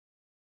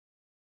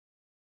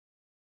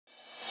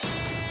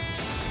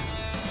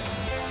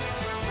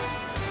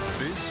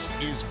This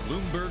is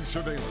Bloomberg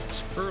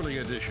Surveillance, Early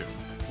Edition,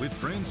 with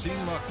Francine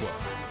Lacqua.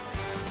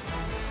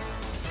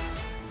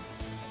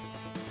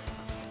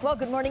 Well,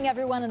 good morning,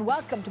 everyone, and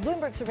welcome to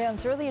Bloomberg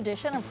Surveillance Early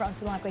Edition. I'm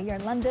Francine Lacqua here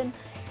in London.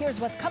 Here's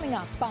what's coming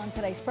up on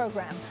today's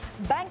program.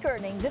 Bank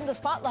earnings in the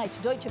spotlight.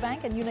 Deutsche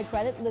Bank and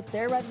UniCredit lift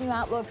their revenue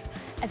outlooks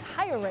as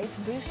higher rates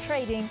boost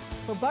trading.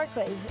 For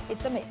Barclays,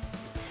 it's a miss.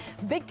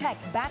 Big tech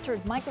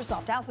battered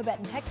Microsoft, Alphabet,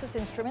 and Texas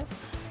Instruments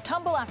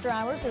tumble after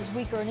hours as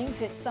weak earnings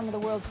hit some of the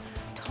world's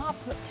top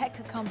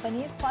tech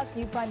companies. Plus,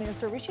 new Prime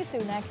Minister Rishi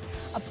Sunak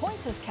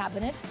appoints his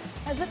cabinet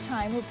as the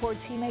Time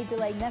reports he may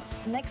delay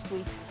next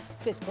week's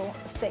fiscal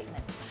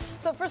statement.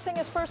 So first thing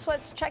is first,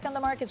 let's check on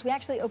the markets. We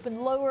actually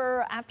opened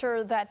lower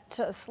after that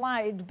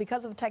slide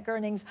because of tech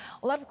earnings.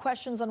 A lot of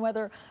questions on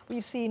whether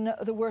we've seen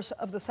the worst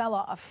of the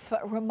sell-off.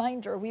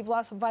 Reminder, we've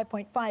lost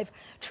 $5.5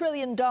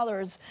 trillion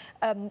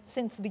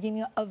since the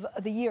beginning of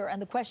the year. And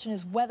the question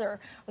is whether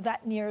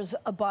that nears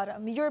a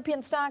bottom.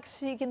 European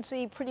stocks, you can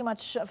see pretty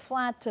much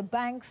flat.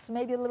 Banks,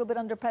 maybe a little bit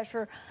under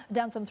pressure,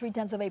 down some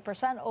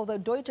 0.3%. Although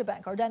Deutsche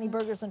Bank, our Danny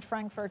Burgers in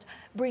Frankfurt,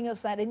 bring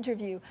us that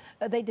interview.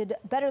 They did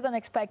better than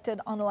expected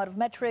on a lot of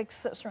metrics.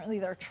 Certainly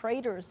their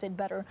traders did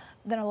better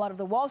than a lot of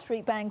the Wall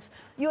Street banks.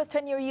 U.S.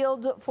 10-year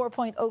yield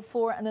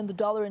 4.04, and then the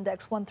dollar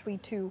index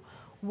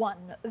 1321.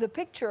 The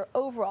picture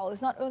overall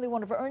is not only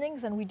one of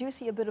earnings, and we do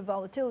see a bit of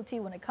volatility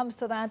when it comes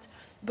to that,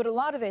 but a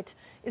lot of it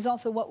is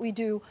also what we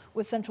do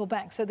with central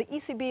banks. So the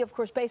ECB, of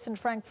course, based in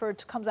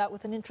Frankfurt, comes out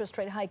with an interest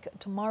rate hike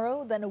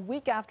tomorrow. Then a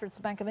week after, it's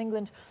the Bank of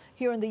England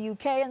here in the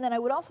UK. And then I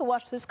would also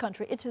watch this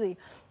country, Italy,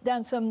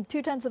 down some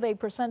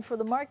 0.2% for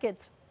the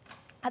markets.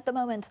 At the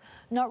moment,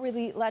 not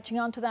really latching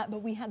on to that,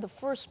 but we had the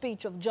first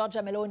speech of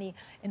Giorgia Meloni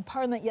in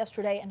Parliament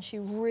yesterday, and she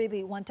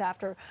really went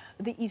after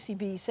the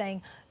ECB,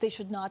 saying they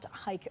should not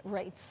hike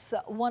rates.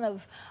 One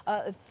of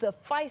the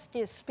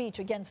feistiest speech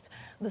against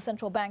the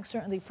central bank,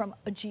 certainly from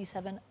a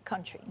G7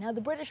 country. Now,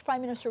 the British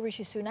Prime Minister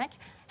Rishi Sunak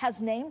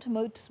has named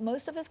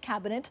most of his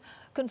cabinet,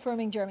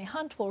 confirming Jeremy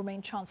Hunt will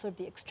remain Chancellor of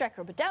the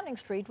Exchequer, but Downing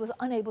Street was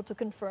unable to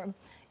confirm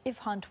if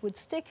Hunt would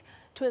stick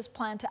to his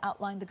plan to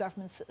outline the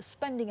government's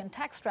spending and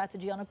tax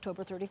strategy on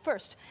October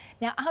 31st.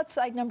 Now,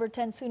 outside number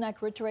 10,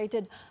 Sunak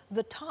reiterated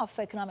the tough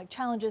economic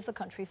challenges the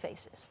country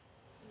faces.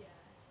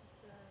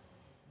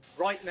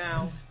 Right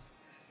now,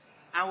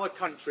 our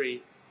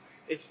country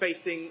is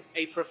facing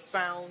a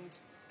profound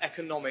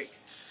economic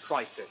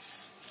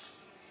crisis.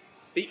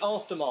 The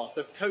aftermath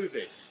of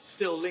COVID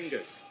still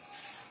lingers.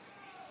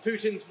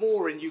 Putin's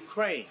war in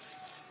Ukraine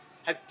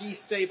has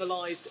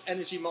destabilized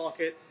energy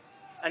markets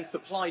and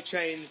supply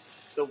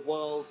chains the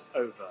world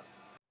over.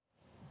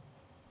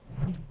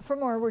 For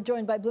more, we're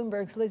joined by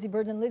Bloomberg's Lizzie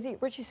Burden. Lizzie,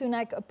 Rishi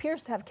Sunak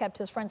appears to have kept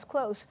his friends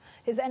close,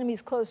 his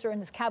enemies closer in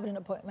his cabinet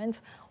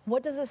appointments.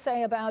 What does this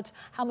say about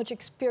how much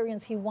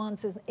experience he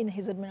wants in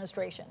his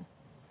administration?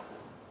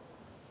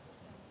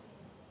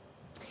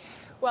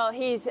 Well,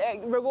 he's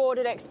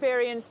rewarded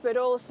experience, but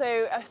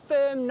also a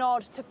firm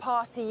nod to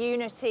party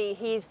unity.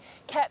 He's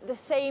kept the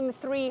same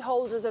three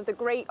holders of the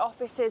great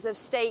offices of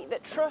state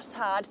that Truss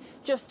had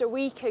just a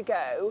week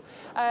ago.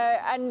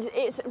 And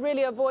it's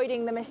really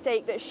avoiding the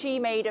mistake that she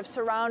made of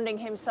surrounding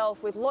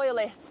himself with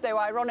loyalists, though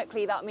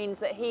ironically that means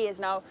that he is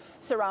now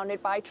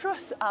surrounded by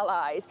Truss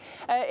allies.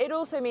 It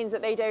also means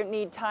that they don't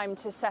need time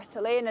to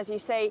settle in. As you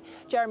say,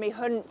 Jeremy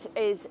Hunt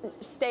is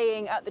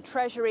staying at the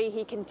Treasury.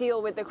 He can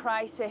deal with the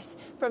crisis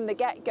from the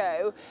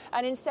get-go,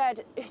 and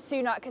instead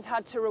Sunak has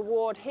had to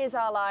reward his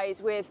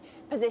allies with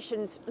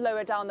positions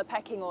lower down the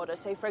pecking order.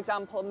 So, for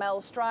example, Mel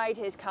Stride,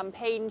 his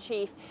campaign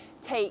chief,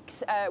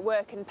 takes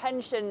work and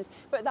pensions,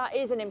 but that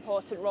is an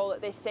important role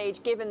at this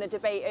stage given the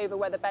debate over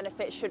whether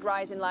benefits should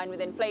rise in line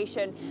with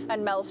inflation,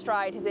 and Mel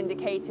Stride has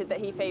indicated that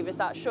he favours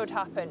that should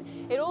happen.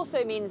 It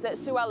also means that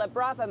Suella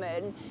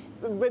Braverman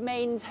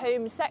remains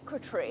Home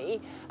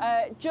Secretary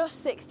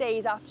just 6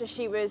 days after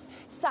she was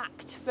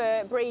sacked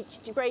for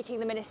breaking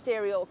the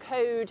ministerial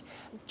code,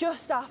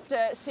 just after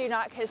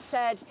Sunak has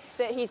said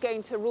that he's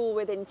going to rule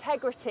with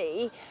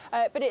integrity,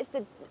 but it's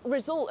the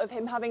result of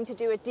him having to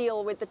do a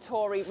deal with the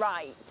Tory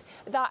right.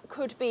 That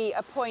could be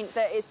a point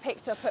that is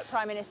picked up at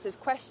Prime Minister's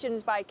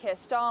questions by Keir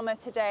Starmer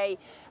today,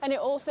 and it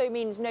also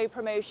means no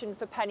promotion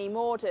for Penny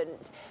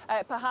Mordaunt,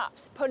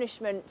 perhaps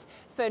punishment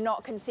for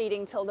not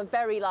conceding till the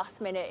very last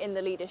minute in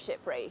the leadership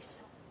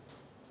race.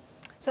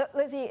 So,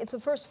 Lizzie, it's the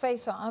first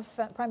face-off,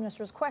 Prime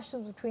Minister's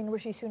questions between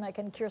Rishi Sunak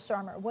and Keir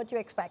Starmer. What do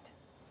you expect?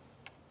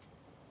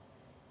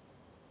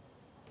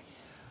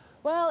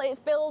 Well, it's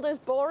billed as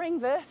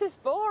boring versus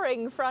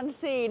boring,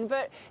 Francine,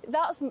 but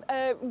that's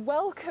a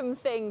welcome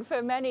thing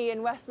for many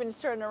in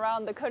Westminster and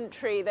around the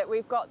country, that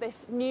we've got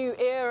this new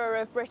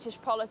era of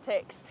British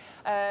politics,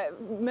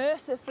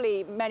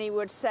 mercifully, many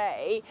would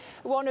say.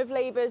 One of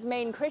Labour's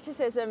main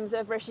criticisms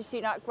of Rishi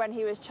Sunak when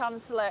he was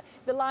Chancellor,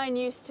 the line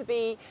used to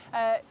be,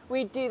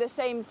 we'd do the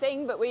same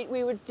thing, but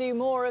we would do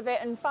more of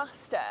it and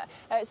faster.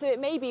 So it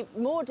may be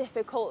more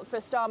difficult for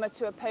Starmer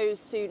to oppose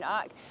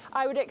Sunak.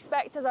 I would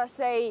expect, as I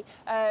say,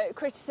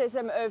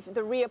 criticism of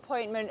the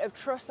reappointment of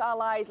Truss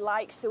allies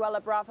like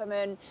Suella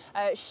Braverman.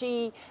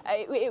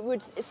 It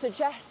would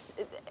suggest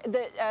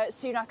that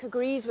Sunak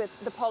agrees with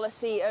the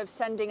policy of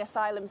sending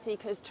asylum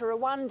seekers to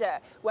Rwanda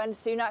when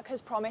Sunak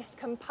has promised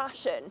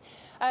compassion.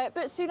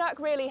 But Sunak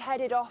really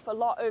headed off a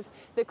lot of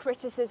the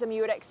criticism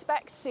you would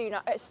expect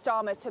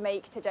Starmer to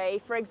make today.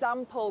 For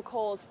example,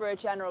 calls for a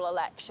general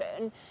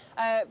election,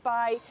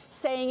 by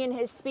saying in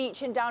his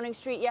speech in Downing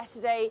Street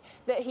yesterday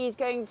that he's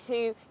going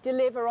to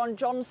deliver on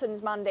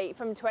Johnson's mandate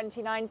from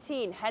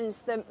 2019, hence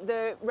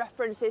the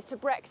references to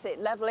Brexit,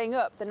 levelling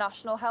up the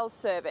National Health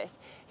Service.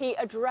 He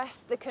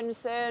addressed the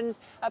concerns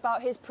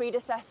about his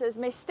predecessor's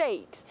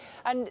mistakes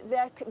and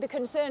the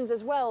concerns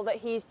as well that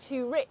he's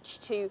too rich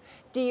to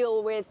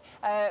deal with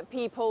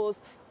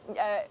people's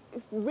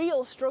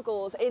real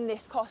struggles in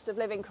this cost of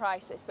living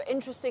crisis. But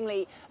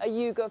interestingly, a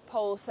YouGov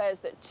poll says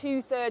that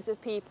 2/3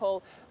 of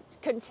people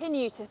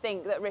continue to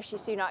think that Rishi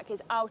Sunak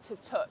is out of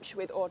touch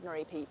with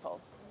ordinary people.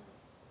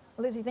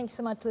 Lizzie, thank you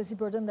so much. Lizzie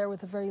Burden there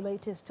with the very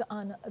latest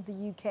on the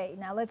UK.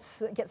 Now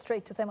let's get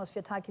straight to Themos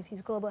Fiatakis.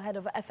 He's Global Head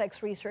of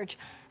FX Research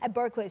at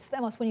Barclays.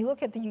 Themos, when you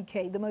look at the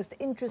UK, the most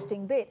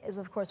interesting bit is,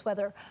 of course,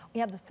 whether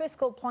we have the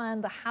fiscal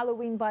plan, the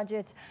Halloween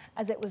budget,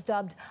 as it was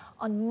dubbed,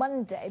 on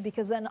Monday,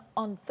 because then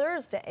on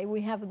Thursday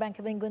we have the Bank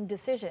of England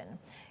decision.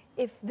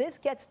 If this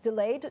gets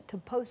delayed to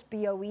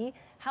post-BOE,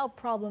 how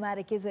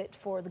problematic is it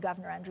for the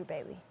Governor, Andrew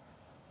Bailey?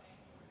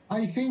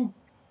 I think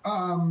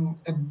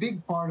a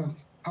big part of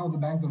how the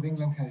Bank of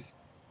England has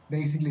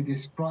basically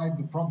described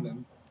the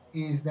problem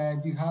is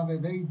that you have a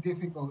very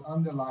difficult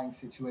underlying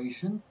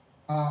situation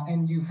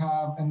and you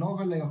have an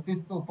overlay of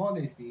fiscal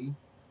policy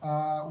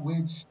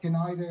which can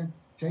either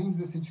change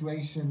the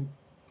situation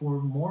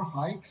for more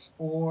hikes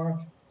or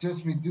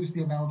just reduce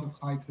the amount of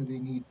hikes that they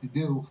need to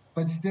do,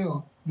 but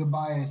still the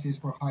bias is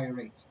for higher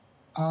rates.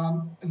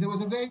 There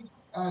was a very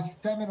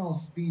seminal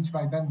speech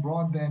by Ben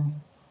Broadbent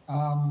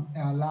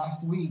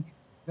last week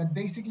that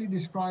basically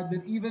described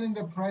that even in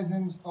the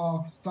presence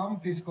of some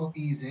fiscal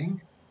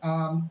easing,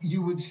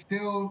 you would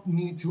still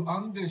need to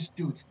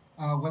undershoot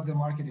what the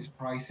market is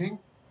pricing.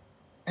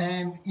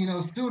 And,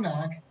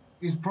 Sunak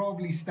is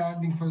probably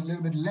standing for a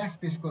little bit less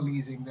fiscal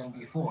easing than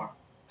before.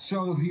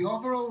 So the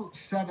overall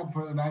setup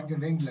for the Bank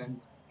of England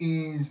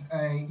is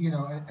a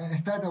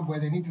setup where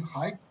they need to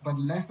hike, but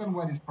less than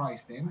what is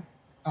priced in.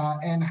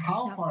 And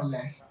how far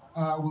less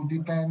will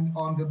depend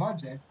on the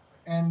budget.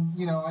 And,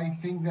 I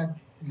think that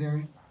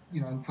they're,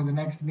 for the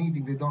next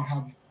meeting, they don't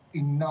have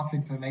enough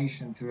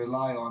information to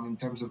rely on in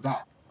terms of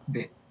that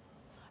bit.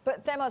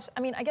 But Themos,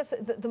 I guess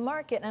the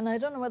market, and I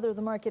don't know whether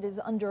the market is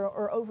under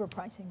or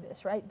overpricing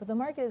this, right? But the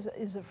market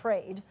is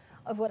afraid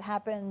of what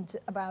happened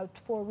about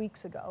 4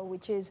 weeks ago,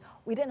 which is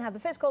we didn't have the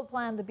fiscal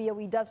plan, the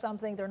BOE does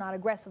something, they're not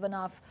aggressive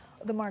enough,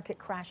 the market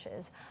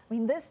crashes.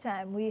 This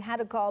time we had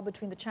a call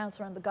between the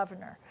Chancellor and the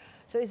Governor.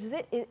 So is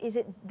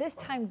it this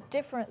time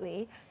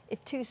differently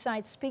if two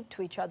sides speak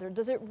to each other?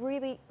 Does it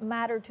really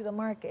matter to the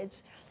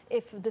markets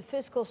if the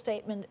fiscal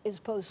statement is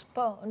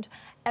postponed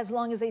as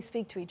long as they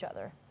speak to each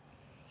other?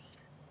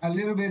 A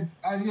little bit,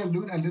 as you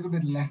allude, a little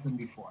bit less than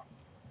before,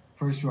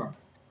 for sure.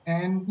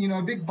 And,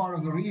 a big part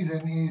of the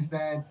reason is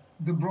that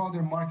the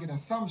broader market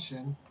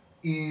assumption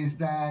is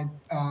that,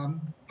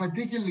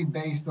 particularly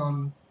based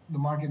on the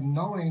market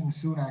knowing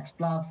Sunak's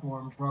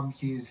platform from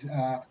his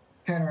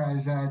tenure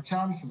as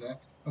Chancellor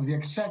of the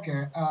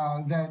Exchequer,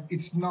 that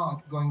it's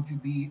not going to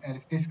be a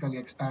fiscally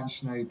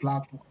expansionary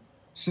platform.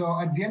 So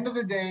at the end of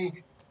the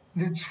day,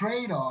 the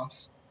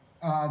trade-offs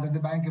that the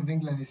Bank of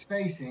England is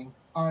facing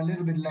are a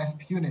little bit less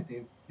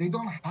punitive. They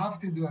don't have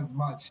to do as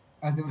much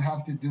as they would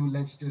have to do,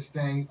 let's just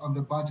say, on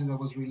the budget that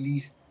was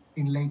released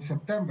in late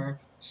September.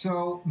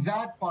 So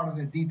that part of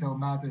the detail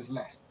matters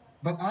less.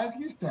 But as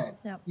you said,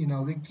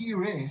 the key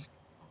risk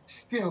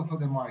still for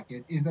the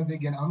market is that they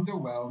get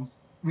underwhelmed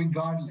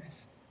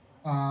regardless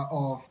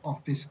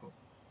of fiscal.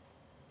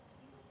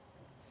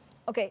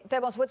 Okay,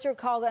 Themos, what's your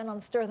call then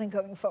on sterling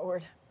going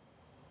forward?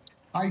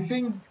 I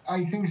think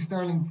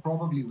sterling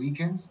probably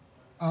weakens.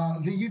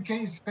 The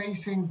UK is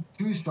facing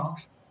two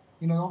shocks.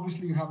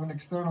 Obviously you have an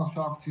external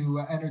shock to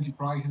energy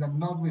prices that,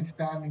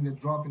 notwithstanding the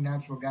drop in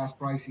natural gas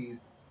prices,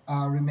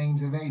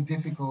 remains a very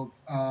difficult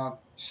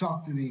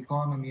shock to the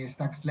economy, a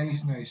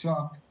stagflationary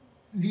shock.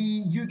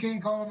 The UK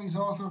economy is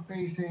also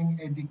facing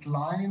a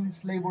decline in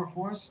its labor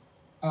force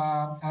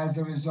as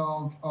a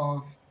result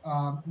of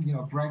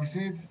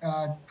Brexit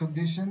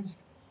conditions.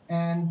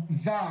 And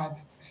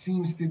that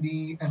seems to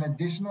be an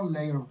additional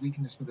layer of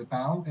weakness for the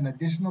pound, an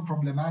additional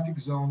problematic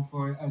zone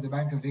for the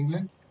Bank of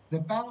England. The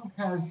pound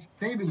has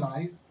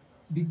stabilized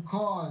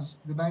because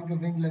the Bank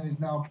of England is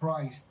now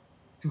priced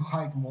to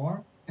hike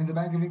more, and the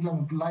Bank of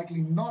England will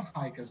likely not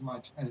hike as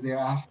much as they're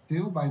asked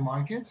to by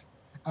markets.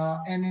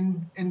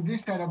 And in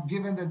this setup,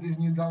 given that this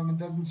new government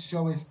doesn't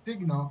show a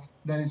signal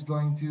that it's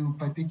going to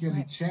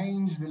particularly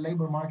change the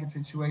labor market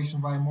situation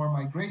by more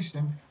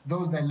migration,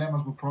 those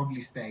dilemmas will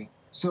probably stay.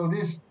 So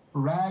this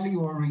rally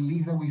or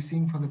relief that we're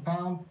seeing for the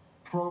pound,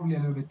 probably a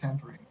little bit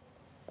temporary.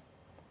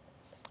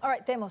 All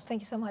right, Themos,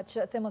 thank you so much.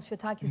 Themos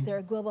Fiotakis there,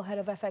 Global Head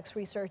of FX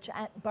Research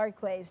at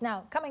Barclays.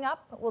 Now, coming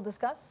up, we'll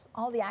discuss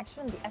all the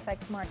action in the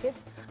FX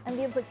markets and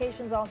the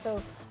implications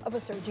also of a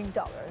surging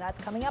dollar.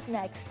 That's coming up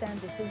next, and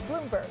this is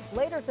Bloomberg.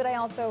 Later today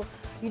also,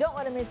 you don't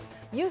want to miss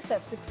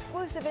Youssef's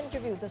exclusive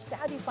interview with the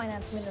Saudi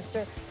finance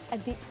minister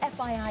at the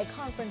FII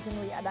conference in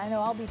Riyadh. I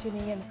know I'll be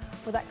tuning in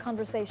for that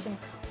conversation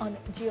on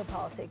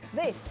geopolitics.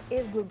 This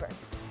is Bloomberg.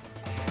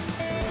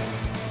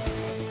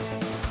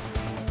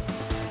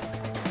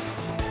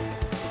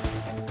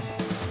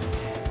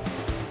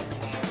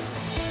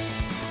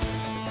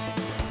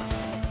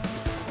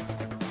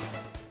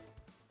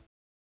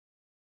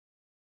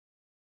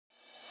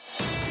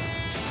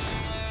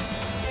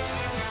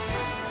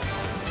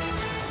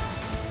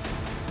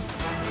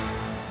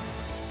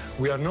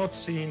 We are not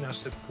seeing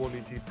asset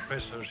quality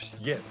pressures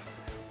yet.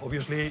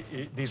 Obviously,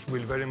 this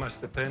will very much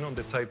depend on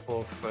the type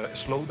of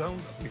slowdown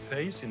that we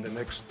face in the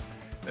next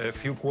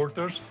few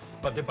quarters,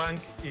 but the bank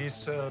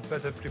is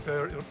better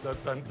prepared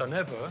than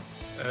ever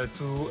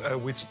to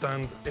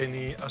withstand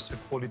any asset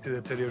quality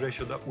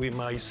deterioration that we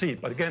might see.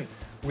 But again,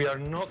 we are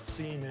not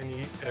seeing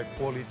any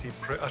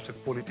asset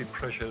quality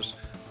pressures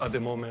at the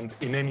moment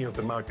in any of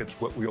the markets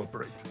where we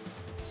operate.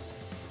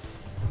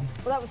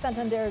 Well, that was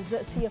Santander's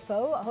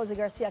CFO, Jose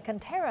Garcia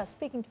Cantera,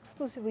 speaking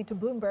exclusively to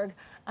Bloomberg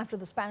after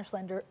the Spanish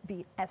lender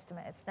beat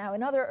estimates. Now,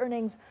 in other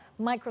earnings,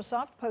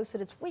 Microsoft posted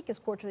its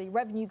weakest quarterly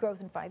revenue growth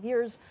in 5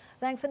 years,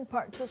 thanks in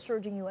part to a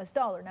surging U.S.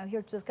 dollar. Now,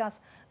 here to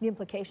discuss the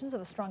implications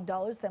of a strong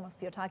dollar is Themos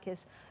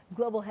Theotakis,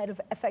 Global Head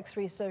of FX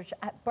Research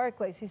at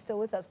Barclays. He's still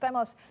with us.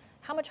 Themos,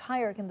 how much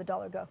higher can the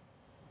dollar go?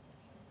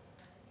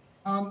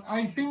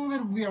 I think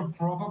that we are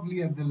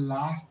probably at the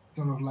last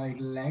sort of like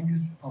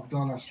legs of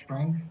dollar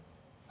strength.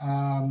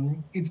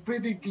 It's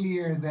pretty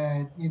clear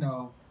that,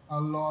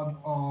 a lot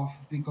of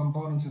the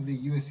components of the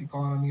U.S.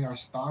 economy are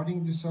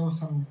starting to show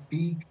some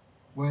peak,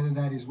 whether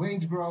that is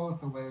wage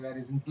growth or whether that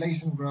is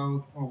inflation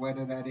growth or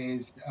whether that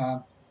is,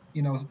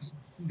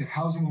 the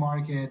housing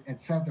market,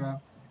 etc.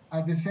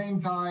 At the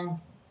same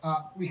time,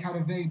 we had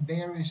a very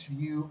bearish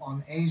view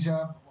on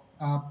Asia,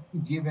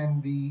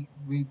 given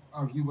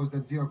our view was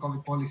that zero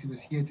COVID policy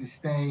was here to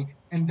stay,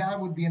 and that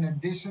would be an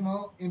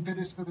additional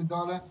impetus for the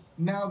dollar.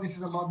 Now this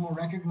is a lot more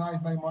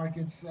recognized by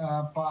markets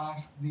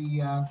past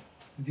the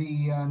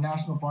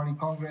National Party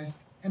Congress.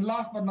 And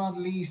last but not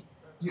least,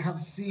 you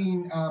have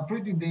seen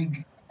pretty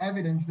big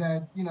evidence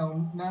that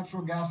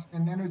natural gas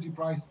and energy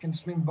prices can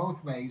swing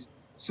both ways.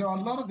 So a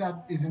lot of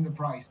that is in the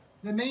price.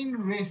 The main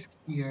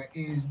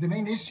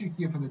issue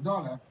here for the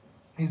dollar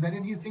is that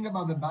if you think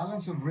about the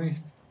balance of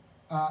risks,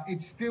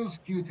 it's still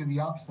skewed to the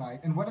upside.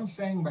 And what I'm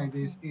saying by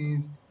this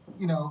is,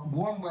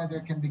 warm weather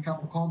can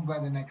become cold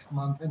weather next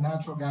month and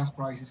natural gas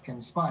prices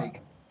can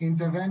spike.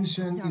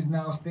 Intervention is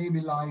now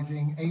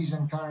stabilizing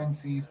Asian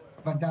currencies,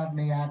 but that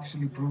may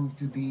actually prove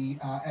to be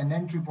an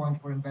entry point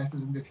for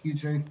investors in the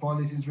future if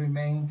policies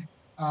remain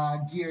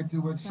geared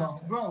towards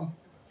soft growth.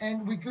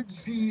 And we could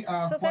see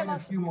quite a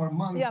few more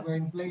months where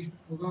inflation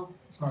will go.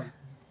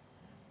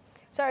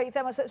 Sorry,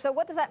 Themos. So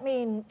what does that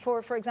mean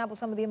for example,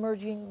 some of the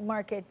emerging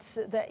markets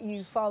that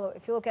you follow?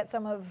 If you look at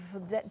some of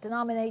that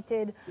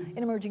denominated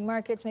in emerging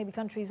markets, maybe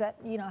countries that,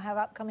 have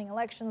upcoming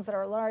elections that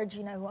are large,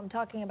 who I'm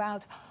talking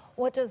about,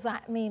 what does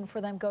that mean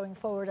for them going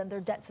forward and their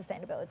debt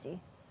sustainability?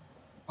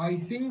 I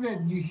think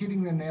that you're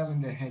hitting the nail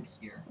on the head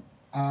here.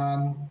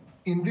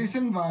 In this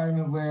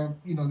environment where,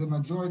 the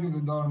majority of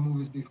the dollar move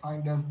is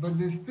behind us, but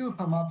there's still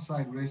some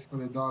upside risk for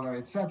the dollar,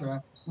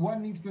 etc.,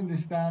 one needs to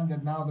understand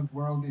that now the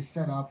world is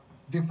set up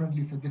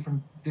differently for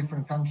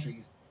different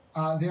countries.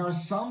 There are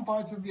some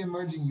parts of the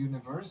emerging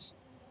universe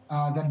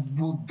that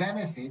will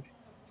benefit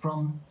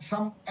from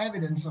some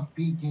evidence of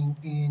peaking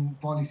in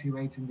policy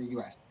rates in the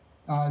U.S.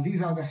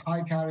 These are the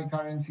high carry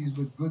currencies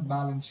with good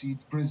balance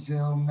sheets,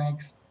 Brazil,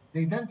 Mex.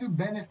 They tend to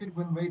benefit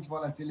when rates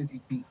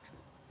volatility peaks.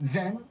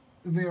 Then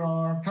there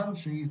are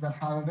countries that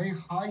have a very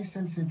high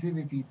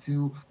sensitivity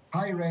to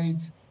high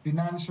rates,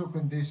 financial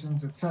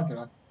conditions,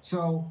 etc.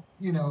 So,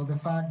 the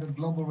fact that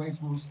global rates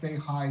will stay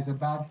high is a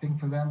bad thing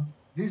for them.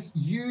 This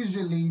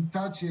usually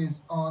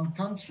touches on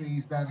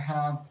countries that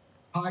have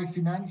high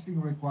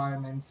financing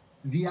requirements.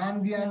 The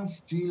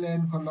Andeans, Chile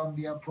and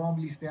Colombia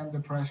probably stay under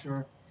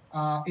pressure.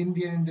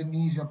 India and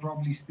Indonesia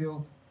probably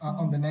still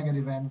on the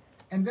negative end.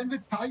 And then the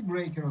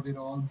tiebreaker of it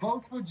all,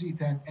 both for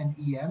G10 and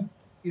EM,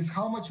 is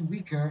how much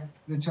weaker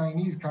the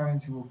Chinese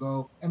currency will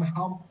go and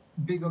how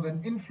big of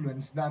an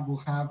influence that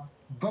will have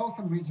both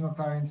on regional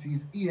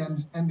currencies,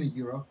 EMs and the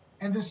euro.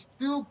 And there's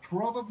still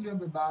probably on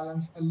the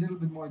balance a little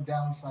bit more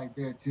downside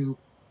there to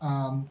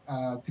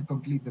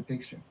complete the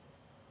picture.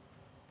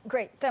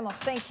 Great. Themos,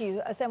 thank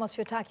you. Themos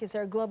Fiotakis,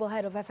 our global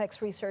head of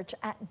FX research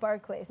at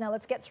Barclays. Now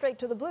let's get straight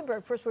to the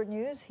Bloomberg First Word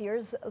News.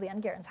 Here's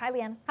Leanne Gerrans. Hi,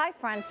 Leanne. Hi,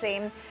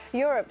 Francine.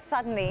 Europe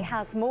suddenly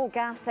has more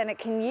gas than it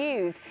can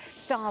use.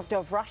 Starved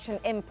of Russian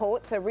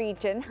imports, the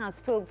region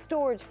has filled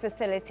storage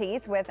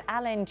facilities with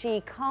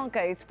LNG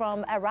cargoes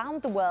from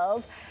around the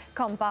world,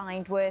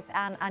 combined with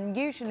an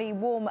unusually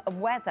warm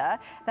weather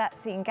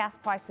that's seen gas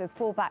prices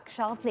fall back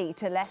sharply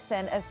to less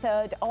than a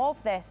third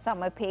of their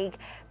summer peak.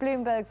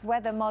 Bloomberg's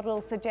weather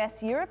model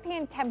suggests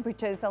European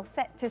temperatures are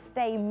set to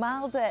stay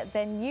milder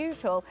than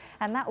usual,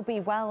 and that will be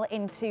well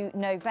into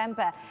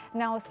November.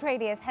 Now,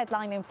 Australia's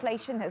headline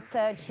inflation has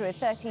surged to a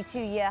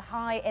 32-year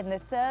high in the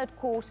third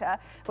quarter,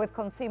 with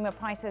consumer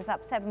prices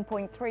up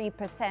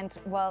 7.3%.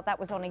 Well, that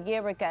was on a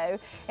year ago.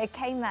 It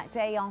came that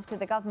day after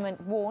the government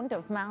warned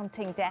of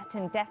mounting debt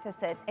and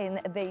deficit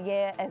in the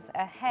year as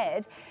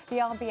ahead. The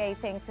RBA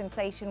thinks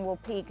inflation will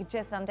peak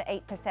just under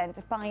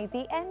 8% by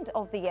the end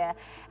of the year.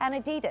 And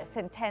Adidas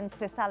intends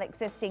to sell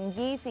existing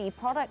Yeezy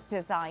product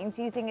designs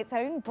using its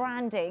own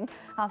branding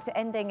after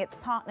ending its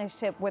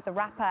partnership with the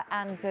rapper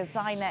and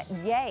designer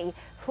Ye,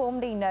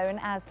 formerly known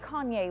as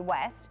Kanye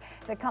West.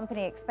 The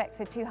company expects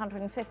a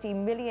 €250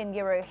 million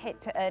hit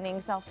to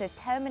earnings after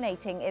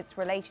terminating its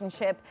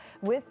relationship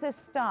with the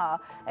star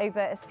over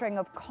a string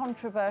of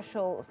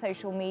controversial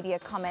social media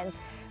comments.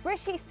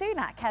 Rishi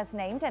Sunak has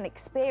named an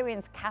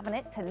experienced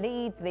cabinet to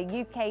lead the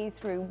UK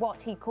through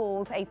what he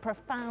calls a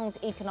profound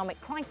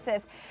economic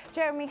crisis.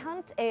 Jeremy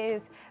Hunt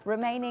is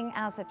remaining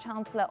as a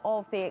Chancellor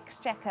of the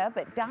Exchequer,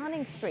 but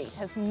Downing Street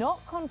has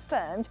not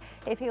confirmed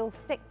if he'll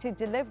stick to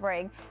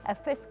delivering a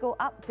fiscal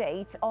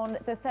update on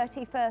the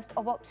 31st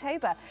of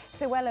October.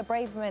 Suella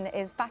Braverman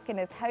is back in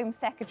as Home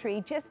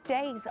Secretary just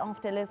days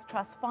after Liz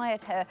Truss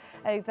fired her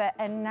over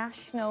a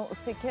national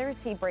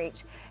security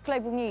breach.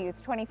 Global News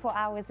 24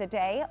 hours a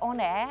day on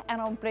air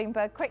and on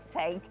Bloomberg Quick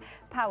Take,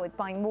 powered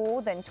by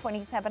more than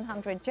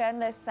 2,700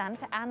 journalists and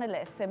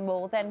analysts in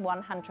more than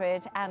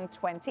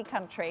 120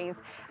 countries.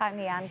 I'm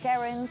Leanne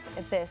Gerrans.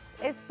 This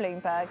is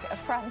Bloomberg.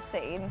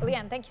 Francine.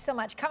 Leanne, thank you so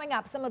much. Coming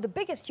up, some of the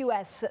biggest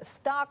U.S.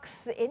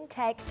 stocks in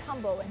tech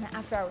tumble in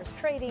after-hours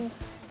trading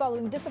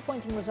following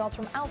disappointing results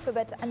from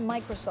Alphabet and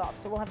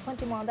Microsoft. So we'll have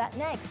plenty more on that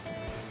next.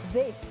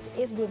 This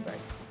is Bloomberg.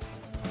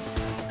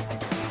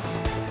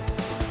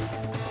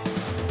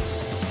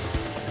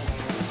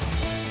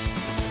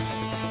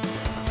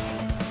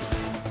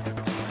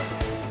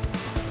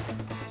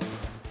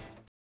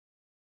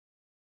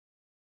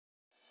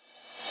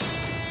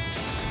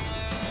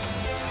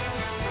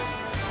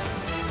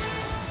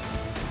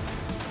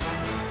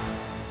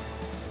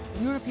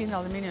 European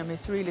aluminium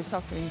is really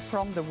suffering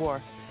from the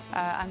war.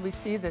 And we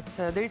see that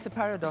there is a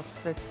paradox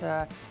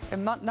that a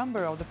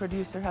number of the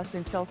producers has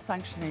been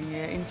self-sanctioning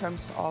in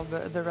terms of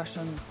the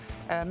Russian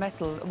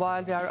metal,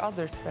 while there are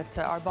others that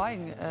are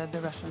buying the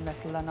Russian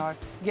metal and are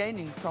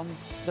gaining from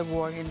the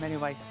war in many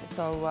ways.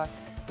 So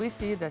we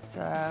see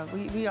that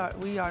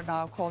we are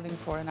now calling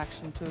for an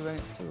action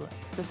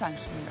to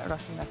sanction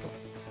Russian metal.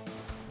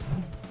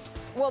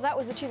 Well, that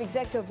was the chief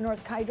executive of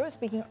Norsk Hydro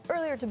speaking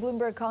earlier to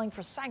Bloomberg, calling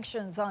for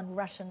sanctions on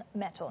Russian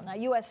metal. Now,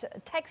 U.S.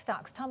 tech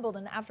stocks tumbled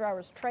in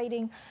after-hours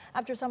trading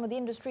after some of the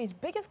industry's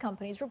biggest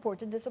companies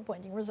reported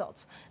disappointing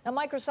results. Now,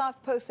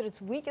 Microsoft posted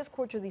its weakest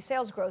quarterly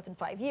sales growth in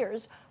 5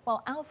 years,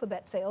 while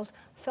Alphabet sales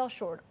fell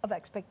short of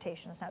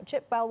expectations. Now,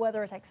 Chip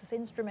Bellwether at Texas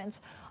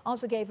Instruments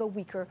also gave a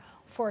weaker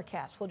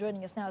forecast. Well,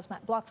 joining us now is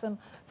Matt Bloxham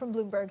from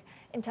Bloomberg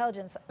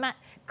Intelligence. Matt,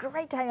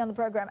 great to have you on the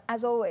program,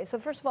 as always. So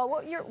first of all,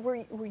 what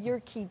were your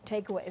key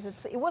takeaways?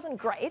 It wasn't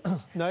great.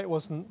 No, it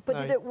wasn't. But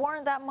did it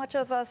warrant that much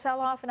of a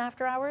sell-off in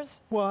after hours?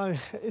 Well,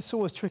 it's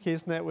always tricky,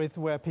 isn't it, with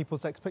where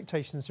people's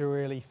expectations are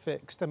really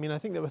fixed. I mean, I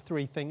think there were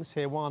three things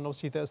here. One,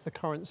 obviously, there's the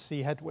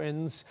currency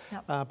headwinds,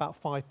 about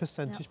 5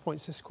 percentage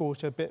points this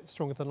quarter, a bit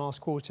stronger than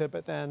last quarter,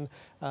 but then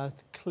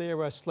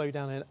clearer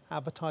slowdown in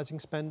advertising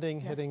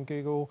spending hitting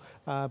Google,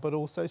 but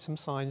also some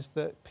signs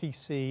that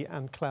PC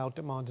and cloud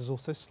demand is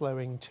also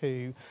slowing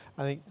too.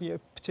 I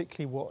think,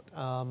 particularly what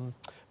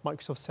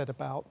Microsoft said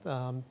about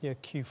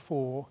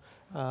Q4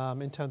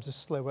 in terms of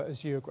slower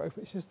Azure growth,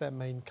 which is their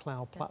main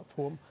cloud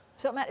platform.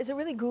 So, Matt, is it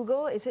really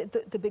Google? Is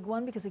it the big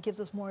one because it gives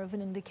us more of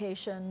an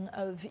indication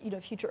of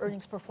future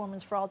earnings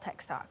performance for all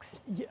tech stocks?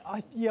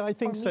 Yeah, I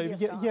think so.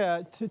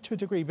 Yeah, to a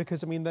degree,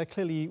 because I mean they're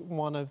clearly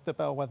one of the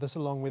bellwethers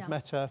along with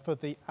Meta for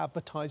the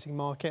advertising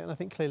market, and I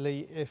think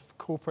clearly if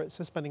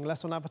corporates are spending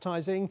less on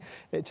advertising,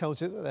 it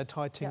tells you that they're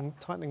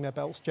tightening their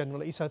belts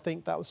generally. So I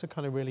think that was a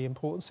kind of really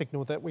important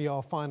signal that we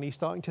are finally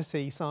starting to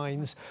see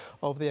signs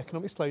of the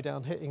economic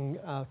slowdown hitting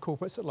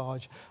corporates at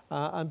large,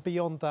 and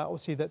beyond that,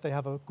 obviously that they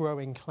have a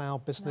growing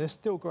cloud business.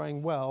 still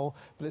growing well,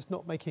 but it's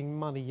not making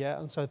money yet.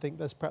 And so I think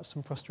there's perhaps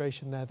some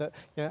frustration there that,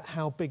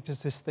 how big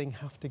does this thing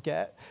have to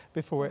get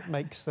before it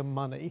makes some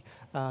money?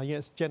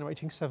 It's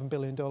generating $7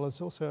 billion,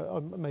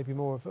 also maybe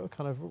more of a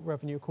kind of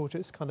revenue a quarter.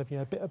 It's kind of,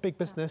 a big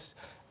business.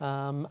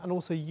 And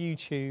also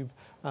YouTube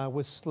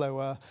was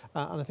slower.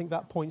 And I think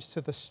that points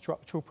to the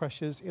structural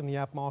pressures in the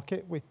ad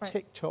market with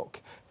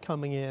TikTok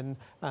coming in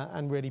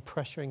and really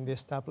pressuring the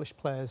established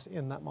players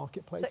in that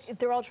marketplace. So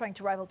they're all trying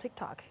to rival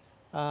TikTok.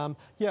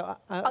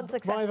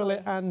 Rival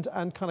it and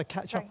kind of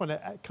catch up on it,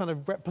 kind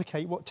of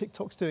replicate what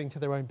TikTok's doing to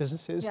their own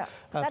businesses. Yeah,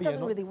 that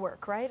doesn't really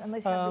work, right?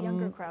 Unless you have the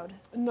younger crowd.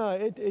 No,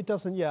 it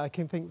doesn't. Yeah, I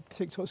can think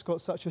TikTok's got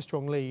such a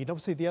strong lead.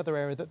 Obviously, the other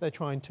area that they're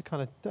trying to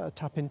kind of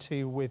tap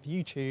into with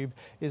YouTube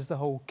is the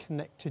whole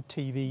connected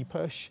TV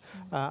push,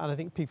 and I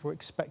think people are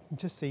expecting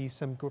to see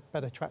some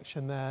better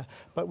traction there.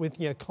 But with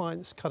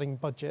clients cutting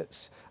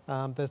budgets,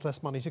 there's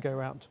less money to go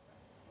around.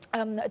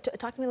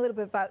 Talk to me a little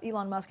bit about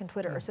Elon Musk and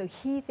Twitter. So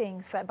he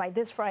thinks that by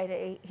this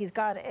Friday, he's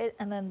got it.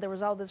 And then there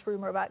was all this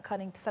rumor about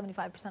cutting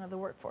 75% of the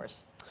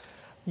workforce.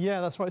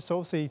 Yeah, that's right. So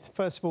obviously,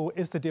 first of all,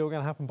 is the deal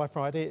going to happen by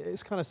Friday?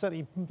 It's kind of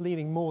certainly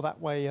leaning more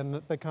that way, and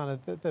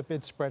the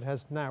bid spread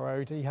has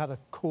narrowed. He had a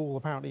call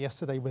apparently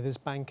yesterday with his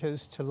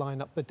bankers to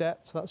line up the debt,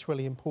 so that's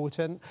really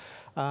important.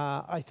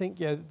 I think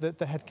the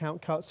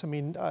headcount cuts. I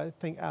mean, I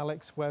think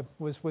Alex Webb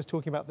was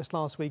talking about this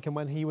last week, and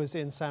when he was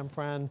in San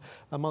Fran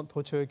a month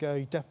or two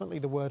ago, definitely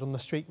the word on the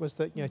street was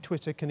that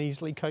Twitter can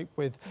easily cope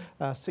with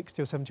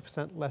 60 or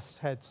 70% less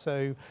heads.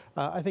 So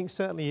I think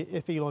certainly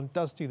if Elon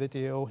does do the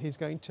deal, he's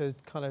going to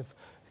kind of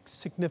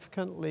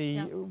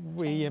significantly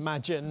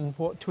reimagine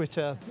what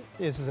Twitter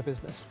is as a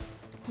business.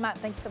 Matt,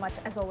 thank you so much.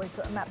 As always,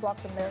 Matt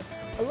Bloxham there,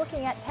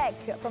 looking at tech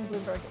from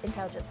Bloomberg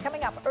Intelligence.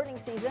 Coming up,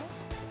 earnings season,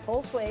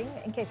 full swing.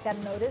 In case you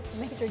hadn't noticed,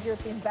 major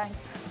European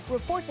banks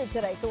reported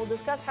today. So we'll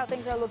discuss how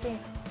things are looking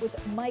with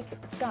Mike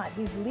Scott.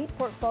 He's lead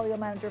portfolio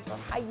manager for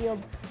high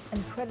yield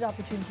and credit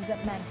opportunities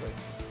at Man Group.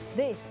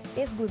 This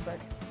is Bloomberg.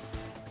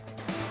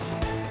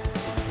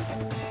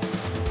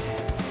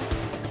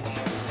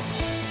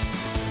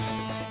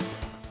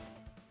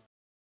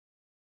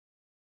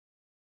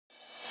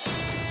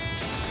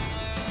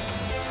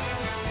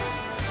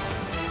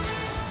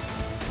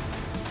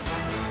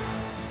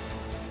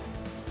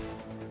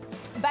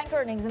 Bank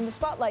earnings in the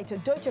spotlight.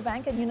 Deutsche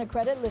Bank and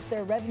UniCredit lift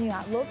their revenue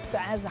outlooks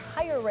as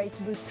higher rates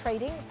boost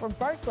trading. For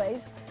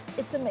Barclays,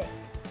 it's a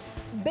miss.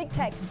 Big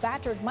tech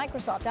battered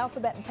Microsoft,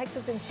 Alphabet, and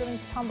Texas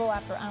Instruments tumble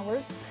after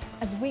hours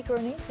as weak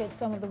earnings hit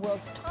some of the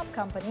world's top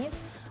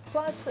companies.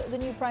 Plus, the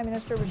new Prime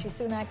Minister, Rishi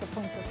Sunak,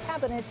 appoints his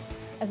cabinet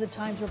as the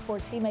Times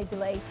reports he may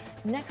delay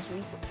next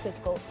week's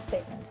fiscal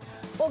statement.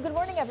 Well, good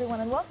morning, everyone,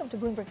 and welcome to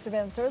Bloomberg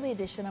Surveillance Early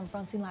Edition. I'm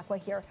Francine Lacqua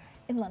here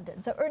in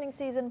London. So earnings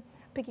season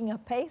picking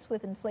up pace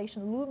with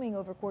inflation looming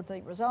over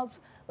quarterly results.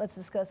 Let's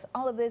discuss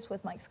all of this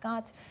with Mike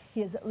Scott.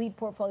 He is lead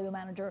portfolio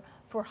manager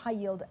for high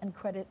yield and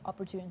credit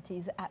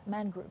opportunities at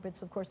Man Group.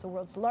 It's, of course, the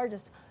world's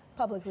largest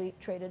publicly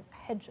traded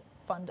hedge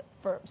fund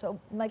firm.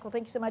 So, Michael,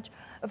 thank you so much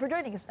for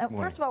joining us.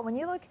 First of all, when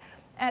you look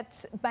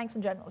at banks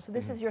in general, so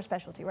this is your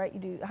specialty, right? You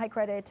do high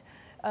credit.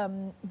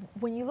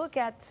 When you look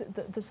at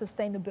the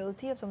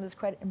sustainability of some of this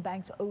credit in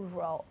banks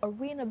overall, are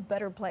we in a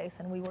better place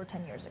than we were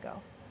 10 years ago?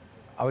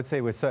 I would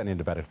say we're certainly in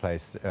a better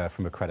place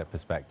from a credit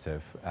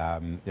perspective.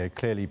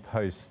 Clearly,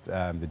 post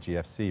the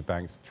GFC,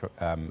 banks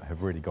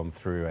have really gone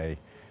through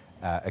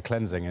a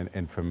cleansing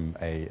and from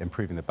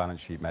improving the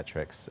balance sheet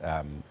metrics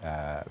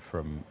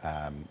from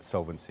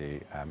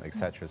solvency,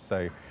 etc.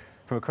 So,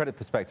 from a credit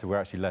perspective, we're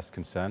actually less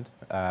concerned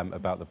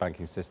about the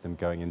banking system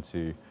going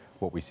into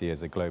what we see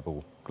as a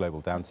global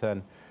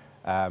downturn.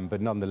 But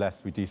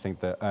nonetheless, we do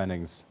think that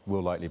earnings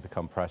will likely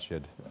become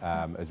pressured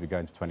as we go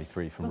into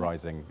 23 from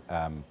rising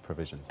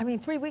provisions. I mean,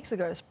 3 weeks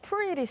ago, it's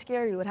pretty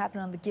scary what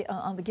happened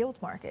on the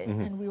gilt market.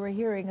 And we were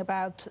hearing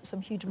about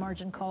some huge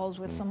margin calls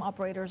with some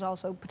operators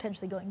also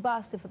potentially going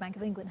bust if the Bank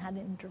of England hadn't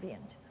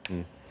intervened.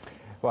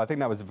 Well, I think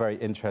that was a very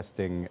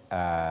interesting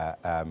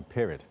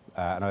period.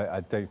 And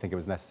I don't think it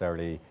was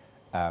necessarily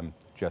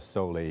just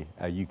solely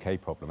a UK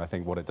problem. I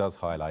think what it does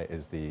highlight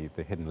is the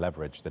hidden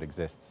leverage that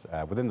exists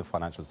within the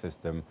financial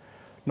system,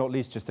 not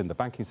least just in the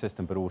banking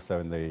system, but also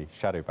in the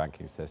shadow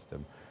banking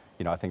system.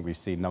 I think we've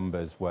seen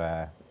numbers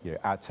where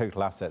our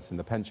total assets in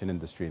the pension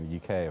industry in the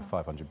UK are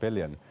 500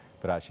 billion,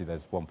 but actually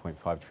there's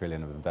 1.5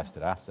 trillion of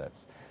invested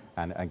assets.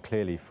 And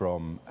clearly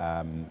from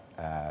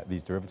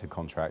these derivative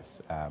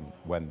contracts,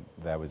 when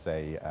there was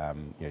a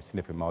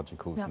significant margin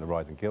calls from the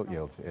rising gilt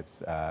yields,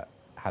 it's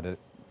had a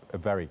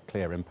very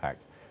clear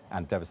impact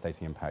and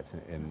devastating impact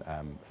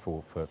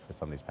for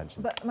some of these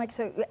pensions. But Mike,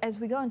 so as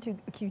we go into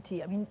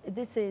QT, I mean,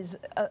 this is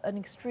an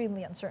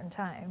extremely uncertain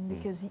time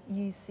because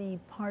you see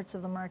parts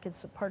of the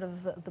markets, part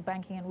of the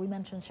banking, and we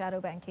mentioned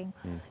shadow banking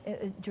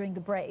during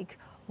the break,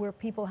 where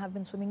people have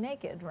been swimming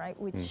naked, right?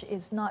 Which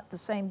is not the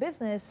same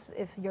business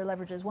if your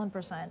leverage is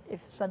 1%,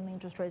 if suddenly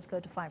interest rates go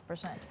to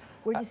 5%.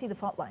 Where do you see the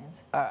fault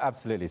lines?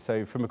 Absolutely.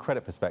 So from a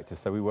credit perspective,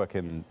 so we work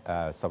in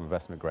some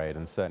investment grade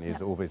and certainly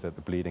is always at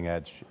the bleeding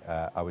edge,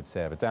 I would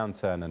say, of a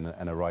downturn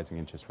and a rising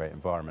interest rate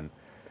environment.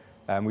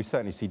 we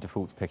certainly see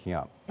defaults picking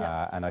up.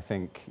 Yeah. And I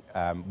think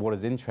what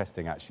is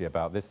interesting actually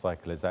about this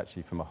cycle is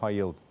actually from a high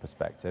yield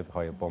perspective,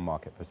 high yield bond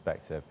market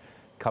perspective,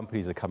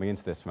 companies are coming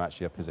into this from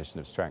actually a position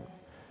of strength.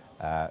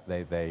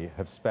 They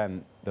have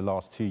spent the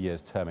last 2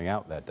 years terming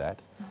out their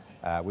debt,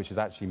 which has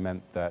actually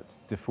meant that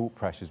default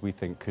pressures we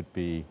think could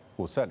be,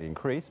 well, certainly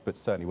increase, but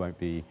certainly won't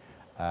be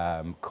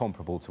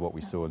comparable to what we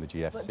saw in the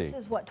GFC. But this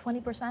is what,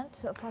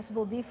 20% of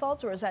possible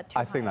defaults, or is that too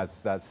high? I think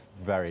that's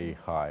very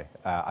high.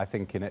 I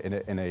think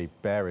in a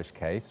bearish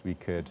case, we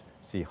could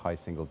see high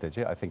single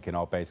digit. I think in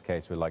our base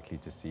case, we're likely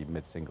to see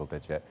mid single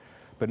digit.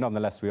 But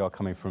nonetheless, we are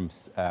coming from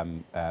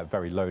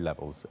very low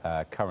levels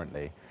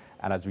currently.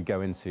 And as we go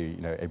into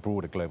a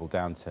broader global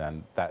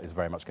downturn, that is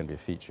very much going to be a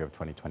feature of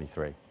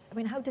 2023. I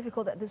mean, how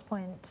difficult at this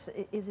point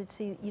is it to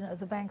see,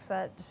 the banks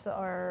that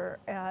are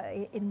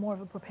in more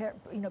of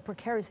a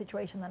precarious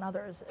situation than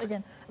others?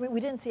 Again, I mean, we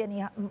didn't see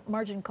any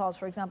margin calls,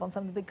 for example, on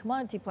some of the big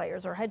commodity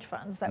players or hedge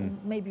funds that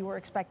maybe were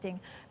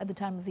expecting at the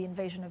time of the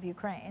invasion of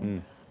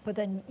Ukraine. But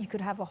then you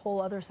could have a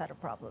whole other set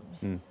of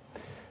problems.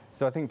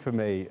 So I think from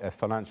a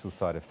financial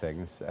side of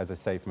things, as I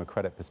say, from a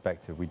credit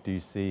perspective, we do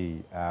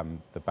see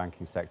the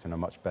banking sector in a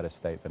much better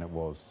state than it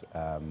was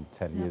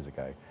 10 years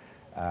ago.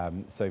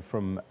 So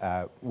from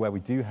where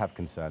we do have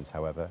concerns,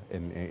 however,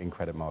 in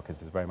credit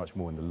markets is very much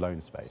more in the loan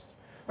space.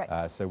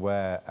 Right. So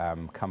where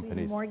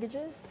companies...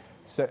 Mortgages?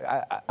 So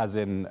as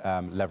in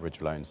leverage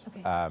loans.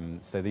 Okay.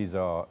 So these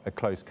are a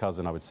close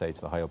cousin, I would say,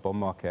 to the high yield bond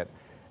market.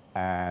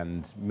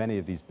 And many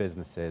of these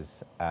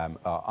businesses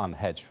are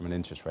unhedged from an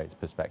interest rates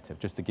perspective.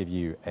 Just to give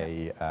you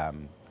a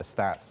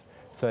stats,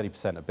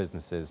 30% of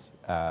businesses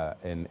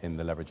in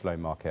the leverage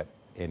loan market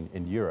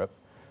in Europe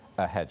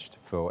are hedged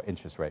for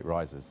interest rate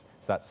rises.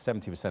 So that's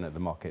 70% of the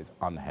market is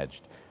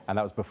unhedged. And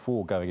that was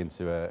before going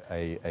into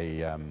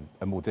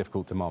a more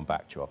difficult demand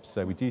backdrop.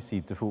 So we do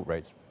see default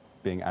rates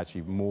being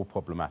actually more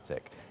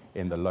problematic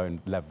in the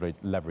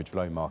leverage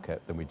loan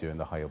market than we do in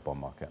the high yield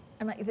bond market.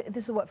 And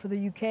this is what, for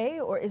the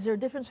UK, or is there a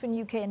difference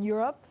between UK and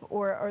Europe,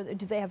 or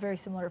do they have very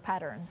similar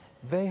patterns?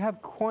 They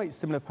have quite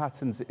similar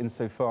patterns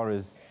insofar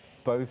as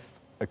both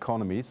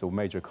economies or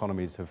major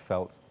economies have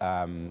felt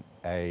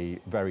a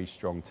very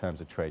strong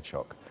terms of trade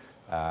shock.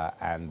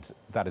 And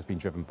that has been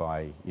driven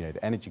by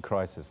the energy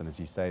crisis, and as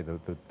you say,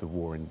 the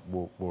war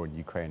in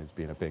Ukraine has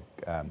been a big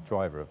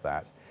driver of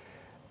that.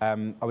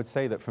 I would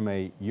say that from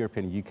a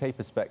European UK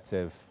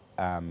perspective,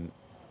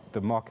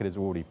 the market is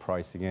already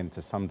pricing in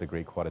to some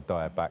degree quite a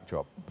dire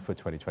backdrop for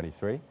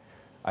 2023.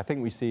 I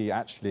think we see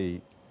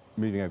actually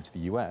moving over to the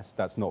US,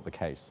 that's not the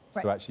case.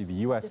 Right. So actually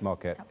the US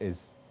market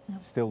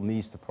still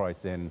needs to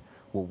price in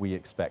what we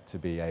expect to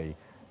be a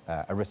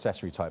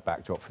recessionary type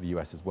backdrop for the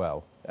US as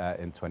well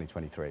in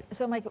 2023.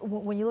 So Mike,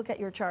 when you look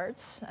at your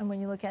charts and when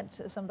you look at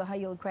some of the high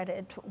yield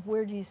credit,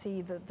 where do you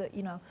see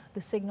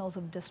the signals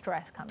of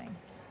distress coming?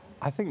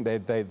 I think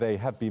they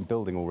have been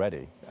building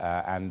already,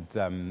 and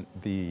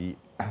the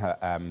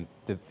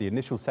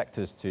initial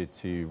sectors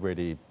to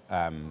really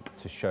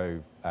to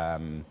show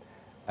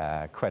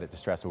credit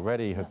distress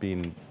already have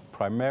been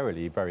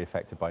primarily very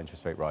affected by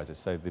interest rate rises.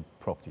 So the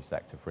property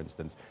sector, for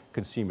instance,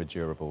 consumer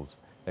durables,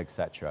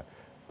 etc.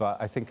 But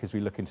I think as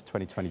we look into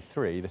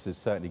 2023, this is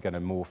certainly going to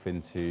morph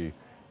into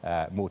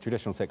more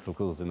traditional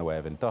cyclicals in the way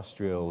of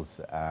industrials,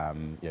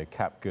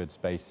 cap goods,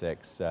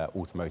 basics,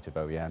 automotive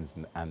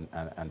OEMs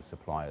and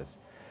suppliers.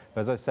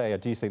 But as I say, I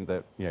do think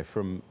that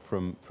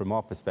from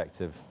our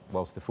perspective,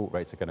 whilst default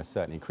rates are going to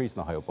certainly increase in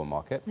the high yield bond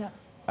market,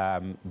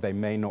 they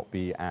may not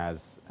be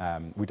as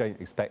we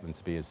don't expect them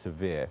to be as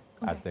severe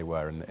as they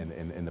were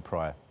in the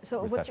prior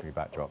recessionary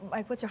backdrop.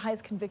 Mike, what's your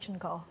highest conviction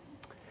call?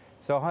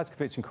 So our highest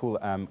conviction call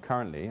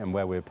currently, and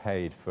where we're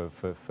paid for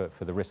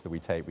the risk that we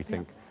take, we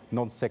think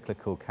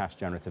non-cyclical cash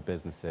generative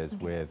businesses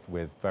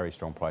with very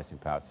strong pricing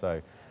power.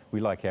 So we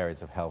like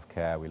areas of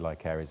healthcare, we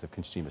like areas of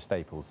consumer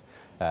staples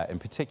in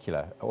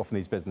particular. Often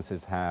these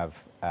businesses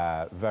have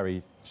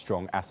very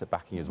strong asset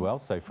backing as well.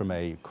 So from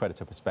a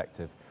creditor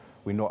perspective,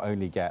 we not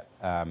only get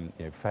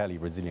fairly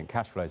resilient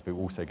cash flows, but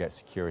we also get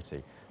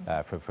security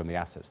from the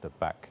assets that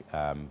back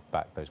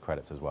those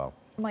credits as well.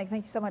 Mike,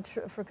 thank you so much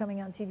for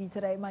coming on TV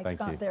today. Mike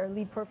Scott, there,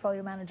 lead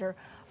portfolio manager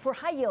for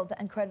high yield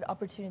and credit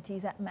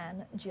opportunities at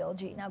Man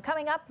GLG. Now,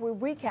 coming up, we'll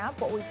recap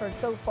what we've heard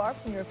so far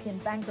from European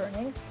bank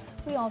earnings.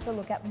 We also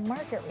look at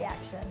market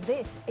reaction.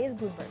 This is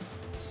Bloomberg.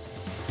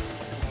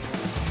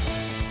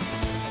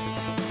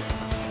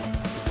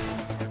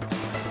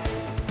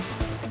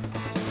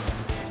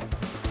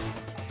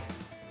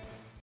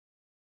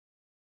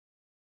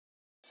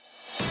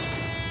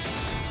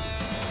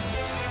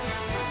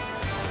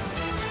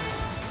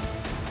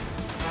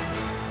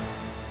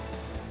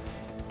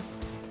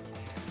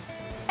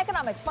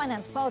 Economics,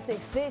 finance,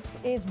 politics. This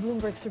is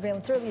Bloomberg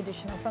Surveillance Early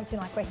Edition. I'm Francine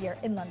Lacqua here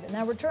in London.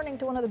 Now, returning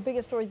to one of the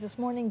biggest stories this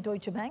morning,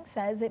 Deutsche Bank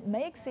says it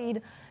may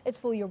exceed its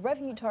full-year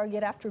revenue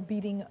target after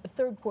beating a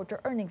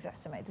third-quarter earnings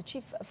estimate. The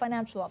chief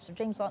financial officer,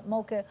 James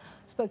Moltke,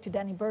 spoke to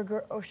Danny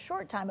Berger a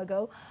short time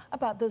ago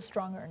about those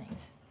strong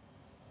earnings.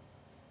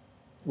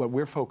 what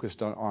we're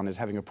focused on is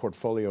having a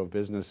portfolio of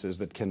businesses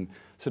that can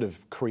sort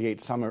of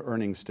create some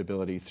earnings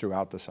stability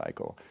throughout the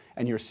cycle.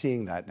 And you're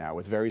seeing that now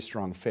with very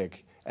strong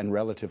FIC and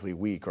relatively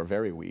weak or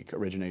very weak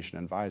origination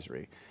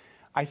advisory.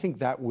 I think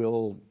that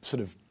will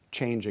sort of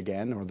change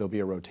again, or there'll be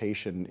a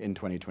rotation in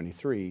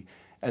 2023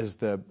 as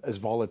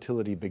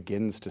volatility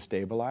begins to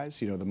stabilize.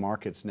 The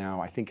markets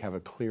now, I think, have a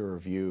clearer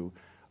view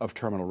of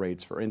terminal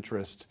rates for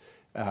interest.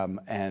 I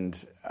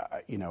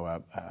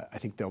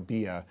think there'll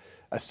be a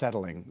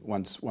settling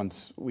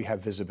once we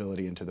have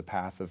visibility into the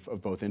path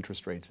of both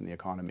interest rates and the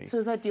economy. So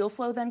as that deal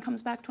flow then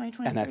comes back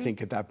 2023? And I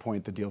think at that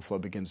point the deal flow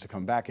begins to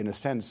come back. In a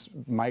sense,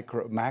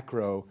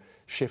 macro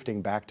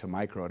shifting back to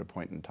micro at a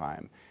point in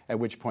time, at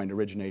which point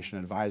origination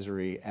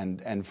advisory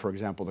and for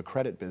example, the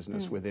credit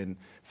business within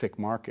FIC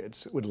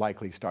markets would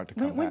likely start to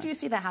come back. When do you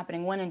see that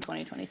happening? When in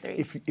 2023?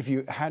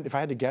 If I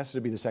had to guess, it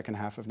would be the second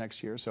half of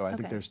next year. So I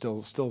think there's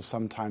still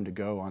some time to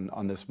go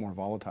on this more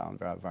volatile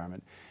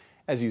environment.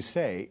 As you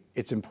say,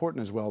 it's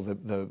important as well,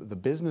 the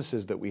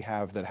businesses that we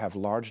have that have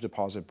large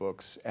deposit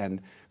books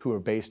and who are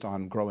based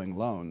on growing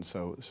loans,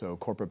 so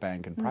corporate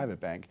bank and private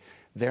bank,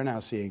 they're now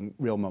seeing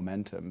real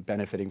momentum,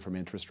 benefiting from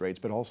interest rates,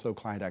 but also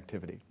client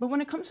activity. But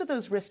when it comes to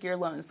those riskier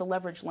loans, the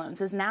leveraged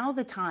loans, is now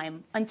the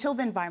time, until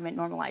the environment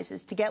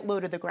normalizes, to get low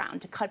to the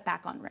ground, to cut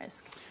back on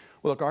risk?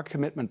 Well, look, our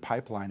commitment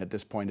pipeline at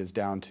this point is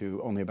down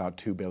to only about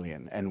 $2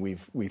 billion, and we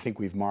think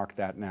we've marked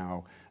that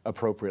now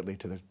appropriately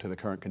to the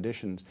current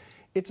conditions.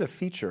 It's a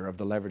feature of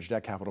the leveraged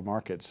debt capital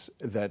markets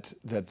that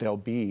there'll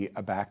be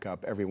a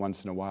backup every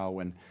once in a while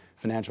when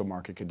financial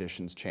market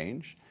conditions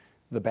change.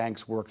 The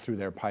banks work through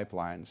their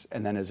pipelines,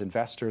 and then as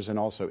investors and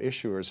also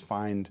issuers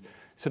find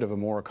sort of a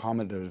more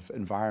accommodative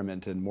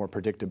environment and more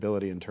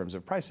predictability in terms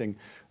of pricing,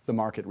 the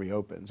market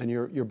reopens. And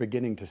you're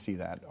beginning to see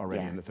that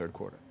already in the third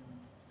quarter.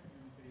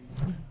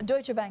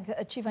 Deutsche Bank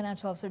Chief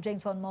Financial Officer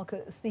James von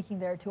Moltke speaking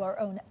there to our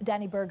own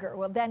Danny Berger.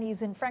 Well,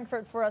 Danny's in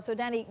Frankfurt for us. So,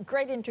 Danny,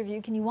 great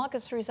interview. Can you walk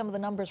us through some of the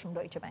numbers from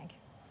Deutsche Bank?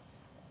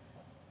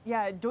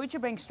 Yeah, Deutsche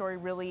Bank's story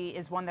really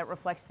is one that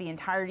reflects the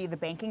entirety of the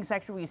banking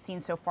sector we've seen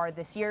so far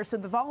this year. So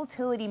the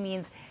volatility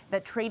means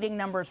that trading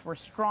numbers were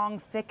strong.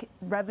 FIC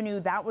revenue,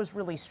 that was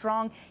really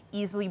strong,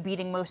 easily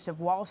beating most of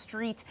Wall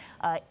Street.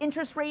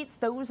 Interest rates,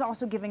 those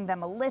also giving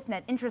them a lift.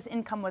 Net interest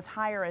income was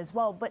higher as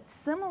well. But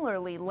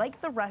similarly, like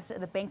the rest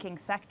of the banking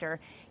sector,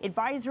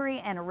 advisory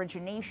and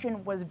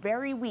origination was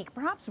very weak,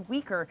 perhaps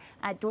weaker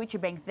at Deutsche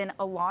Bank than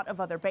a lot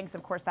of other banks.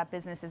 Of course, that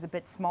business is a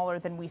bit smaller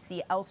than we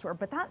see elsewhere,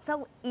 but that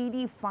fell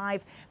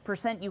 85%.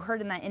 You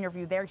heard in that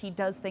interview there, he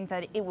does think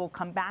that it will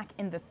come back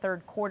in the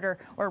third quarter,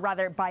 or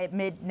rather by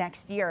mid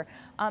next year.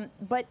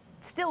 But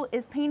still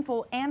is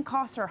painful and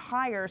costs are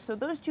higher. So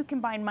those two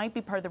combined might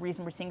be part of the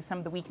reason we're seeing some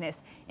of the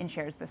weakness in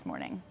shares this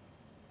morning.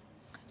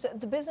 So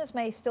the business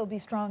may still be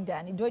strong,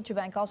 Danny. Deutsche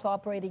Bank also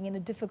operating in a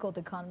difficult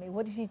economy.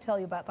 What did he tell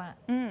you about that?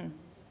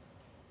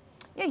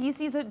 Yeah, he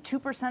sees a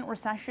 2%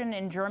 recession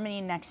in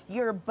Germany next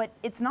year, but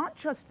it's not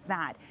just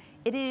that.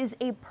 It is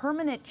a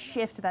permanent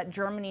shift that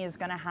Germany is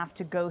going to have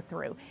to go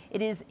through.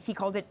 It is, he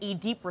called it, a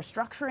deep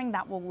restructuring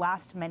that will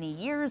last many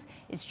years.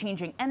 It's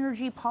changing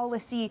energy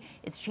policy.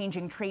 It's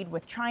changing trade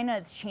with China.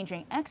 It's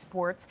changing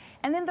exports.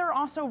 And then there are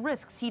also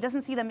risks. He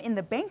doesn't see them in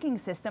the banking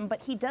system,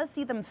 but he does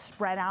see them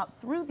spread out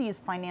through these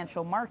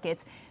financial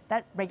markets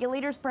that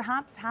regulators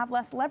perhaps have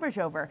less leverage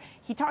over.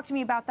 He talked to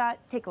me about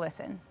that. Take a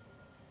listen.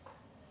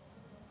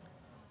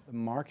 The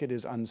market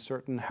is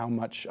uncertain how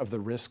much of the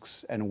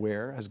risks and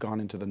where has gone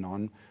into the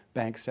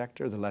non-bank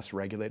sector, the less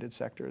regulated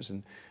sectors,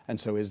 and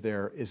so is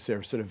there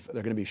sort of,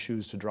 there are going to be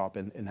shoes to drop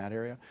in that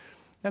area?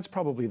 That's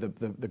probably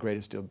the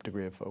greatest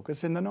degree of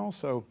focus. And then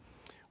also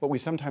what we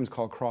sometimes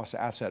call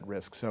cross-asset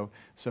risk, so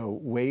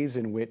ways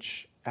in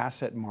which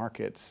asset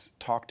markets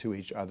talk to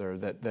each other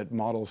that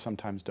models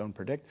sometimes don't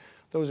predict.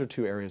 Those are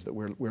two areas that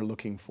we're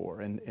looking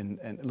for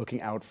and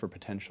looking out for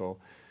potential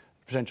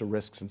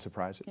risks and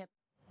surprises. Yep.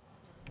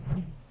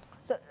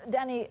 So,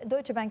 Danny,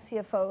 Deutsche Bank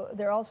CFO,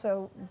 they're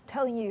also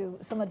telling you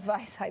some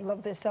advice, I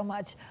love this so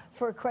much,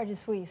 for Credit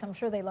Suisse. I'm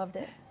sure they loved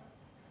it.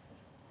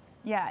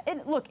 Yeah,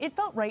 look, it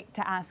felt right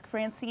to ask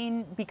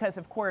Francine because,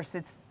 of course,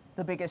 it's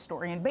the biggest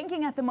story in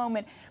banking at the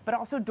moment, but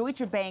also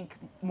Deutsche Bank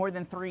more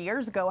than 3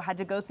 years ago had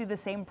to go through the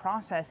same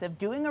process of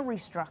doing a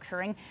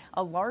restructuring,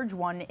 a large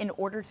one, in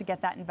order to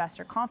get that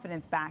investor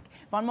confidence back.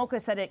 Von Moltke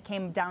said it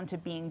came down to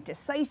being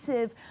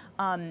decisive,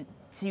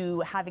 to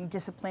having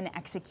disciplined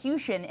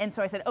execution. And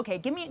so I said, okay,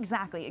 give me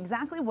exactly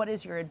what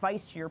is your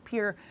advice to your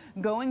peer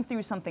going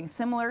through something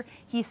similar?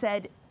 He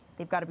said,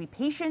 they've got to be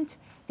patient.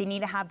 They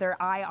need to have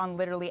their eye on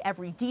literally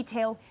every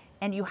detail.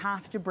 And you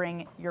have to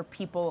bring your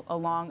people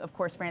along. Of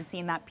course,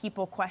 Francine, that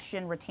people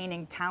question,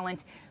 retaining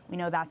talent, we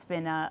know that's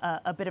been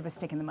a bit of a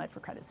stick in the mud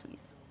for Credit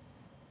Suisse.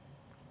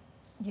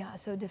 Yeah,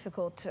 so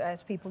difficult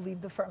as people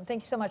leave the firm.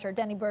 Thank you so much. Our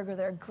Danny Berger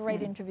there,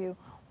 great interview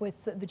with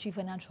the Chief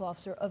Financial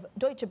Officer of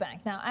Deutsche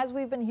Bank. Now, as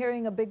we've been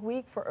hearing, a big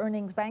week for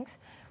earnings banks.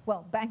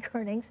 Well, bank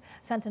earnings.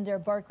 Santander,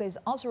 Barclays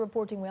also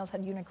reporting. We also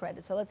had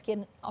UniCredit. So let's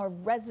get our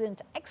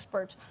resident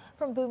expert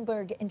from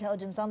Bloomberg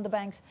Intelligence on the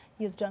banks.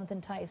 He is Jonathan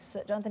Tice.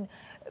 Jonathan,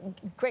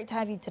 great to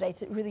have you today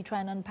to really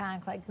try and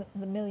unpack like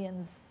the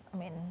millions, I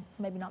mean,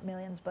 maybe not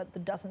millions, but the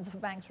dozens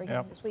of banks we're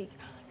getting this week.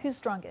 Who's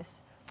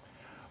strongest?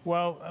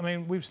 Well, I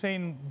mean, we've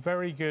seen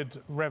very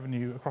good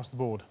revenue across the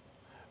board.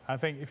 I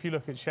think if you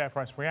look at share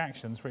price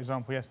reactions, for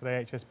example,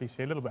 yesterday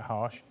HSBC a little bit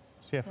harsh.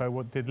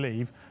 CFO did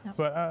leave,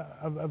 but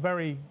a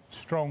very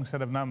strong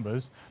set of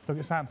numbers. Look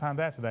at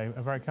Santander today,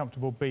 a very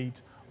comfortable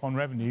beat on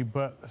revenue,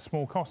 but a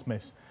small cost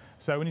miss.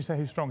 So when you say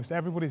who's strongest,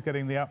 everybody's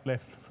getting the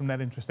uplift from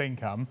net interest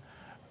income.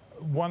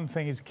 One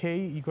thing is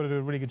key, you've got to do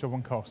a really good job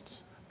on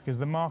costs, because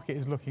the market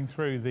is looking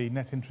through the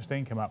net interest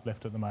income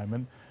uplift at the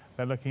moment.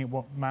 They're looking at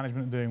what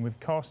management are doing with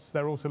costs.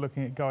 They're also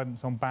looking at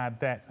guidance on bad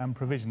debt and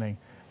provisioning.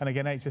 And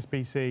again,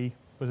 HSBC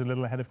was a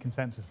little ahead of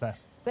consensus there.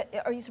 But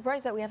are you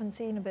surprised that we haven't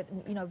seen a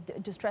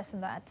bit, distress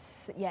in that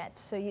yet?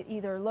 So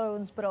either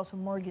loans, but also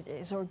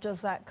mortgages, or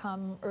does that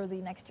come early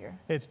next year?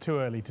 It's too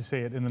early to see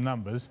it in the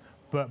numbers,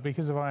 but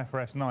because of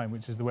IFRS 9,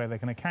 which is the way they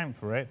can account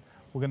for it,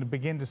 we're going to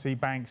begin to see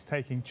banks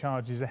taking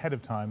charges ahead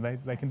of time.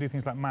 They can do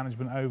things like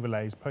management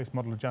overlays,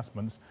 post-model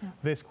adjustments.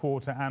 This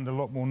quarter and a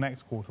lot more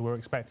next quarter, we're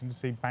expecting to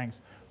see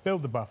banks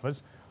build the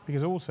buffers,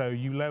 because also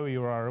you lower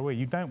your ROE.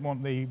 You don't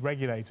want the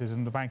regulators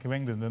and the Bank of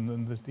England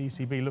and the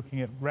ECB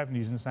looking at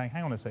revenues and saying,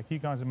 hang on a sec, you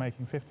guys are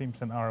making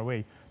 15%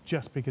 ROE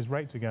just because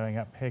rates are going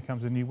up. Here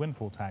comes a new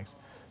windfall tax.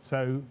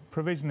 So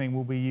provisioning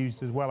will be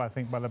used as well, I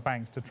think, by the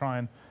banks to try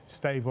and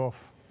stave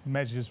off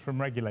measures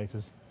from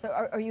regulators. So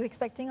are you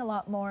expecting a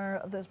lot more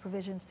of those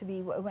provisions to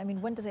be, I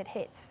mean, when does it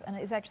hit? And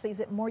is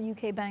it more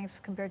UK banks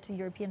compared to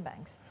European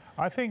banks?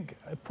 I think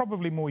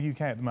probably more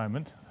UK at the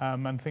moment.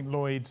 And I think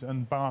Lloyds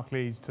and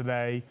Barclays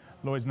today,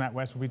 Lloyds and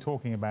NatWest will be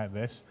talking about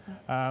this.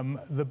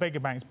 The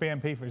bigger banks,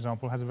 BNP, for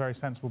example, has a very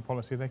sensible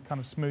policy. They kind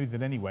of smooth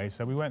it anyway,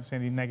 so we won't see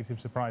any negative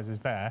surprises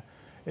there.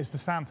 It's the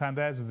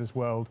Santanders of this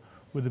world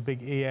with the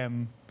big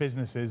EM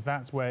businesses.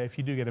 That's where if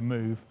you do get a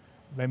move,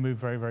 they move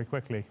very, very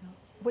quickly.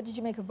 What did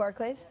you make of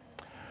Barclays?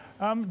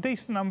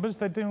 Decent numbers.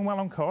 They're doing well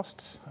on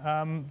costs.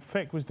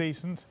 FIC was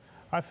decent.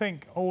 I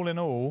think all in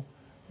all,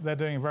 they're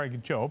doing a very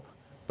good job.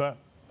 But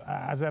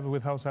as ever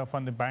with wholesale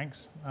funded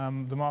banks,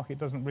 the market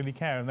doesn't really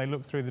care, and they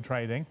look through the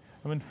trading.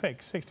 I mean, FIC,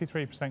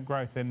 63%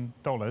 growth in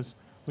dollars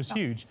was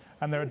huge,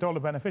 and they're a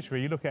dollar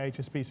beneficiary. You look at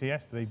HSBC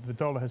yesterday, the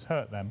dollar has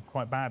hurt them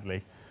quite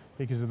badly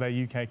because of their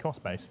UK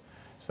cost base.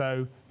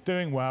 So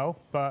doing well,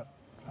 but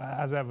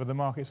as ever, the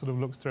market sort of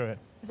looks through it.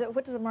 So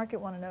what does the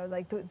market want to know?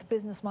 Like the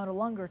business model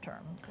longer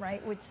term,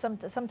 right? Which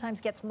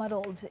sometimes gets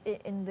muddled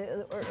in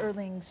the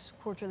earnings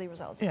quarterly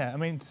results. Yeah, I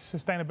mean,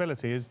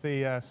 sustainability, as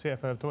the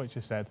CFO of Deutsche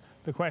said,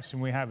 the question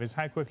we have is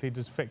how quickly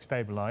does FIC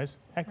stabilise?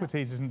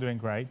 Equities isn't doing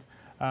great,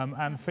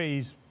 and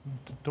fees,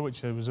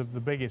 Deutsche was the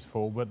biggest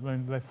fall, but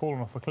when they've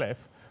fallen off a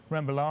cliff.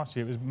 Remember last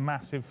year it was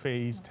massive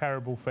fees,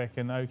 terrible FIC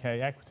and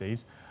okay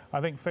equities. I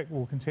think FIC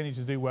will continue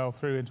to do well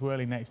through into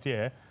early next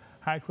year.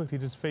 How quickly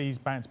does fees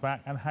bounce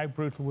back, and how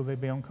brutal will they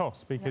be on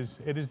costs?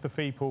 Because it is the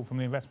fee pool from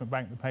the investment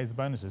bank that pays the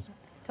bonuses.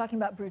 Talking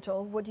about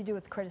brutal, what do you do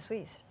with Credit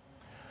Suisse?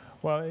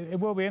 Well, it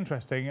will be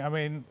interesting. I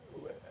mean,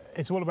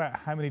 it's all about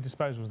how many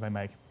disposals they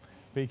make.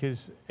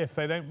 Because if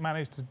they don't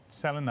manage to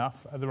sell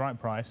enough at the right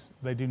price,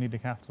 they do need a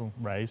capital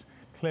raise.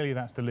 Clearly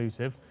that's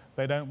dilutive.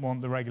 They don't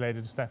want the regulator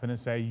to step in and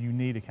say, you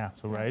need a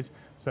capital raise.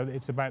 So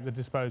it's about the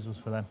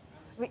disposals for them.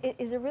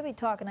 Is there really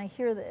talk, and I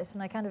hear this,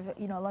 and I kind of,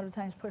 a lot of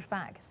times push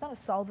back, it's not a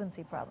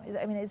solvency problem.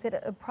 I mean, is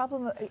it a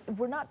problem?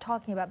 We're not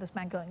talking about this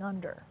bank going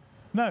under.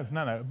 No.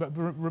 But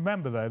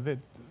remember, though, that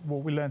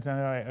what we learned in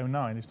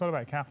 2008-09, it's not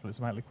about capital, it's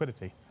about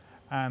liquidity.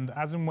 And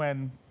as and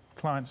when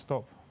clients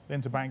stop,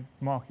 interbank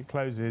market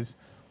closes,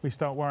 we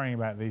start worrying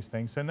about these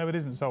things. So no, it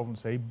isn't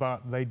solvency,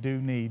 but they do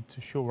need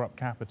to shore up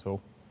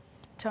capital.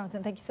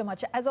 Jonathan, thank you so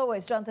much. As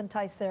always, Jonathan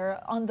Tice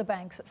there on the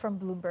banks from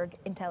Bloomberg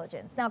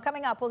Intelligence. Now,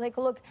 coming up, we'll take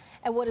a look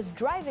at what is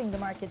driving the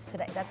markets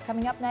today. That's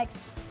coming up next,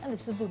 and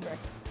this is Bloomberg.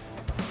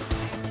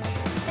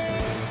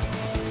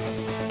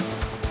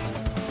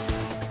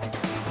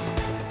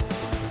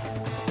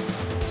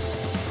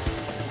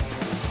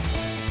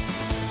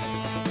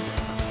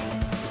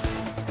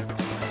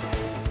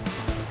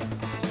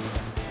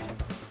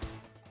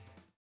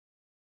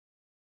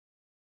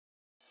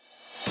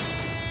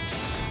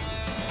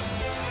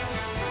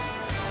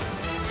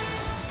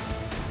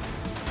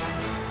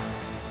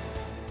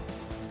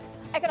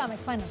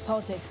 Economics, finance,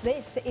 politics.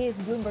 This is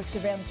Bloomberg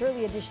Surveillance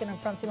Early Edition. I'm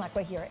Francine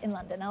Lacqua here in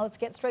London. Now let's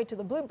get straight to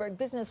the Bloomberg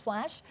Business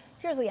Flash.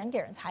 Here's Leanne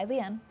Gerrans. Hi,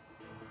 Leanne.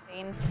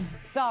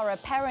 Zara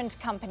parent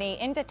company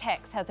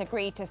Inditex has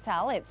agreed to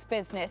sell its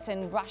business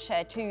in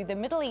Russia to the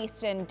Middle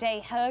Eastern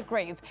Daher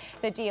Group.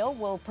 The deal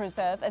will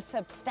preserve a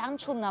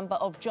substantial number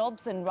of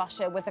jobs in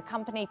Russia, with the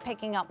company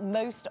picking up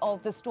most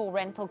of the store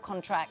rental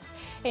contracts.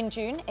 In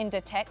June,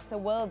 Inditex, the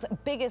world's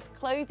biggest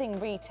clothing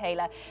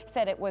retailer,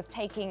 said it was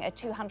taking a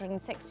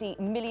 €260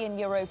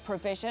 million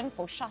provision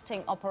for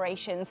shutting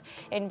operations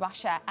in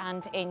Russia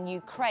and in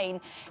Ukraine.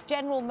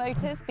 General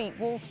Motors beat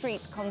Wall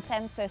Street's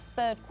consensus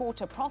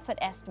third-quarter profit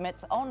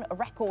estimates on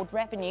record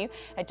revenue,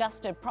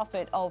 adjusted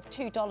profit of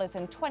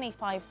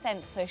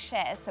 $2.25 a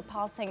share,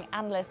 surpassing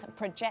analysts'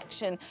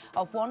 projection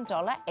of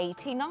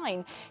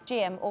 $1.89.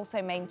 GM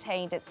also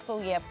maintained its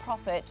full-year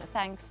profit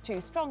thanks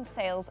to strong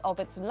sales of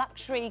its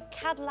luxury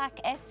Cadillac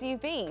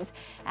SUVs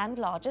and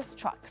largest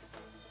trucks.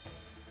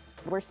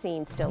 We're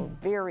seeing still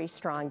very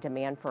strong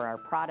demand for our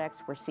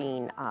products. We're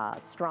seeing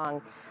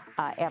strong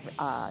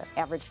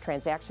average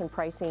transaction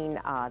pricing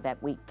that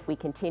we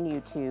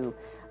continue to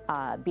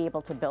be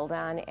able to build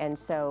on. And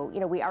so,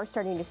 we are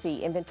starting to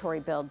see inventory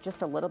build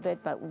just a little bit,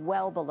 but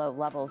well below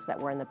levels that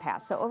were in the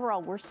past. So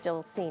overall, we're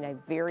still seeing a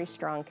very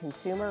strong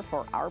consumer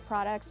for our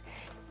products.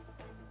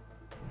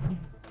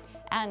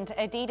 And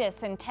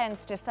Adidas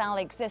intends to sell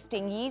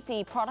existing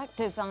Yeezy product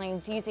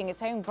designs using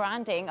its own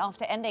branding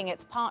after ending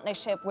its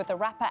partnership with the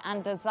rapper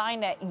and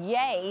designer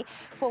Ye,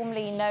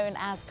 formerly known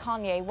as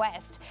Kanye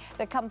West.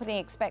 The company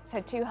expects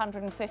a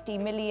 €250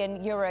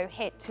 million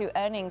hit to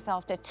earnings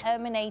after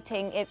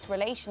terminating its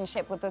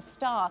relationship with the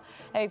star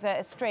over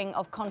a string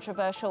of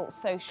controversial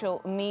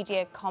social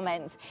media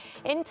comments.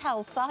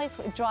 Intel's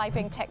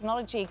self-driving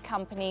technology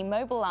company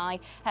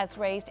Mobileye has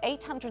raised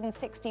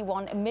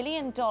 $861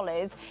 million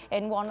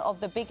in one of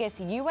the biggest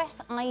US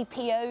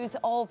IPOs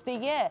of the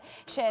year.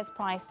 Shares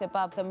priced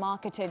above the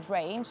marketed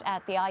range.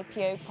 At the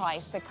IPO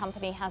price, the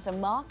company has a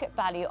market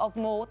value of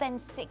more than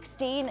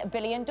 $16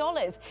 billion.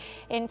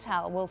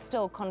 Intel will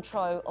still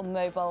control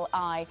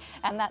Mobileye.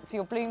 And that's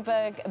your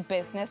Bloomberg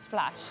Business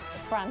Flash.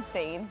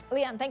 Francine.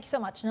 Leanne, thank you so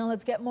much. Now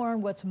let's get more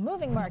on what's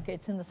moving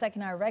markets in the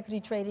second hour of equity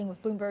trading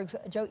with Bloomberg's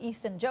Joe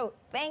Easton. Joe,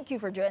 thank you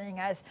for joining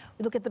us.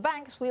 We look at the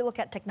banks, we look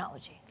at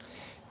technology.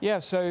 Yeah,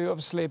 so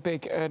obviously a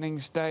big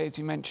earnings day, as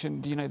you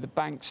mentioned, the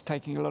banks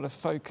taking a lot of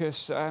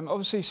focus.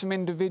 Obviously some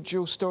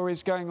individual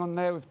stories going on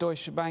there with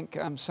Deutsche Bank,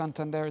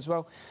 Santander as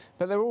well.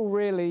 But they're all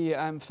really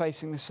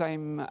facing the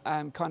same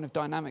kind of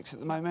dynamics at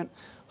the moment.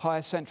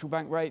 Higher central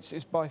bank rates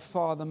is by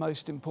far the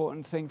most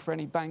important thing for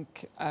any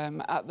bank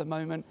at the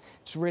moment.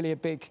 It's really a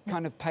big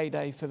kind of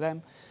payday for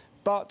them.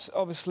 But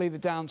obviously the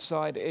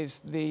downside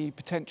is the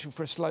potential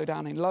for a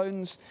slowdown in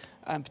loans,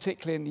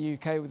 particularly in the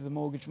UK with the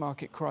mortgage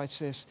market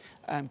crisis,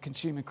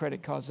 consumer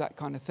credit cards, that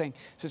kind of thing.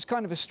 So it's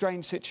kind of a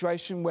strange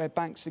situation where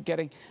banks are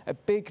getting a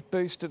big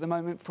boost at the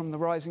moment from the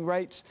rising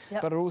rates,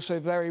 but are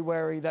also very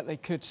wary that they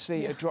could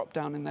see a drop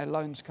down in their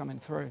loans coming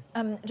through.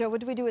 Joe,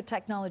 what do we do with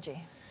technology?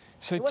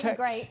 So it wasn't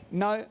great.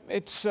 No,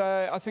 it's.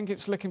 I think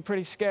it's looking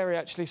pretty scary,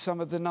 actually.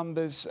 Some of the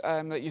numbers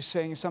that you're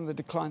seeing, some of the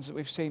declines that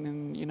we've seen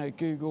in,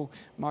 Google,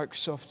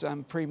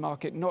 Microsoft,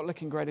 pre-market, not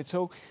looking great at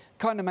all.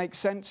 Kind of makes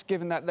sense,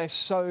 given that they're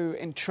so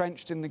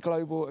entrenched in the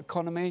global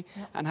economy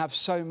and have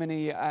so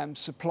many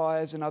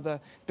suppliers and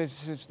other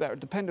businesses that are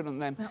dependent on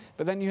them.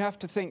 But then you have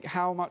to think,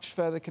 how much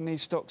further can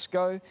these stocks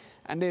go?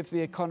 And if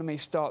the economy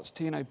starts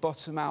to,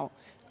 bottom out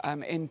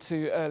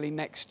into early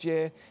next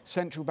year,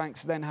 central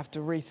banks then have to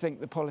rethink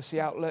the policy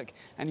outlook,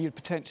 and you'd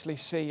potentially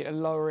see a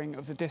lowering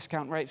of the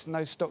discount rates, and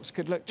those stocks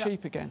could look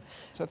cheap again.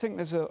 So I think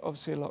there's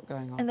obviously a lot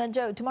going on. And then,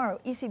 Joe, tomorrow,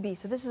 ECB.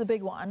 So this is a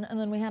big one. And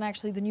then we had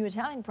actually the new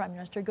Italian Prime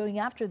Minister going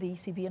after the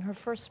ECB in her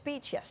first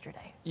speech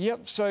yesterday.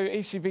 Yep, so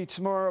ECB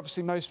tomorrow,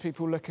 obviously most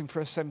people looking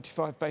for a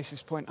 75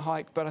 basis point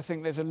hike, but I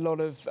think there's a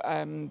lot of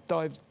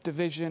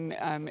division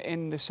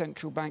in the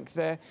central bank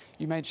there.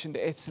 You mentioned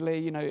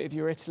Italy. If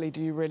you're Italy,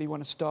 do you really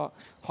want to start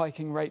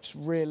hiking rates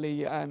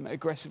really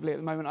aggressively at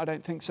the moment? I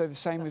don't think so. The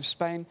same with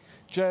Spain.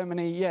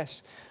 Germany,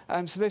 yes.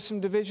 So there's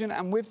some division.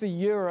 And with the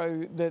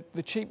euro,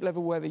 the cheap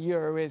level where the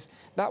euro is,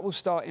 that will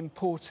start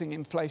importing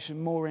inflation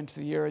more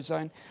into the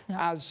eurozone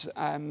as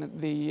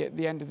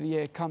the end of the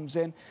year comes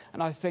in.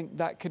 And I think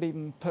that could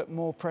even put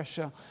more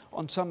pressure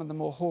on some of the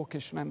more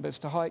hawkish members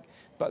to hike.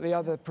 But the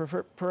other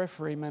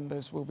periphery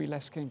members will be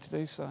less keen to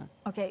do so.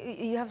 OK,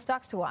 you have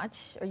stocks to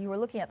watch, or you were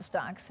looking at the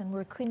stocks, and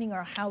we're cleaning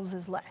our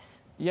houses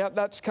less. Yeah,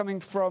 that's coming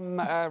from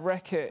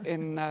Reckitt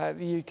in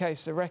the UK.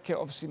 So Reckitt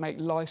obviously make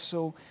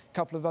Lysol, a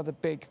couple of other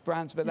big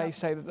brands, but they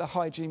say that the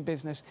hygiene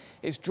business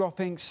is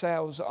dropping.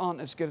 Sales aren't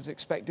as good as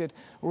expected.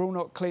 We're all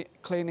not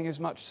cleaning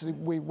as much as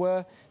we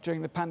were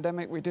during the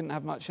pandemic. We didn't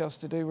have much else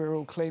to do. We were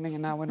all cleaning,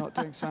 and now we're not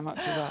doing so much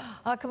of that.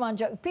 Oh, come on,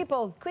 Joe.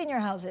 People, clean your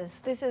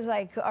houses. This is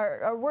like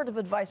our word of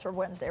advice for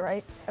Wednesday,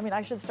 right? I mean,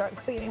 I should start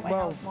cleaning my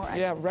house more.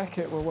 Yeah,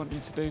 Reckitt will want you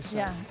to do so.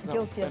 Yeah,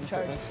 guilty as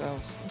charged.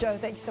 Joe,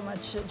 thank you so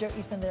much. Joe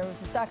Easton there with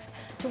the stocks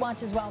to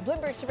watch as well.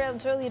 Bloomberg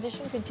Surveillance Early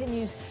Edition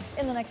continues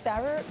in the next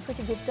hour.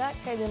 Kriti Gupta,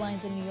 Kailey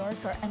Leinz in New York,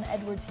 or Anna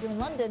Edwards here in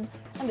London,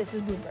 and this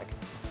is Bloomberg.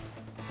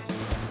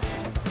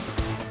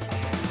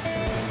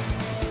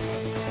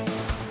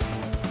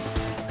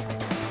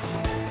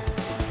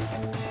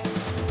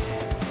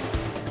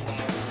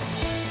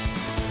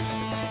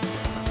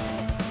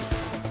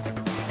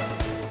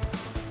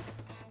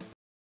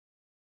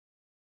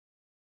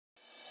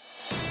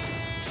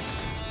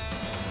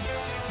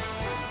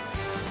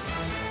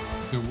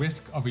 the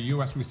risk of a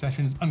U.S.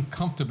 recession is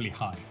uncomfortably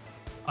high.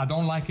 I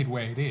don't like it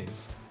where it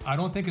is. I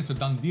don't think it's a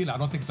done deal. I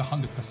don't think it's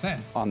 100%.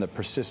 On the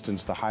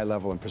persistence, the high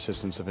level and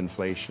persistence of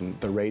inflation,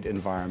 the rate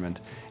environment,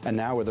 and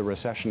now with a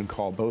recession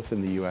call both in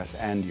the U.S.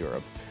 and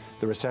Europe,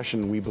 the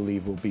recession, we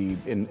believe, will be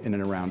in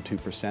and around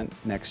 2%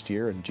 next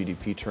year in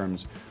GDP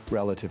terms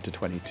relative to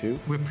 22.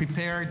 We're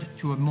prepared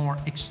to a more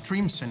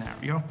extreme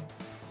scenario,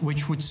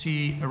 which would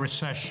see a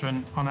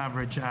recession on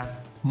average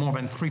at more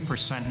than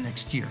 3%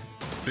 next year.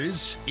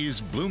 This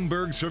is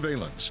Bloomberg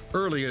Surveillance,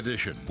 early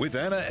edition with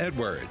Anna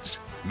Edwards,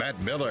 Matt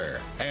Miller,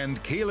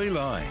 and Kailey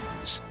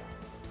Leinz.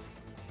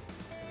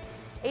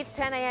 It's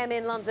 10 a.m.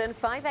 in London,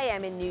 5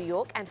 a.m. in New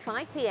York, and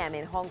 5 p.m.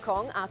 in Hong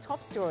Kong. Our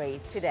top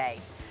stories today.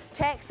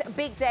 Tech's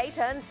big day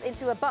turns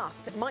into a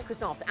bust.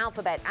 Microsoft,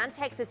 Alphabet, and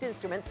Texas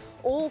Instruments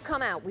all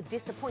come out with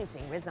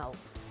disappointing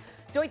results.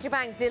 Deutsche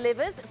Bank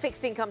delivers.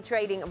 Fixed income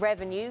trading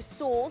revenue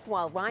soars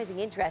while rising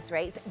interest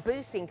rates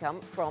boost income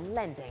from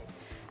lending.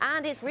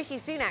 And it's Rishi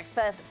Sunak's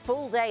first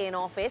full day in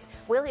office.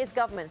 Will his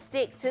government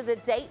stick to the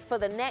date for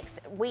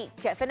next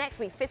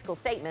week's fiscal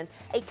statement?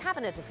 A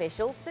cabinet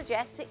official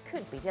suggests it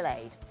could be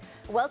delayed.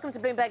 Welcome to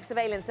Bloomberg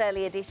Surveillance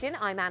Early Edition.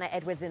 I'm Anna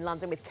Edwards in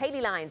London with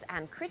Kailey Leinz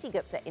and Kriti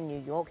Gupta in New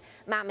York.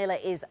 Matt Miller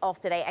is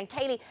off today. And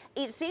Kailey,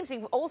 it seems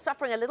we're all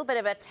suffering a little bit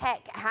of a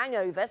tech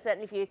hangover,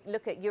 certainly if you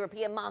look at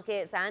European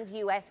markets and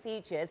US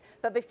futures.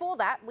 But before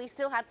that, we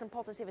still had some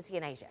positivity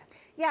in Asia.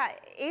 Yeah,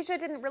 Asia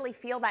didn't really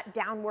feel that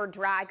downward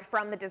drag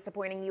from the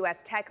disappointing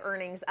U.S. tech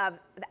earnings of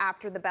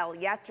after the bell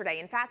yesterday.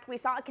 In fact, we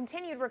saw a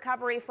continued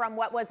recovery from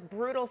what was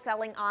brutal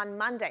selling on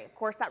Monday. Of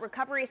course, that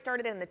recovery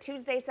started in the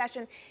Tuesday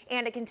session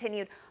and it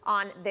continued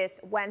on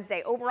this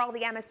Wednesday. Overall,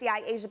 the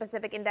MSCI Asia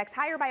Pacific Index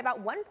higher by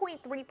about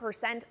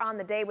 1.3% on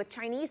the day, with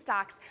Chinese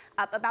stocks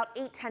up about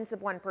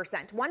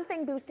 0.8%. One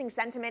thing boosting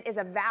sentiment is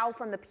a vow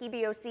from the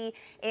PBOC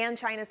and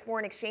China's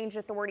Foreign Exchange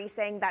Authority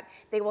saying that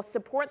they will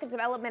support the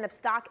development of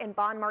stock and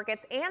bond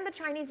markets and the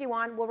Chinese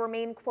yuan will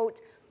remain,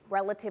 quote,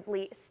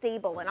 relatively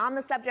stable. And on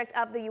the subject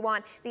of the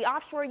yuan, the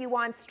offshore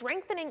yuan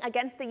strengthening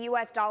against the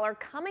U.S. dollar,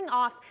 coming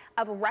off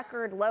of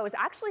record lows,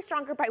 actually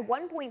stronger by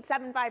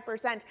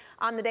 1.75%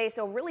 on the day.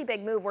 So really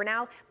big move. We're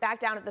now back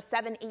down at the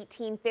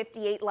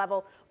 718.58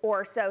 level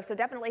or so. So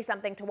definitely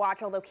something to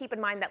watch. Although keep in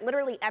mind that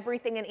literally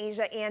everything in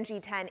Asia and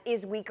G10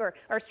 is weaker,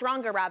 or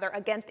stronger rather,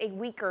 against a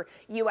weaker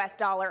U.S.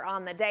 dollar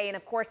on the day. And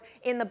of course,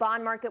 in the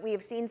bond market, we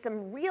have seen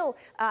some real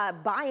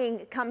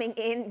buying coming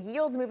in,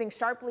 yields moving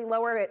sharply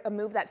lower, a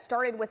move that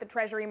started with the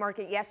Treasury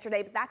market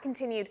yesterday, but that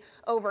continued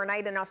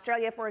overnight. In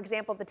Australia, for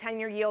example, the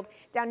 10-year yield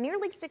down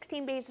nearly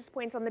 16 basis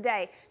points on the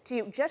day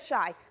to just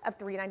shy of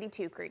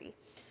 392, Kriti.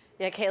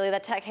 Yeah, Kailey,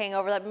 that tech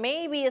hangover that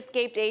maybe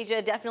escaped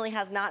Asia definitely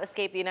has not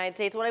escaped the United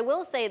States. What I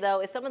will say, though,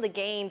 is some of the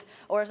gains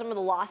or some of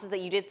the losses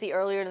that you did see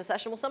earlier in the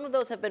session, well, some of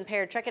those have been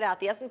paired. Check it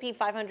out. The S&P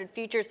 500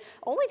 futures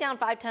only down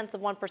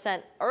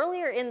 0.5%.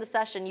 Earlier in the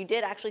session, you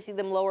did actually see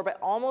them lower by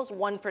almost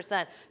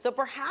 1%. So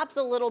perhaps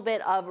a little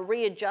bit of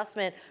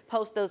readjustment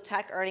post those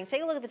tech earnings.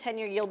 Take a look at the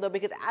 10-year yield, though,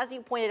 because as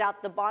you pointed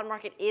out, the bond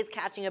market is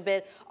catching a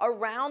bit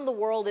around the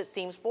world, it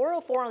seems.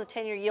 404 on the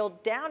 10-year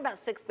yield, down about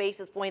 6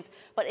 basis points,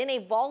 but in a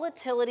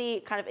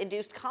volatility kind of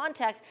induced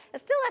context,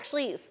 it's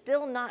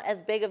still not as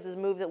big of this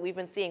move that we've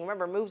been seeing.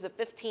 Remember, moves of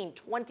 15,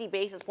 20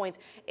 basis points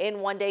in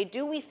one day.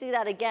 Do we see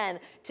that again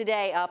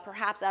today,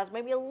 perhaps as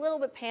maybe a little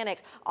bit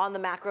panic on the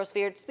macro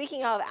sphere?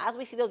 Speaking of, as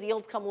we see those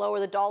yields come lower,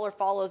 the dollar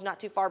follows not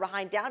too far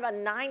behind, down about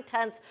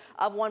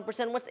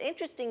 0.9%. What's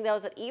interesting, though,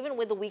 is that even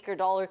with the weaker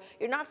dollar,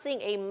 you're not seeing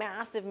a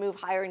massive move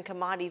higher in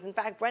commodities. In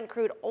fact, Brent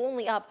crude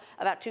only up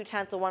about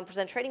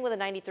 0.2%, trading with a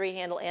 93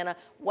 handle, Anna.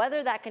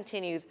 Whether that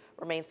continues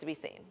remains to be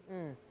seen.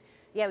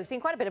 Yeah, we've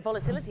seen quite a bit of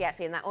volatility,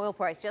 actually, in that oil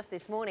price just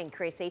this morning,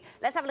 Kriti.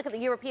 Let's have a look at the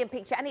European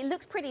picture, and it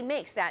looks pretty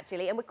mixed,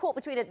 actually, and we're caught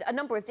between a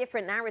number of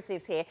different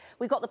narratives here.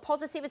 We've got the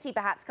positivity,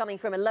 perhaps, coming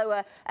from a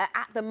lower,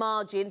 at the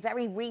margin,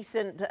 very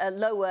recent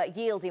lower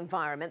yield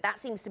environment. That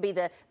seems to be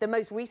the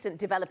most recent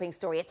developing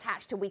story,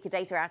 attached to weaker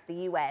data out of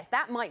the US.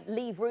 That might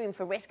leave room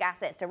for risk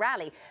assets to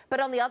rally. But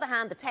on the other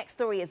hand, the tech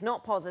story is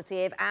not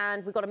positive,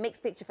 and we've got a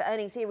mixed picture for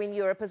earnings here in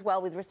Europe as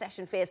well, with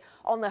recession fears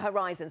on the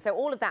horizon. So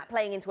all of that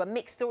playing into a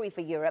mixed story for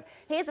Europe.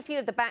 Here's a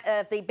few of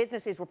the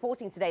businesses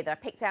reporting today that I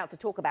picked out to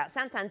talk about.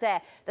 Santander,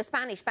 the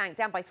Spanish bank,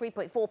 down by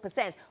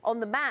 3.4%. On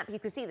the map, you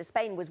can see that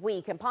Spain was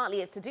weak, and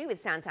partly it's to do with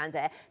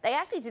Santander. They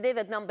actually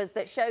delivered numbers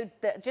that showed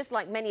that, just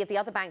like many of the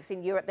other banks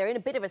in Europe, they're in a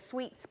bit of a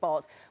sweet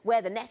spot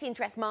where the net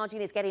interest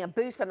margin is getting a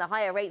boost from the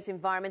higher rates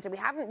environment, and we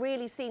haven't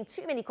really seen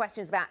too many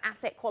questions about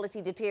asset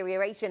quality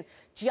deterioration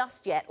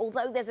just yet,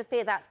 although there's a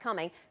fear that's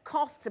coming.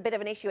 Costs a bit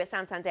of an issue at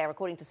Santander,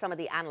 according to some of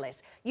the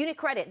analysts.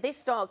 UniCredit, this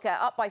stock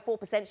up by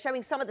 4%,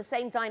 showing some of the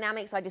same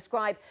dynamics I described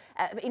describe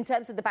in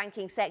terms of the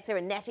banking sector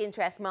and net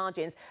interest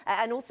margins,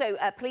 and also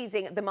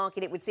pleasing the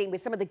market, it would seem,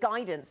 with some of the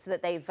guidance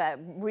that they've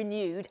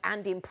renewed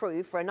and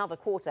improved for another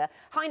quarter.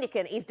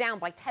 Heineken is down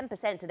by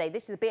 10% today.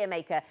 This is the beer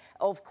maker,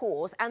 of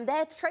course, and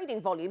their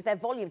trading volumes,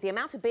 the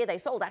amount of beer they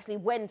sold actually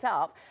went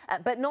up,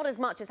 but not as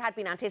much as had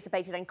been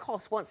anticipated, and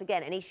cost, once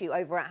again, an issue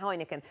over at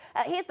Heineken.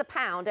 Here's the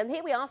pound, and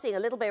here we are seeing a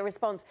little bit of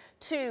response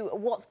to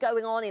what's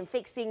going on in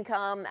fixed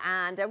income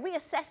and a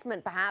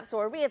reassessment, perhaps,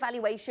 or a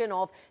reevaluation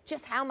of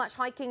just how much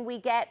hiking we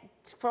get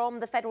from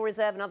the Federal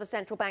Reserve and other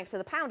central banks. So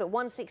the pound at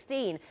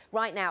 116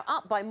 right now,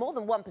 up by more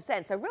than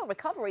 1%. So real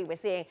recovery we're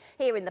seeing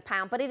here in the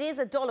pound, but it is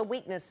a dollar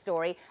weakness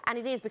story, and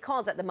it is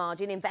because at the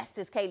margin,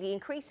 investors, Kailey,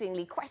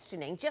 increasingly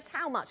questioning just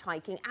how much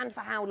hiking and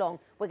for how long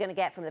we're going to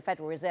get from the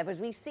Federal Reserve as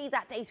we see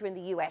that data in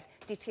the US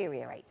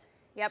deteriorate.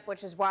 Yep,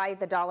 which is why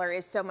the dollar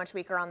is so much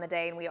weaker on the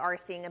day, and we are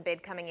seeing a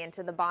bid coming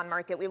into the bond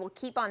market. We will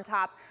keep on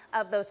top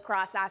of those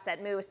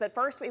cross-asset moves, but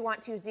first we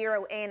want to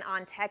zero in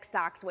on tech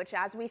stocks, which,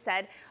 as we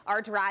said,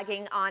 are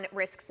dragging on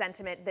risk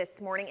sentiment this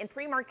morning. In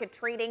pre-market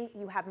trading,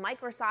 you have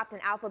Microsoft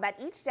and Alphabet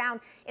each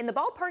down in the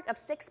ballpark of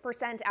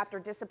 6% after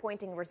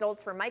disappointing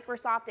results. For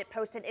Microsoft, it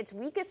posted its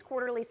weakest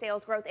quarterly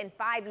sales growth in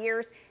 5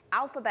 years.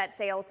 Alphabet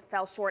sales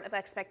fell short of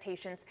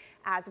expectations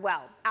as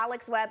well.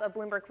 Alex Webb of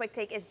Bloomberg Quick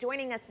Take is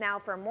joining us now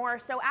for more.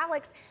 So,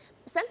 Alex,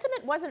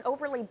 sentiment wasn't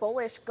overly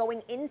bullish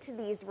going into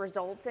these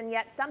results, and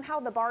yet somehow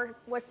the bar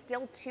was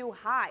still too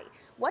high.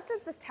 What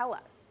does this tell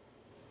us?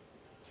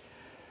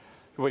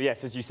 Well,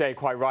 yes, as you say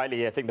quite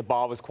rightly, I think the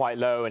bar was quite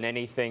low, and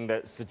anything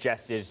that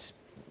suggested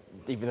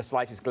even the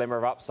slightest glimmer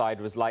of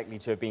upside was likely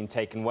to have been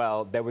taken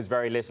well. There was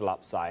very little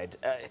upside.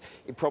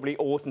 It probably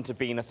oughtn't have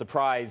been a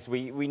surprise.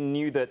 We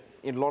knew that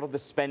a lot of the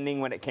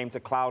spending when it came to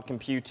cloud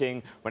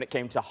computing, when it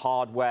came to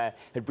hardware,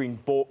 had been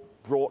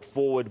brought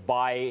forward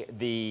by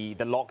the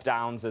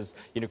lockdowns as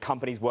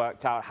companies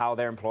worked out how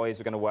their employees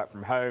were going to work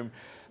from home.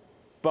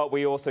 But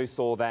we also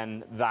saw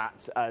then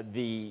that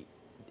the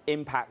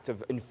impact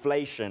of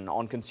inflation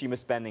on consumer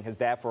spending has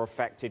therefore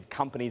affected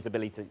companies'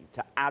 ability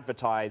to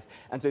advertise,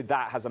 and so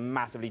that has a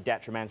massively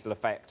detrimental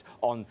effect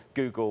on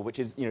Google, which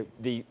is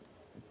the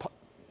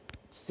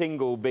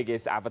single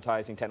biggest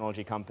advertising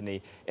technology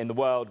company in the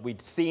world.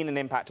 We'd seen an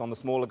impact on the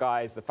smaller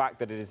guys. The fact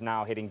that it is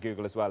now hitting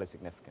Google as well is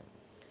significant.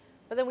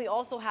 But then we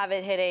also have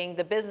it hitting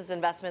the business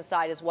investment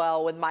side as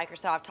well with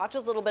Microsoft. Talk to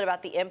us a little bit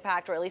about the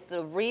impact, or at least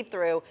the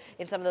read-through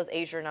in some of those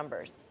Azure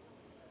numbers.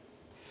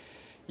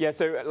 Yeah,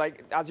 so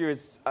Azure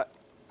is,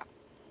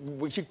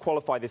 we should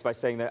qualify this by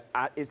saying that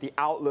it's the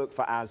outlook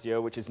for Azure,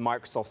 which is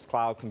Microsoft's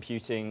cloud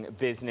computing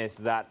business,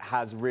 that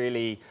has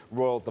really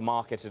roiled the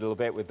market a little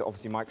bit, with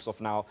obviously Microsoft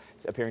now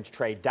appearing to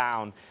trade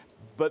down.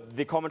 But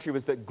the commentary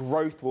was that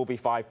growth will be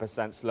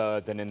 5%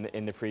 slower than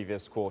in the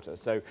previous quarter.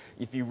 So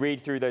if you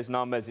read through those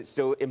numbers, it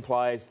still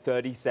implies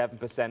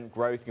 37%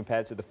 growth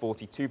compared to the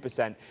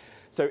 42%.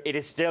 So it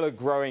is still a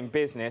growing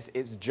business.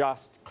 It's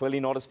just clearly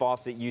not as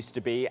fast as it used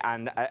to be.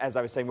 And as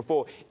I was saying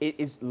before, it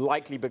is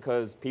likely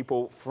because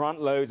people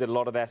front-loaded a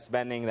lot of their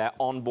spending, their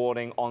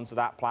onboarding onto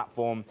that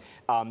platform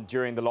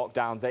during the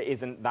lockdowns. There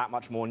isn't that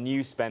much more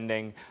new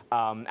spending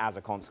as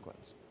a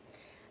consequence.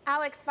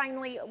 Alex,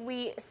 finally,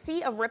 we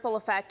see a ripple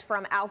effect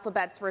from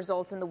Alphabet's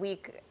results in the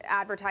weak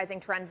advertising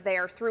trends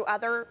there through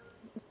other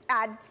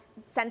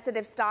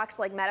ad-sensitive stocks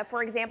like Meta,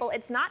 for example.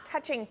 It's not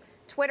touching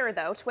Twitter,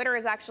 though. Twitter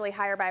is actually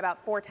higher by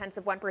about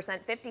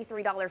 0.4%,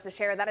 $53 a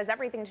share. That has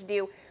everything to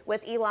do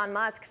with Elon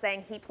Musk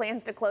saying he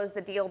plans to close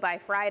the deal by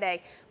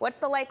Friday. What's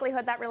the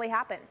likelihood that really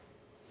happens?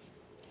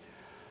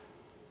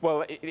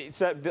 Well,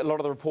 it's a lot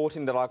of the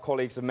reporting that our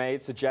colleagues have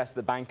made suggests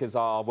that bankers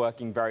are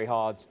working very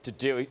hard to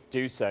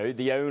do so.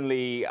 The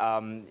only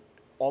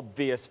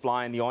obvious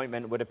fly in the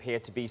ointment would appear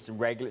to be some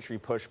regulatory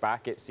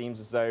pushback. It seems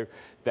as though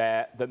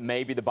that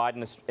maybe the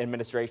Biden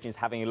administration is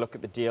having a look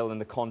at the deal in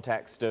the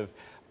context of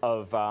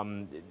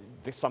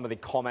some of the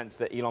comments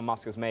that Elon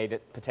Musk has made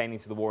pertaining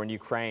to the war in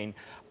Ukraine.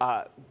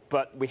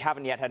 But we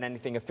haven't yet had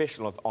anything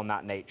official on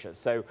that nature.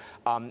 So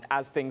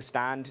as things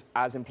stand,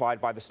 as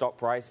implied by the stock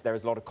price, there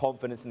is a lot of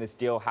confidence in this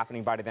deal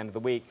happening by the end of the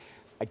week.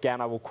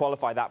 Again, I will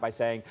qualify that by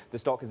saying the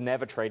stock has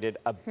never traded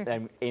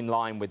in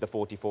line with the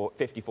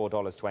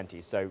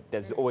 $54.20. So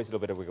there's always a little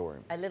bit of wiggle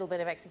room. A little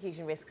bit of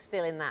execution risk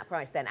still in that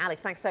price then.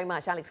 Alex, thanks so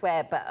much. Alex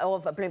Webb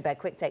of Bloomberg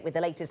Quick Take with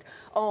the latest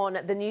on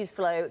the news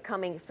flow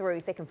coming through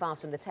thick and fast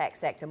from the tech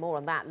sector. More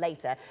on that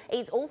later.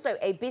 It's also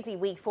a busy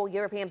week for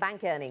European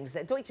bank earnings.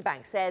 Deutsche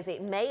Bank says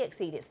it may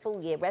exceed its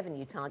full-year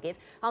revenue target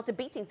after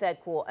beating third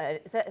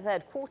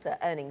quarter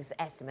earnings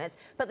estimates.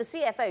 But the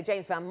CFO,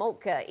 James van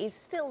Moltke, is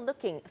still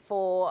looking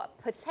for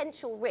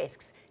potential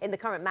risks in the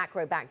current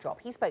macro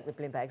backdrop. He spoke with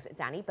Bloomberg's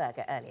Danny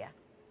Berger earlier.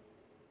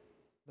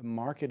 The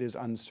market is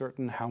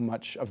uncertain how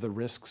much of the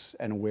risks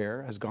and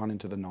where has gone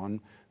into the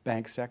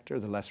non-bank sector,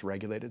 the less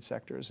regulated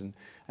sectors,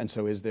 and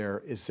so is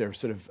there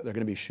going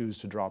to be shoes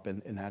to drop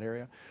in that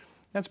area?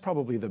 That's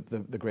probably the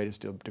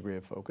greatest degree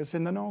of focus,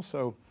 and then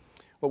also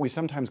what we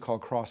sometimes call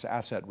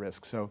cross-asset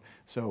risk. So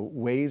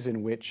ways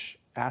in which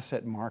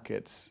asset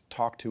markets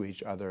talk to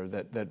each other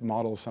that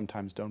models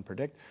sometimes don't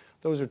predict.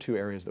 those are two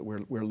areas that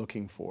we're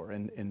looking for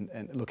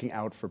and looking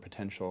out for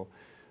potential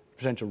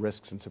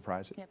risks and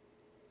surprises. Yep.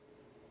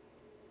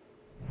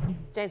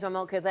 James von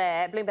Moltke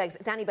there. Bloomberg's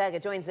Danny Berger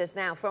joins us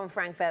now from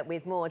Frankfurt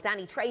with more.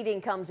 Danny,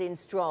 trading comes in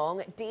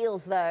strong.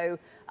 Deals, though,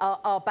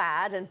 are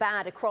bad and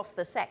bad across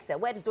the sector.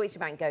 Where does Deutsche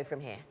Bank go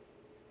from here?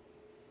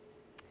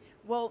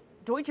 Well,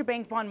 Deutsche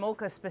Bank von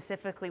Moltke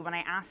specifically, when I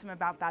asked him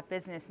about that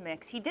business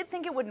mix, he did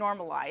think it would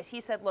normalize. He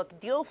said, look,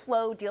 deal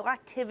flow, deal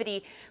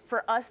activity,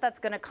 for us, that's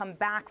going to come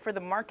back. For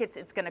the markets,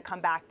 it's going to come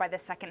back by the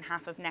second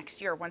half of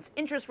next year, once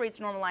interest rates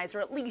normalize,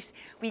 or at least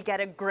we get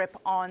a grip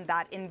on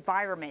that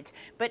environment.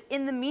 But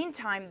in the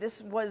meantime,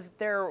 this was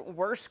their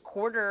worst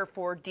quarter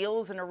for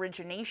deals and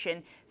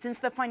origination since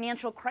the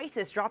financial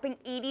crisis, dropping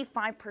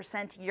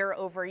 85% year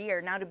over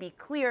year. Now, to be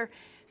clear,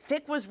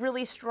 FICC was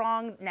really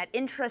strong. Net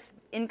interest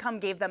income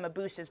gave them a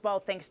boost as well,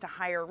 thanks to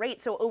higher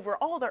rates. So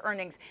overall, their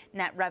earnings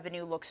net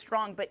revenue looks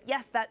strong. But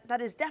yes, that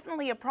is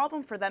definitely a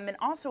problem for them. And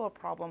also a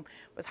problem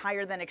was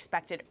higher than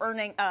expected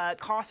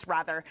costs,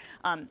 rather.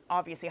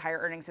 Obviously, higher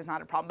earnings is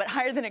not a problem, but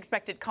higher than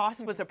expected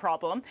costs was a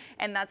problem.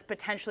 And that's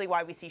potentially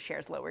why we see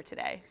shares lower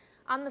today.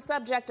 On the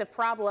subject of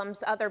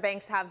problems, other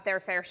banks have their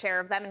fair share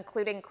of them,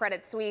 including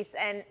Credit Suisse.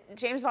 And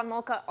James von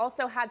Moltke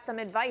also had some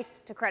advice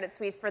to Credit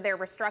Suisse for their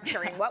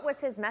restructuring. What was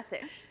his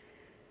message?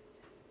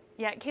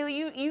 Yeah,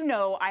 Kailey, you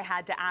know I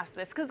had to ask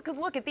this because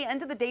look, at the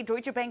end of the day,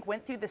 Deutsche Bank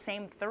went through the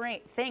same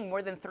thing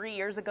more than 3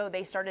 years ago.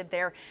 They started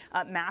their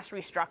mass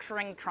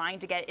restructuring, trying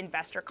to get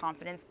investor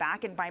confidence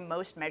back, and by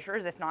most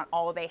measures, if not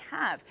all, they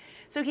have.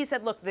 So he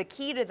said, look, the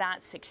key to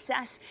that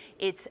success,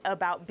 it's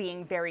about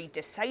being very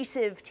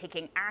decisive,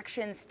 taking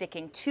action,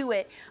 sticking to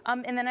it.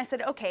 And then I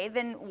said, okay,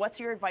 then what's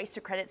your advice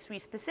to Credit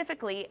Suisse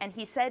specifically? And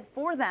he said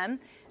for them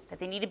that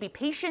they need to be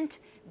patient,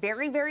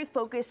 very, very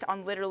focused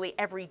on literally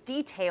every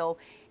detail,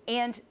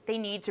 and they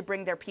need to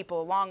bring their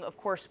people along. Of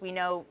course, we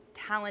know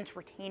talent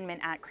retainment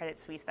at Credit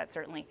Suisse, that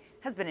certainly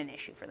has been an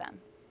issue for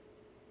them.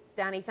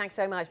 Danny, thanks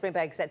so much.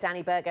 Bloomberg's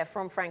Danny Berger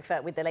from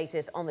Frankfurt with the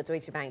latest on the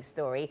Deutsche Bank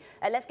story.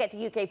 Let's get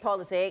to UK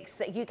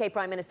politics. UK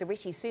Prime Minister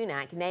Rishi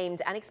Sunak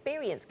named an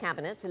experienced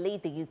cabinet to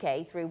lead the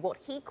UK through what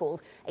he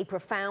called a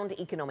profound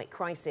economic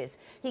crisis.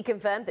 He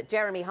confirmed that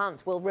Jeremy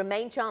Hunt will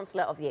remain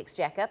Chancellor of the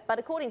Exchequer, but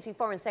according to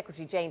Foreign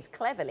Secretary James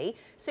Cleverly,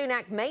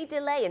 Sunak may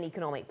delay an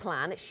economic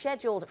plan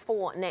scheduled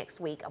for next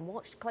week and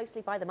watched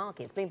closely by the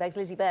markets. Bloomberg's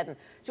Lizzie Burden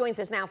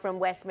joins us now from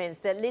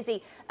Westminster.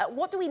 Lizzie,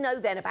 what do we know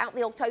then about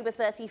the October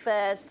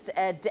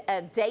 31st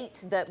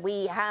date that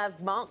we have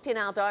marked in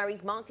our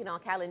diaries, marked in our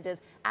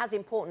calendars as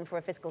important for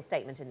a fiscal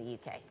statement in the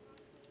UK?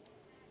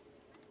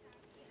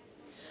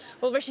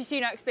 Well, Rishi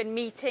Sunak's been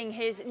meeting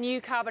his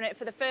new cabinet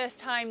for the first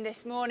time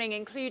this morning,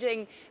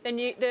 including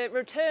the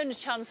returned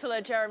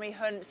Chancellor, Jeremy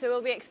Hunt. So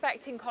we'll be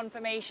expecting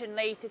confirmation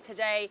later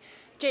today.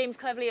 James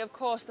Cleverly, of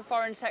course, the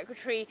Foreign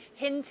Secretary,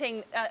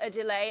 hinting at a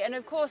delay. And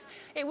of course,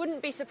 it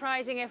wouldn't be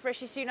surprising if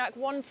Rishi Sunak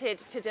wanted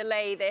to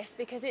delay this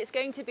because it's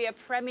going to be a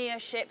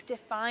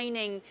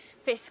premiership-defining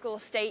fiscal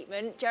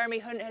statement. Jeremy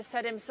Hunt has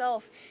said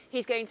himself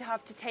he's going to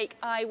have to take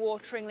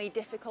eye-wateringly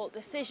difficult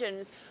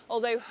decisions,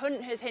 although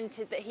Hunt has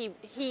hinted that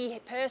he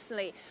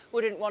personally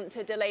wouldn't want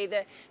to delay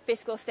the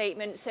fiscal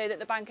statement so that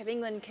the Bank of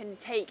England can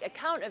take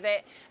account of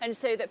it and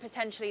so that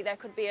potentially there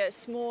could be a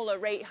smaller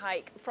rate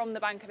hike from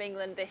the Bank of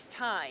England this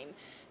time.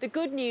 The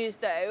good news,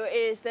 though,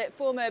 is that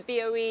former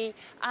BOE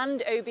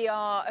and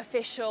OBR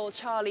official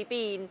Charlie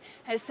Bean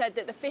has said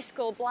that the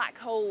fiscal black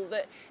hole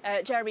that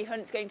Jeremy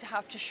Hunt's going to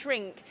have to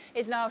shrink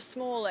is now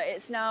smaller.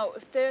 It's now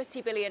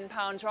 £30 billion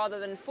rather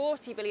than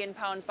 £40 billion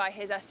by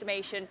his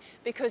estimation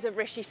because of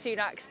Rishi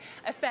Sunak's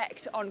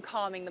effect on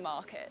calming the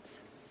markets.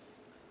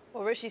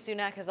 Well, Rishi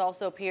Sunak has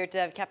also appeared to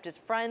have kept his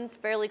friends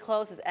fairly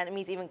close, his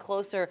enemies even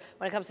closer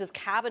when it comes to his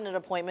cabinet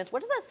appointments.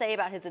 What does that say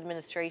about his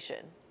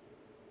administration?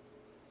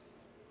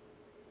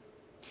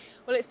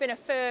 Well, it's been a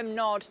firm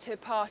nod to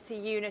party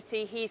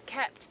unity. He's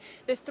kept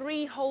the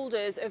three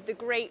holders of the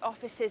great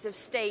offices of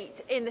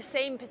state in the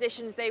same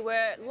positions they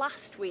were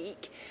last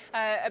week.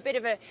 A bit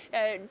of a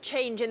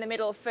change in the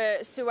middle for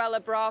Suella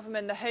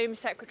Braverman, the Home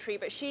Secretary,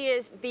 but she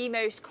is the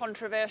most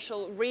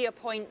controversial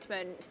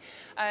reappointment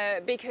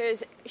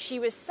because she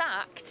was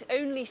sacked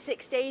only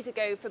 6 days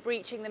ago for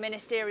breaching the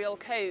ministerial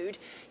code.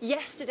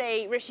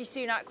 Yesterday, Rishi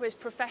Sunak was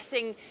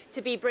professing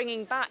to be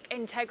bringing back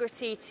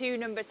integrity to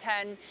Number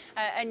 10,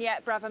 and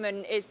yet Braverman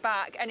is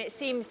back, and it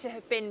seems to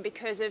have been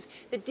because of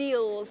the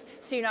deals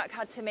Sunak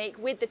had to make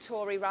with the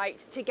Tory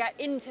right to get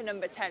into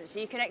Number 10. So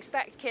you can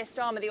expect Keir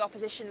Starmer, the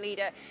opposition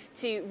leader,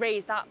 to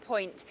raise that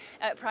point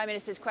at Prime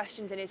Minister's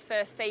questions in his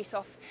first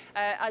face-off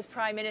as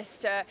Prime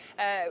Minister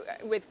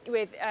with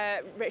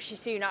Rishi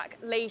Sunak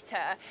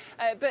later.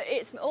 But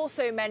it's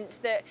also meant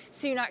that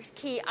Sunak's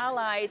key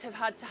allies have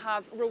had to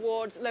have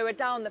rewards lower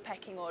down the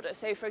pecking order.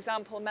 So, for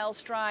example, Mel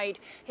Stride,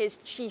 his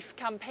chief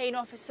campaign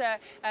officer,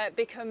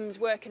 becomes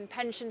Work and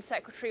Pension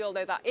Defence Secretary,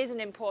 although that is an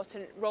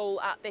important role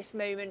at this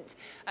moment,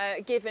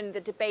 given the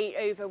debate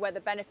over whether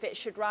benefits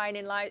should rise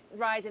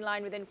in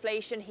line with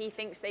inflation. He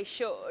thinks they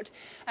should.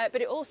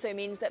 But it also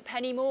means that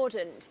Penny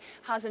Mordaunt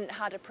hasn't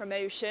had a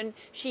promotion.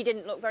 She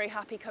didn't look very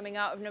happy coming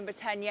out of number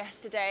 10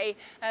 yesterday,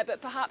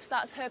 but perhaps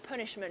that's her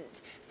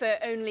punishment for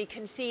only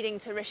conceding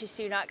to Rishi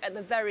Sunak at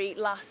the very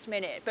last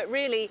minute. But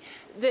really,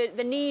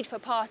 the need for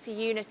party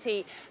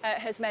unity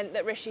has meant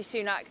that Rishi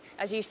Sunak,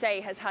 as you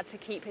say, has had to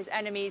keep his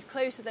enemies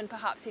closer than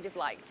perhaps he'd have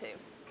liked to.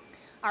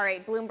 All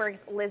right,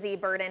 Bloomberg's Lizzie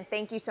Burden,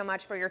 thank you so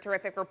much for your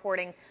terrific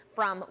reporting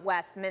from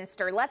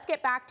Westminster. Let's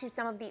get back to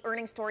some of the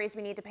earnings stories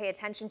we need to pay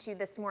attention to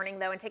this morning,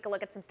 though, and take a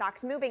look at some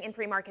stocks moving in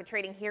pre-market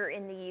trading here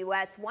in the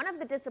U.S. One of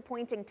the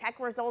disappointing tech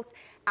results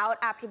out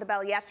after the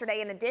bell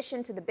yesterday, in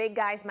addition to the big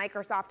guys,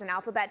 Microsoft and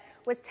Alphabet,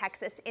 was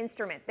Texas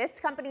Instrument. This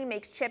company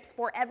makes chips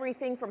for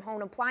everything from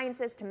home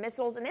appliances to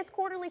missiles, and its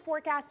quarterly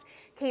forecast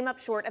came up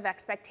short of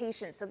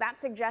expectations. So that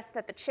suggests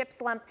that the chip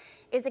slump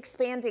is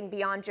expanding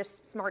beyond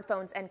just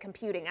smartphones and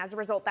computing. As a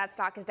result, that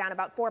stock is down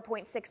about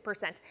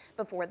 4.6%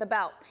 before the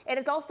bell. It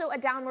is also a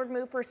downward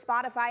move for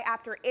Spotify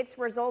after its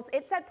results.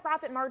 It said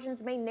profit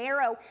margins may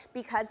narrow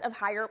because of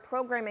higher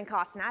programming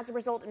costs, and as a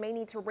result, it may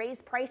need to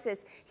raise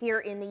prices here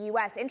in the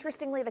U.S.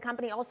 Interestingly, the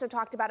company also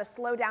talked about a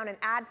slowdown in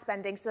ad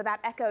spending, so that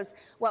echoes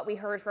what we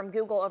heard from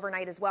Google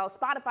overnight as well.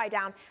 Spotify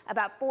down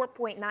about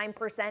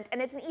 4.9%, and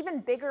it's an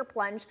even bigger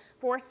plunge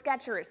for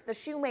Skechers, the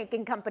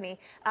shoemaking company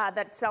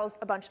that sells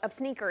a bunch of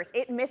sneakers.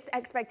 It missed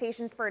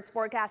expectations for its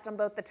forecast on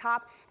both the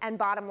top and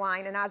bottom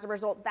line, and as a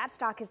result, that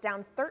stock is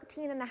down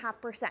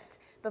 13.5%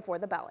 before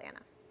the bell, Anna.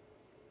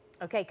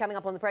 Okay, coming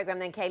up on the program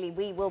then, Kailey,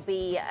 we will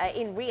be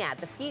in Riyadh.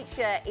 The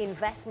Future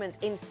Investment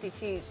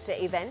Institute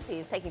event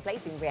is taking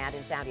place in Riyadh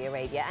in Saudi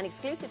Arabia. An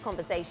exclusive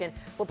conversation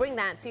will bring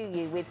that to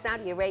you with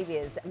Saudi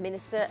Arabia's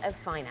Minister of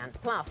Finance.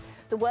 Plus,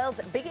 the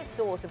world's biggest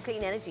source of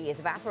clean energy is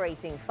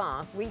evaporating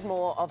fast. Read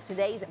more of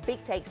today's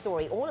big take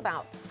story all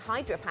about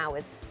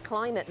hydropower's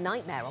climate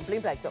nightmare on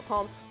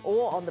Bloomberg.com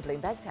or on the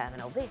Bloomberg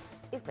terminal.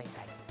 This is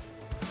Bloomberg.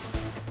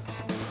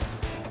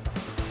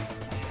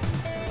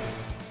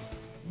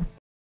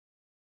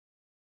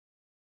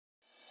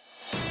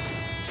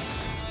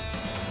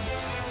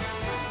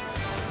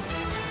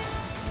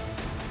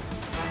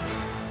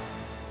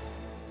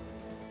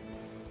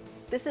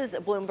 This is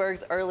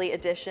Bloomberg's early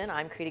edition.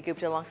 I'm Kriti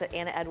Gupta alongside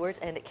Anna Edwards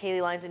and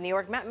Kailey Leinz in New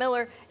York. Matt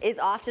Miller is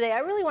off today. I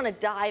really want to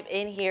dive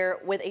in here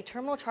with a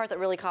terminal chart that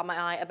really caught my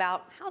eye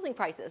about housing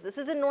prices. This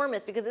is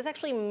enormous because this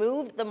actually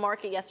moved the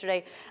market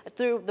yesterday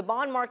through the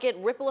bond market,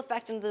 ripple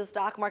effect into the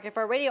stock market.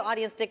 For our radio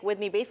audience, stick with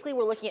me. Basically,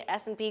 we're looking at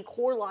S&P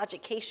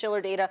CoreLogic Case-Shiller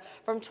data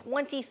from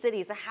 20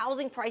 cities. The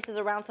housing prices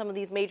around some of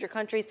these major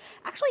countries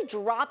actually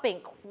dropping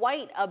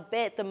quite a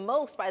bit, the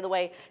most, by the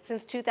way,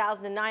 since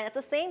 2009. At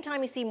the same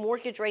time, you see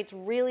mortgage rates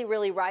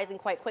really rising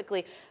quite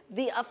quickly.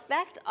 The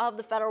effect of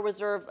the Federal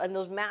Reserve and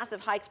those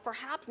massive hikes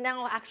perhaps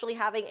now actually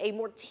having a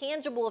more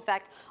tangible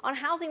effect on a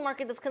housing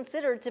market that's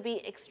considered to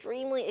be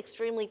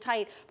extremely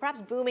tight,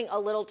 perhaps booming a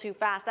little too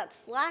fast. That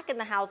slack in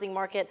the housing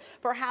market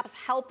perhaps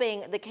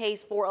helping the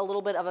case for a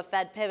little bit of a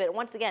Fed pivot.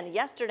 Once again,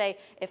 yesterday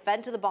it fed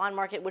into the bond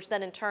market, which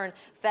then in turn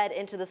fed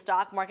into the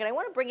stock market. I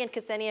want to bring in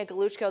Ksenia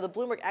Galushko, the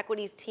Bloomberg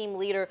Equities team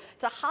leader,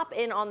 to hop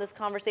in on this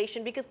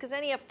conversation because,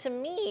 Ksenia, to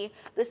me,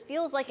 this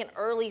feels like an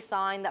early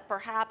sign that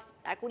perhaps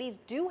equities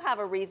do have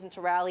a reason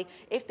to rally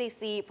if they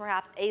see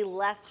perhaps a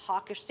less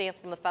hawkish stance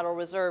from the Federal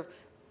Reserve.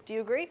 Do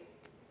you agree?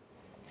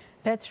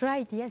 That's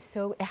right, yes.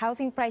 So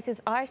housing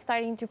prices are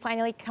starting to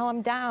finally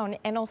calm down,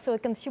 and also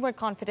consumer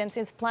confidence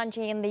is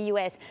plunging in the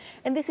U.S.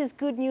 And this is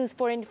good news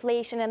for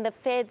inflation and the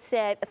Fed's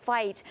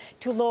fight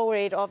to lower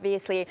it,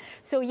 obviously.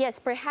 So yes,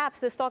 perhaps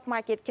the stock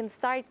market can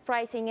start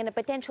pricing in a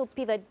potential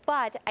pivot,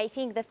 but I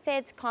think the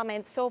Fed's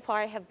comments so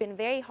far have been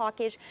very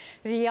hawkish.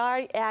 They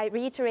are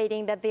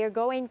reiterating that they're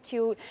going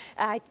to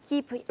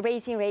keep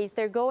raising rates.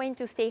 They're going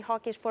to stay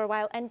hawkish for a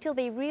while until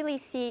they really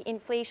see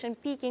inflation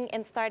peaking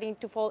and starting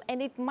to fall. And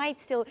it might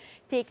still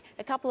take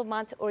a couple of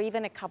months or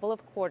even a couple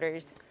of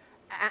quarters.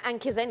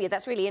 And Ksenia,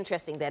 that's really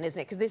interesting then,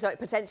 isn't it? Because this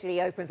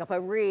potentially opens up a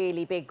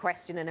really big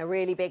question and a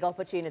really big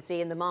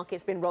opportunity, and the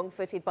market's been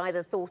wrong-footed by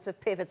the thought of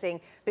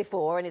pivoting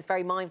before and is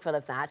very mindful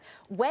of that.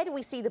 Where do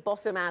we see the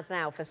bottom as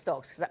now for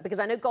stocks? Because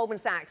I know Goldman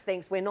Sachs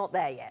thinks we're not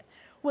there yet.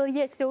 Well,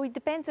 yes, so it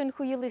depends on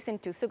who you listen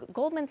to. So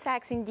Goldman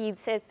Sachs indeed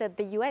says that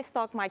the U.S.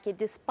 stock market,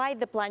 despite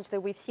the plunge that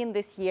we've seen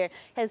this year,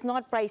 has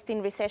not priced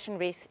in recession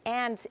risks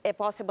and a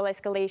possible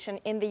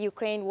escalation in the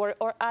Ukraine war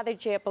or other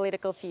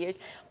geopolitical fears.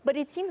 But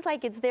it seems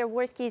like it's their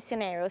worst-case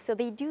scenario. So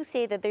they do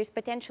say that there's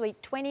potentially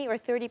 20 or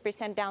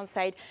 30%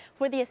 downside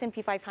for the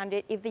S&P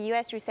 500 if the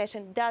U.S.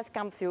 recession does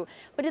come through.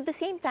 But at the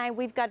same time,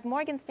 we've got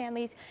Morgan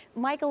Stanley's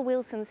Michael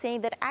Wilson saying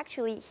that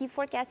actually he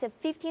forecasts a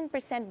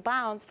 15%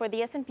 bounce for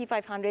the S&P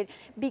 500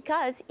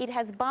 because because it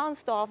has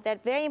bounced off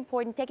that very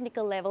important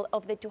technical level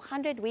of the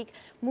 200-week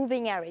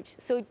moving average.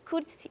 So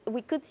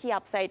we could see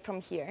upside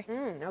from here.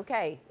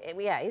 Okay.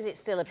 Yeah, is it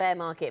still a bear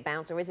market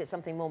bounce or is it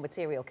something more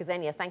material?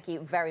 Ksenia, thank you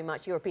very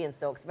much. European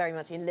stocks very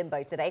much in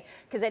limbo today.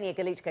 Ksenia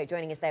Galuchko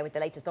joining us there with the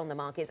latest on the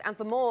markets. And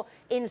for more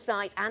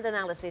insight and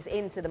analysis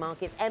into the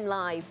markets,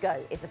 MLive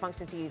Go is the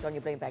function to use on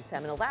your Bloomberg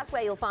terminal. That's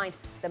where you'll find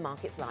the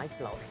Markets Live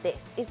blog.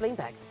 This is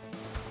Bloomberg.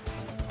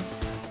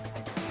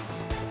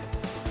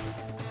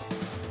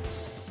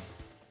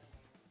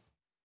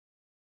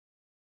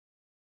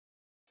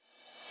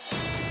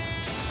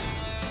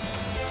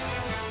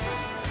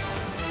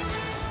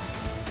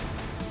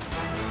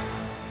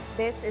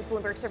 This is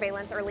Bloomberg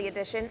Surveillance Early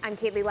Edition. I'm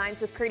Kailey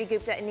Leinz with Kriti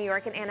Gupta in New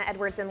York and Anna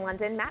Edwards in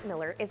London. Matt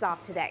Miller is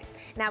off today.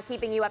 Now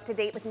keeping you up to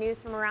date with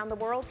news from around the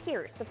world,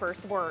 here's the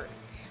first word.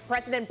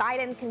 President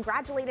Biden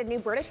congratulated new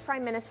British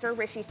Prime Minister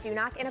Rishi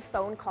Sunak in a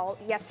phone call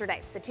yesterday.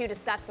 The two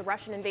discussed the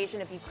Russian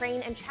invasion of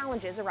Ukraine and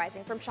challenges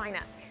arising from China.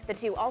 The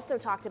two also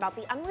talked about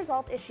the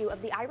unresolved issue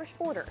of the Irish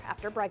border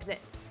after Brexit.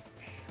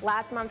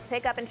 Last month's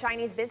pickup in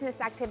Chinese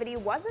business activity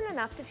wasn't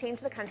enough to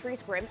change the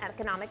country's grim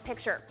economic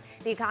picture.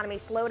 The economy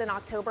slowed in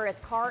October as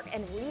car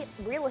and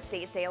real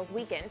estate sales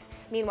weakened.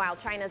 Meanwhile,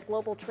 China's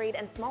global trade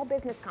and small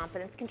business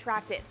confidence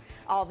contracted.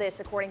 All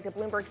this according to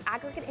Bloomberg's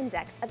aggregate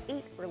index of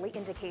 8 early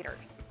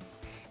indicators.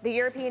 The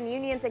European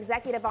Union's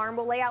executive arm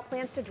will lay out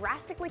plans to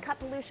drastically cut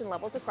pollution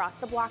levels across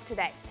the bloc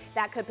today.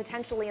 That could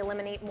potentially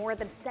eliminate more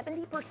than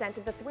 70%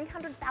 of the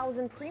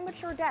 300,000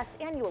 premature deaths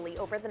annually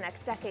over the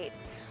next decade.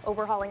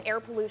 Overhauling air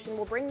pollution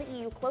will bring the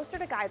EU closer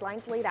to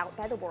guidelines laid out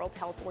by the World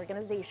Health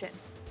Organization.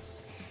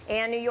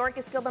 And New York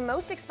is still the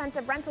most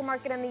expensive rental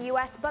market in the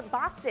U.S., but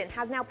Boston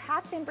has now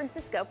passed San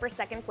Francisco for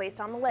second place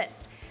on the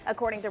list.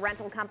 According to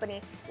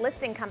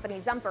listing company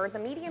Zumper, the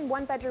median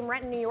one-bedroom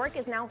rent in New York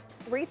is now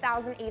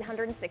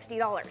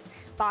 $3,860.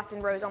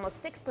 Boston rose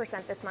almost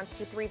 6% this month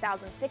to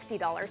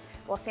 $3,060,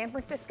 while San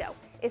Francisco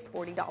is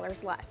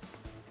 $40 less.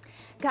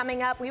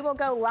 Coming up, we will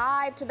go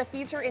live to the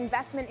Future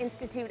Investment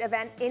Institute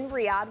event in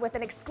Riyadh with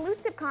an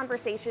exclusive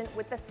conversation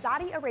with the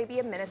Saudi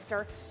Arabia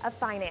Minister of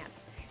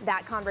Finance.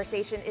 That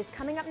conversation is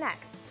coming up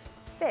next.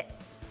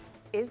 This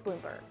is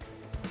Bloomberg.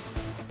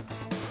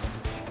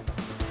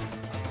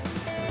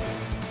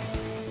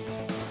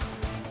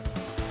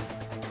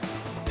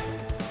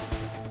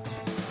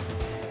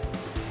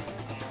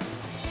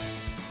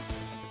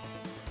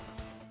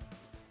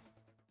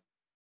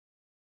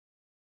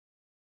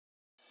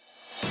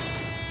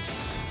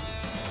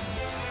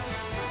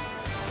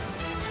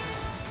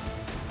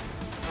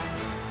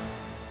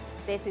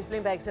 This is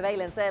Bloomberg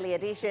Surveillance Early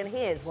Edition.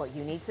 Here's what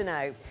you need to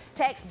know.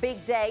 Tech's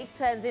big day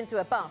turns into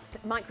a bust.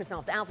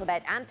 Microsoft,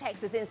 Alphabet and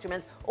Texas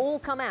Instruments all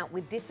come out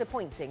with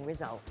disappointing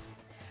results.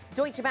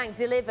 Deutsche Bank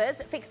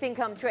delivers. Fixed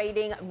income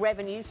trading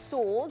revenue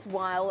soars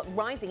while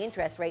rising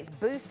interest rates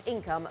boost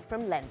income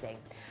from lending.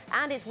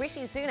 And it's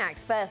Rishi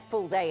Sunak's first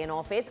full day in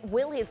office.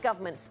 Will his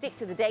government stick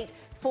to the date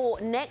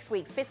for next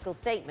week's fiscal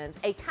statement?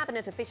 A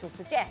cabinet official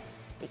suggests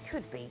it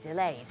could be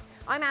delayed.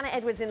 I'm Anna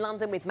Edwards in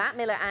London with Matt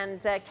Miller and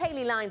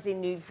Kailey Leinz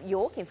in New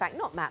York. In fact,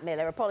 not Matt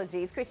Miller,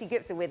 apologies. Kriti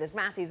Gupta with us.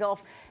 Matt is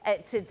off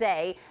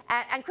today.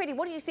 And Kriti,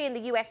 what do you see in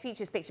the US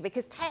futures picture?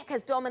 Because tech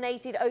has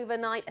dominated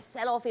overnight, a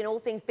sell-off in all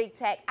things big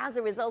tech as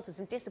a result of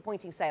some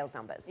disappointing sales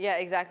numbers. Yeah,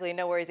 exactly.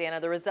 No worries, Anna.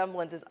 The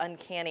resemblance is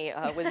uncanny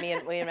with me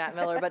and Matt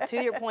Miller. But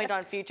to your point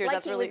on futures, like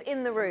that's he really was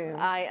in the room.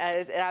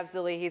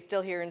 Absolutely. He's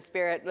still here in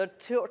spirit. The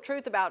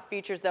truth about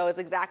futures, though, is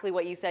exactly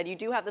what you said. You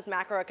do have this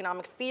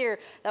macroeconomic fear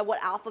that what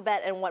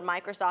Alphabet and what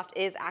Microsoft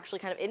is actually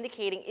kind of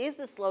indicating is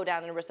the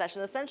slowdown in a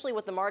recession, essentially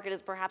what the market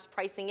is perhaps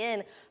pricing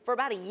in for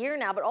about a year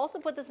now. But also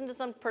put this into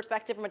some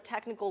perspective from a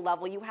technical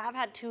level. You have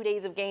had 2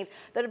 days of gains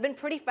that have been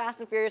pretty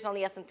fast and furious on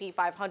the S&P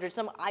 500.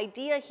 Some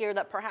idea here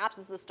that perhaps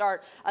is the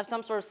start of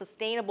some sort of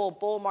sustainable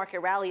bull market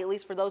rally, at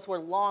least for those who are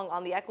long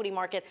on the equity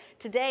market.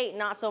 Today,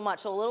 not so much.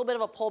 So a little bit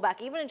of a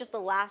pullback. Even in just the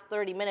last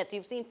 30 minutes,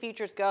 you've seen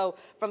futures go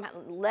from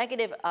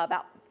negative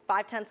about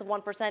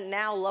 0.5%,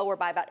 now lower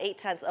by about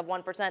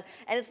 0.8%.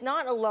 And it's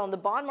not alone. The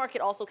bond market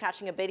also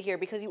catching a bid here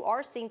because you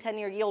are seeing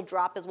 10-year yield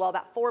drop as well,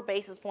 about 4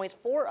 basis points,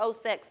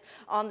 4.06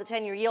 on the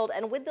 10-year yield.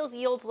 And with those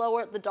yields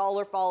lower, the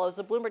dollar follows.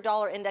 The Bloomberg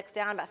dollar index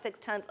down about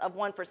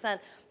 0.6%.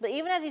 But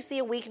even as you see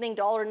a weakening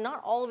dollar,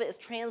 not all of it is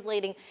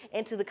translating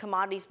into the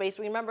commodity space.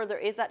 Remember, there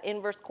is that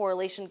inverse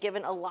correlation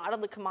given a lot of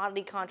the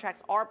commodity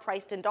contracts are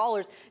priced in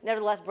dollars.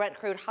 Nevertheless, Brent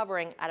crude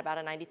hovering at about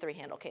a 93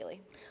 handle, Kailey.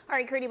 All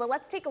right, Kriti, well,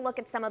 let's take a look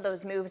at some of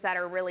those moves that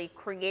are really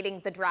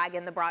creating the drag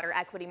in the broader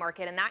equity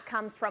market, and that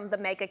comes from the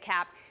mega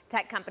cap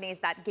tech companies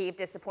that gave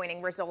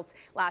disappointing results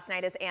last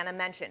night, as Anna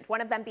mentioned. One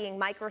of them being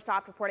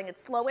Microsoft, reporting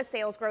its slowest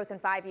sales growth in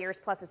 5 years,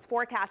 plus its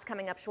forecast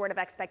coming up short of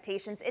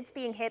expectations. It's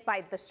being hit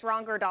by the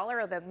stronger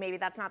dollar, although maybe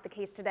that's not the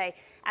case today,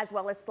 as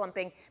well as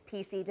slumping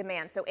PC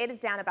demand. So it is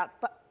down about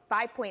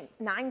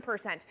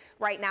 5.9%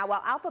 right now,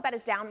 while Alphabet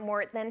is down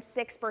more than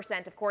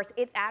 6%. Of course,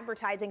 its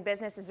advertising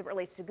business as it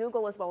relates to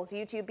Google as well as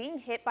YouTube being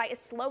hit by a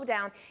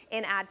slowdown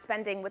in ad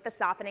spending with the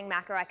softening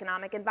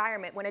macroeconomic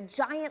environment. When a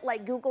giant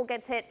like Google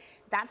gets hit,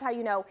 that's how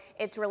you know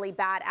it's really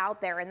bad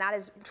out there. And that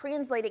is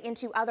translating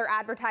into other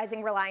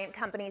advertising reliant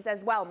companies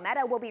as well.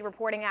 Meta will be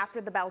reporting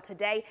after the bell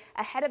today.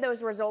 Ahead of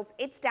those results,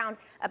 it's down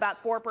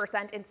about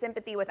 4% in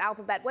sympathy with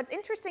Alphabet. What's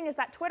interesting is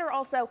that Twitter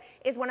also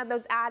is one of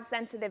those ad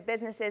sensitive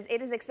businesses.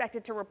 It is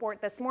expected to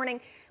report this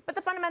morning, but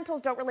the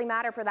fundamentals don't really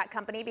matter for that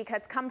company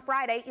because come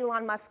Friday,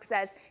 Elon Musk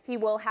says he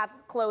will have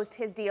closed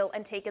his deal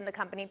and taken the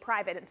company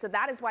private. And so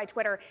that is why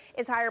Twitter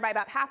is higher by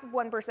about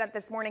 0.5%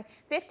 this morning.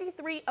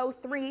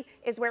 53.03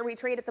 is where we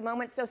trade at the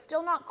moment. So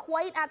still not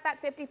quite at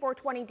that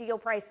 54.20 deal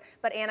price.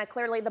 But Anna,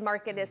 clearly the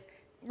market is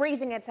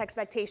raising its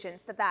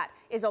expectations that that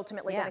is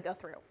ultimately going to go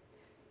through.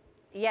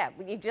 Yeah,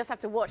 you just have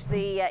to watch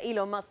the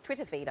Elon Musk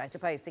Twitter feed, I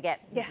suppose, to get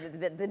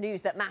the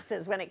news that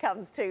matters when it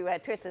comes to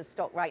Twitter's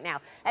stock right now.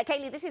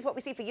 Kailey, this is what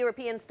we see for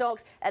European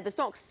stocks. The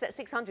stock's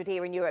 600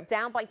 here in Europe,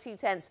 down by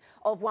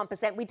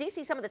 0.2%. We do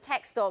see some of the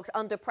tech stocks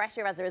under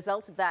pressure as a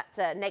result of that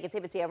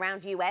negativity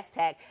around US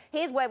tech.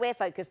 Here's where we're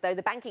focused, though.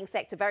 The banking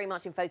sector very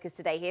much in focus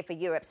today here for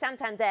Europe.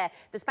 Santander,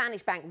 the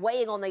Spanish bank,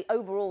 weighing on the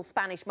overall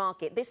Spanish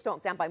market. This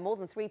stock down by more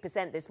than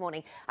 3% this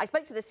morning. I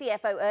spoke to the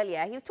CFO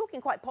earlier. He was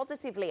talking quite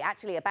positively,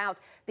 actually, about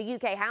the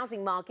UK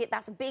housing market.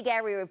 That's a big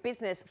area of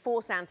business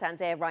for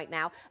Santander right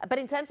now. But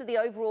in terms of the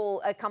overall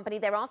company,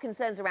 there are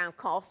concerns around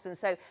costs. And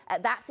so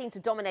that seemed to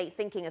dominate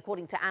thinking,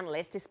 according to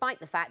analysts, despite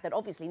the fact that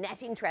obviously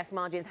net interest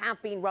margins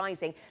have been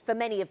rising for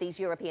many of these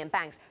European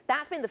banks.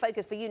 That's been the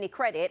focus for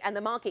UniCredit and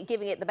the market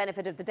giving it the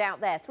benefit of the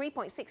doubt there.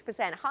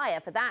 3.6% higher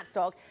for that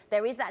stock.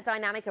 There is that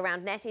dynamic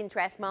around net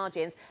interest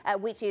margins,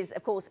 which is,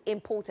 of course,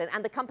 important.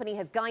 And the company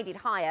has guided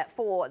higher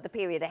for the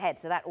period ahead.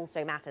 So that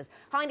also matters.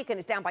 Heineken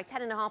is down by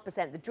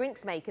 10.5%. The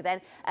drinks maker then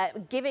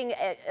giving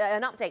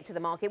an update to the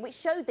market, which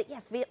showed that,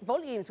 yes,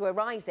 volumes were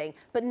rising,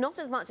 but not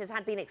as much as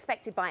had been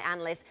expected by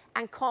analysts.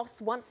 And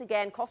costs, once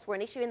again, costs were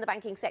an issue in the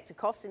banking sector.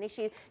 Costs an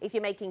issue if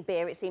you're making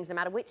beer, it seems, no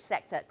matter which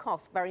sector,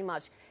 costs very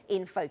much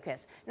in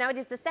focus. Now, it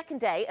is the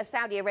second day of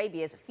Saudi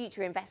Arabia's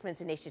Future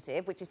Investments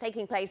Initiative, which is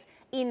taking place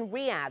in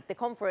Riyadh. The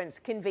conference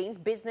convenes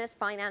business,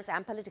 finance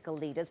and political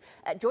leaders.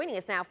 Joining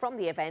us now from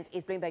the event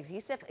is Bloomberg's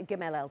Yusuf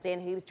Gamel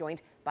Eldin, who is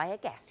joined by a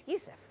guest.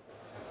 Yusuf.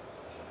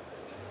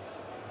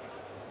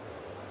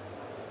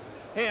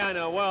 Hey,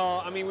 Anna.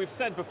 Well, I mean, we've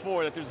said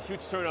before that there's a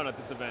huge turnout at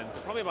this event. There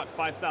are probably about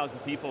 5,000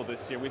 people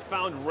this year. We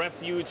found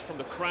refuge from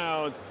the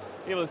crowds,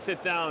 able to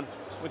sit down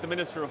with the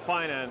Minister of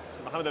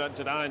Finance, Mohammed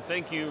Al-Jadaan.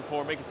 Thank you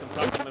for making some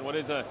time in what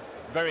is a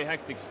very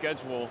hectic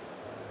schedule.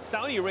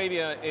 Saudi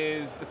Arabia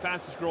is the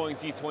fastest growing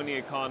G20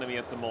 economy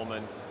at the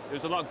moment.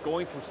 There's a lot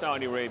going for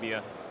Saudi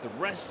Arabia. The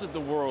rest of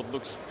the world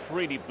looks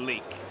pretty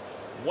bleak.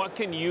 What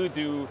can you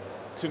do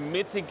to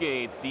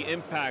mitigate the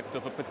impact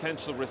of a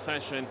potential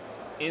recession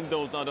in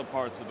those other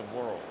parts of the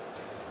world?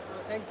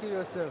 Thank you,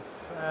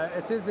 Yusuf.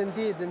 It is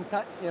indeed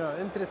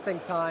interesting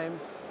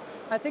times.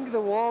 I think the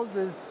world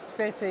is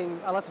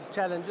facing a lot of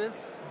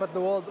challenges, but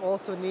the world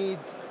also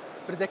needs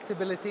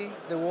predictability,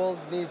 the world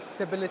needs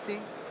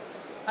stability,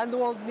 and the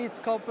world needs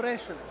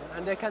cooperation.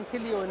 And I can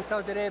tell you in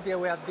Saudi Arabia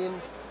we have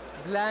been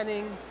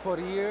planning for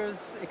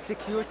years,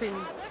 executing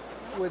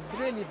with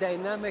really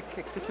dynamic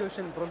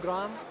execution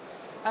program,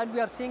 and we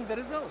are seeing the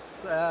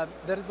results. The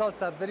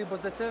results are very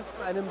positive.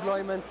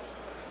 Unemployment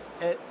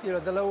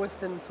the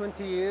lowest in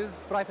 20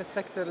 years. Private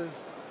sector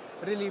is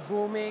really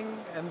booming.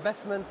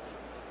 Investment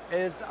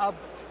is up,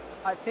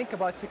 I think,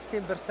 about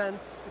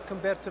 16%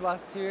 compared to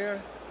last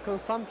year.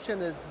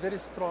 Consumption is very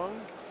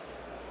strong.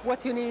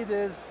 What you need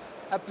is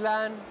a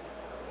plan,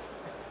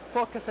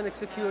 focus on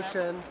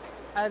execution,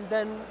 and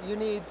then you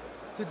need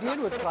to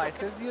deal with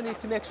crisis. You need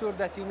to make sure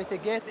that you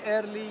mitigate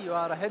early, you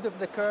are ahead of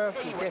the curve,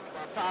 you take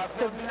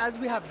steps, as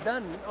we have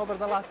done over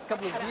the last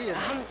couple of years,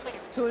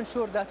 to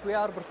ensure that we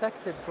are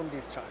protected from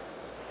these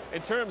shocks.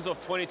 In terms of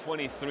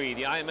 2023,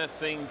 the IMF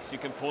thinks you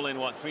can pull in,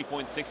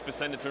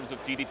 3.6% in terms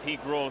of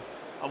GDP growth.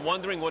 I'm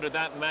wondering whether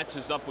that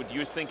matches up with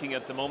your thinking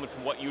at the moment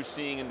from what you're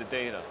seeing in the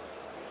data.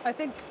 I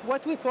think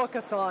what we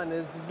focus on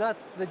is not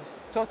the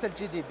total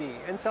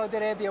GDP. In Saudi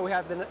Arabia, we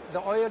have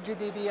the oil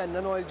GDP and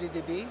non-oil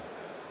GDP.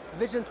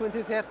 Vision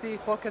 2030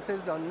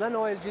 focuses on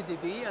non-oil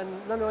GDP, and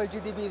non-oil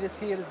GDP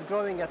this year is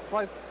growing at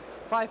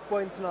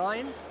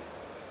 5.9.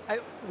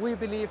 We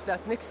believe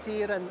that next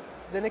year and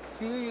the next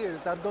few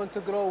years are going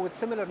to grow with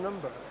similar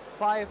number,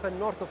 5 and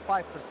north of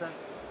 5%.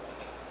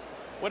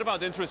 What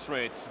about interest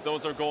rates?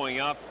 Those are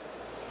going up.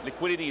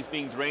 Liquidity is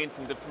being drained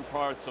from different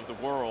parts of the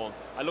world.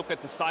 I look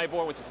at the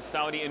SIBOR, which is a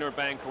Saudi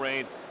interbank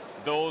rate.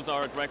 Those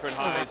are at record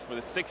highs for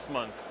the 6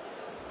 month.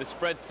 The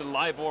spread to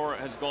LIBOR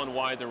has gone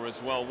wider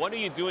as well. What are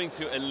you doing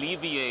to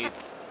alleviate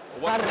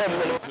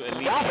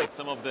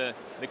some of the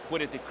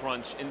liquidity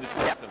crunch in the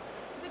system?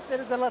 I think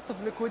there is a lot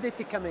of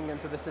liquidity coming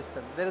into the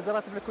system. There is a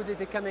lot of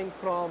liquidity coming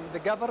from the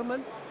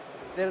government.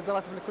 There is a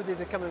lot of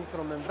liquidity coming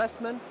from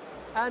investment.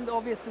 And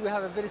obviously we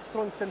have a very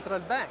strong central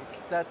bank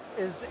that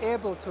is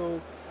able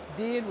to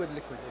deal with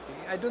liquidity.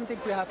 I don't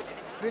think we have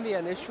really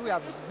an issue. We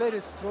have a very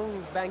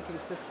strong banking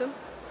system,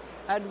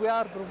 and we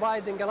are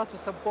providing a lot of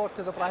support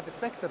to the private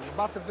sector.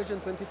 Part of Vision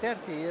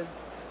 2030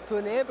 is to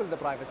enable the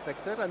private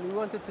sector, and we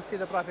wanted to see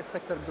the private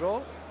sector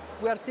grow.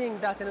 We are seeing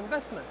that in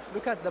investment.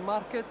 Look at the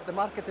market. The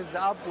market is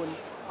up when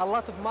a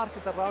lot of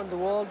markets around the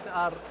world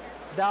are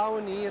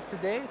down year to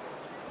date.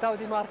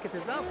 Saudi market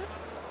is up.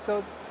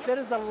 So there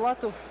is a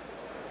lot of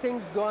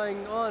things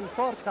going on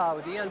for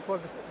Saudi and for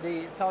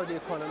the Saudi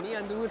economy,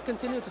 and we will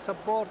continue to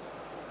support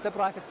the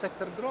private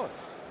sector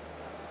growth.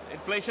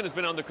 Inflation has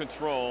been under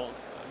control.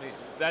 I mean,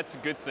 that's a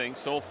good thing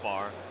so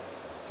far.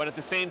 But at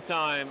the same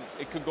time,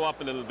 it could go up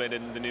a little bit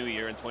in the new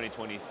year in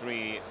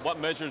 2023. What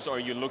measures are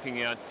you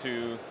looking at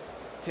to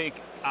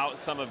take out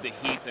some of the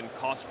heat and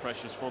cost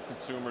pressures for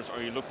consumers?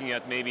 Are you looking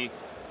at maybe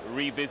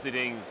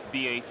revisiting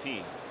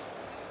VAT?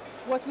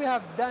 What we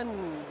have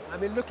done, I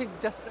mean, looking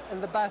just in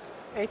the past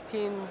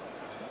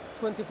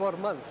 24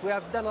 months, we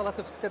have done a lot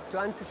of steps to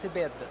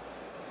anticipate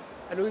this.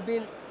 And we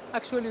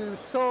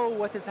saw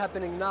what is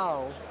happening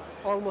now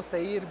almost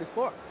a year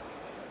before.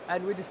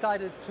 And we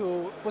decided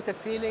to put a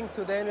ceiling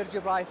to the energy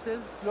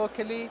prices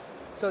locally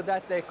so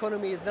that the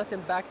economy is not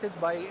impacted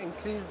by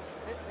increase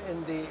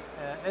in the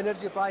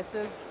energy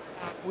prices.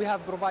 We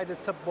have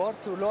provided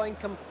support to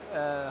low-income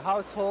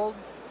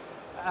households,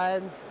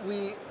 and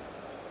we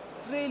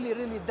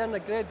really done a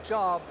great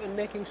job in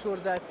making sure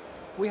that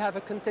we have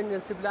a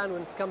contingency plan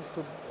when it comes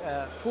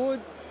to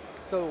food.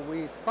 So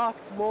we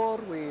stocked more,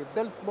 we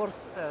built more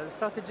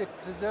strategic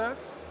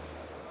reserves.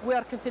 We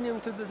are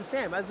continuing to do the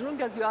same. As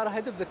long as you are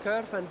ahead of the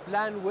curve and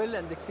plan well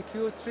and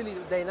execute really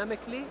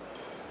dynamically,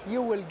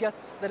 you will get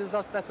the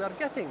results that we are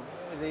getting.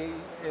 The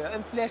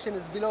inflation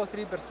is below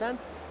 3%.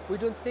 We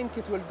don't think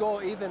it will go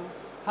even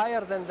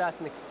higher than that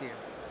next year.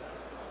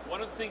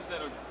 One of the things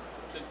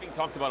that's being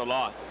talked about a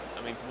lot,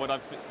 I mean, from what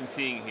I've been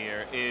seeing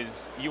here, is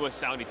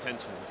U.S.-Saudi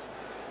tensions.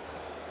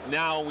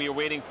 Now we are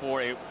waiting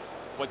for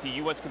what the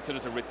U.S.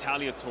 considers a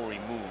retaliatory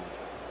move,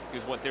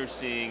 because what they're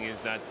seeing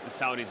is that the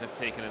Saudis have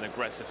taken an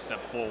aggressive step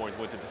forward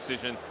with the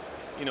decision.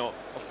 You know,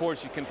 of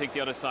course, you can take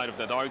the other side of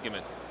that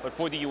argument, but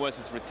for the U.S.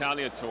 it's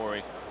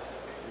retaliatory.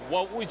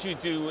 What would you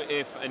do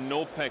if an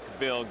OPEC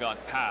bill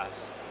got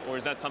passed, or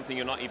is that something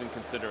you're not even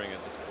considering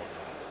at this point?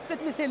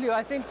 Let me tell you,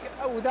 I think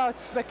without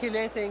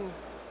speculating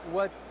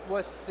what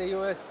the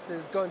U.S.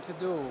 is going to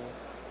do,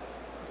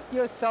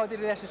 U.S.-Saudi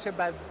relationship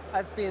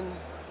has been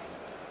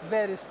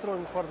very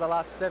strong for the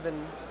last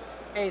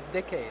 7-8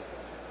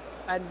 decades.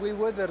 And we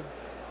weathered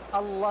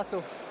a lot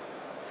of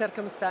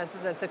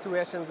circumstances and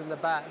situations in the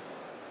past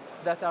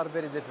that are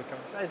very difficult.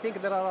 I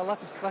think there are a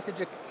lot of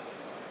strategic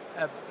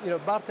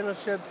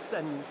partnerships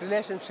and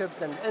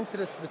relationships and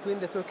interests between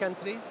the two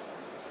countries.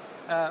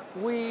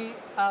 We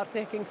are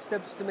taking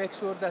steps to make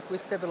sure that we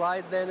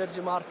stabilize the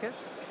energy market,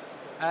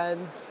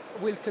 and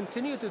we'll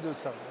continue to do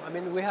so. I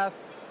mean, we have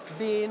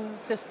been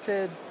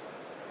tested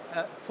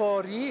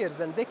for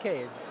years and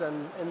decades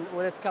and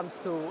when it comes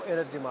to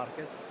energy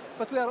market.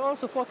 But we are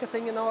also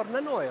focusing in our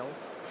non-oil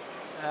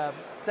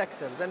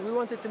sectors, and we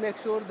wanted to make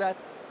sure that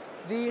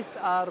these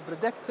are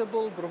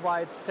predictable,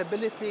 provide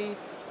stability,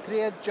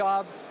 create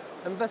jobs,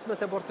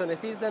 investment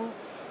opportunities, and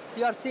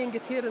you are seeing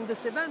it here in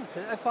this event.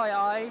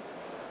 FII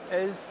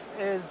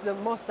is the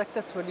most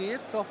successful year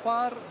so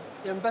far.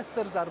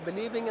 Investors are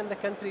believing in the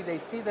country, they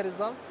see the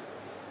results,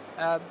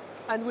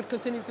 and we'll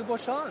continue to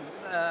push on.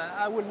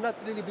 I will not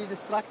really be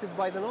distracted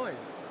by the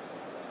noise.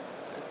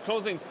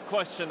 Closing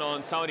question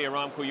on Saudi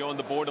Aramco. You're on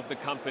the board of the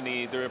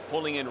company. They're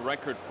pulling in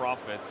record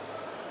profits.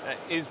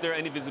 Is there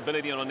any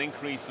visibility on an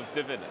increase of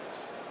dividend?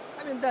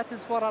 I mean, that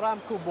is for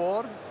Aramco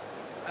board,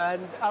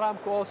 and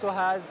Aramco also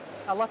has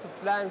a lot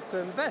of plans to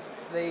invest.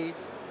 They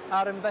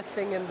are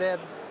investing in their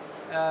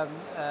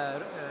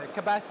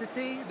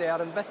capacity, they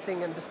are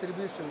investing in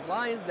distribution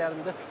lines, they are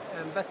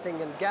investing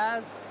in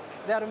gas,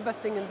 they are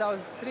investing in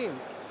downstream.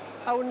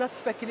 I will not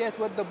speculate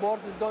what the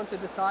board is going to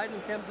decide in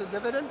terms of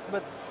dividends,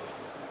 but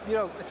you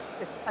know,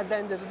 at the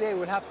end of the day,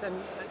 we'll have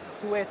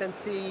to wait and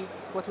see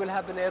what will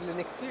happen early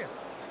next year.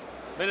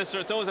 Minister,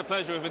 it's always a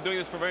pleasure. We've been doing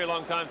this for a very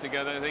long time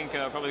together, I think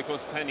probably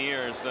close to 10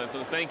 years. So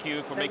thank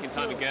you for making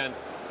time again.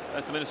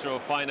 That's the Minister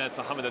of Finance,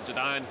 Mohammed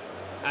Al-Jadaan.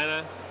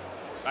 Anna,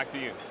 back to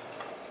you.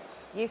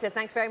 Yusuf,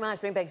 thanks very much.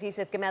 Bloomberg's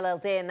Yusuf Gamal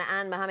El-Din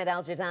and Mohammed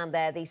Al-Jadaan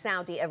there, the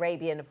Saudi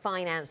Arabian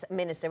Finance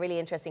Minister. Really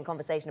interesting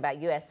conversation about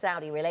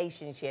US-Saudi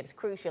relationships,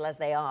 crucial as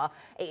they are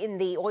in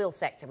the oil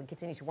sector. We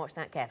continue to watch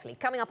that carefully.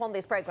 Coming up on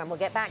this programme, we'll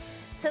get back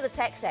to the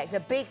tech sector.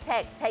 Big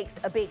tech takes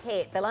a big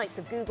hit. The likes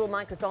of Google,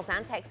 Microsoft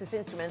and Texas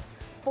Instruments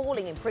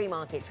falling in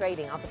pre-market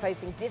trading after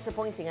posting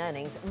disappointing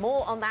earnings.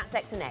 More on that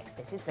sector next.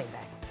 This is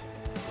Bloomberg.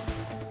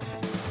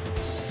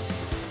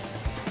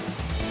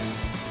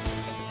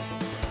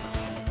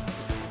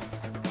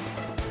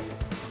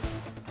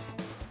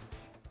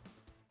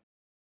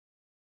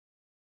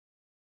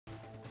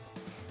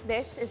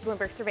 This is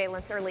Bloomberg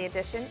Surveillance Early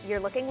Edition. You're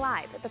looking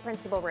live at the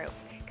Principal Room.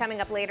 Coming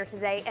up later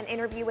today, an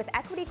interview with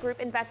Equity Group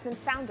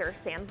Investments founder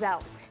Sam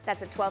Zell.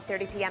 That's at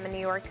 12:30 p.m. in New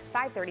York,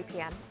 5:30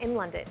 p.m. in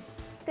London.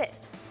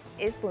 This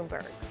is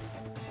Bloomberg.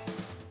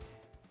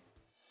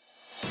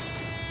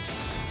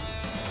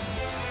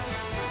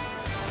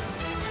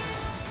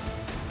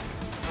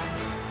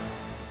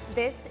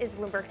 This is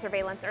Bloomberg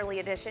Surveillance Early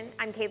Edition.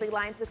 I'm Kailey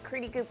Leinz with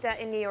Kriti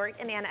Gupta in New York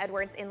and Anna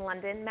Edwards in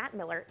London. Matt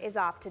Miller is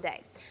off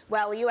today.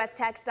 Well, U.S.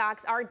 tech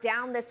stocks are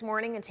down this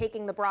morning and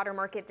taking the broader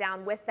market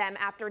down with them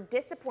after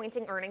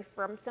disappointing earnings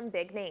from some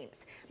big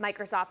names.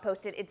 Microsoft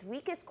posted its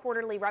weakest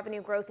quarterly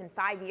revenue growth in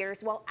 5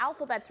 years, while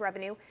Alphabet's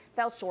revenue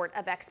fell short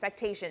of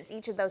expectations.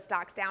 Each of those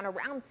stocks down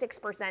around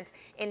 6%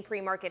 in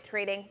pre-market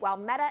trading, while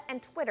Meta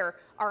and Twitter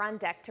are on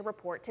deck to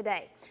report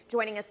today.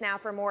 Joining us now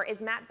for more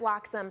is Matt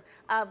Bloxham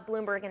of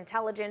Bloomberg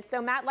Intelligence. So,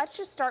 Matt, let's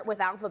just start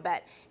with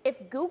Alphabet.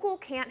 If Google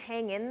can't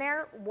hang in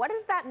there, what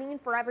does that mean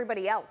for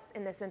everybody else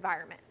in this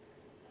environment?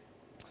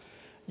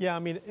 Yeah, I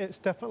mean, it's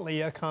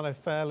definitely a kind of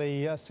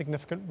fairly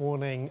significant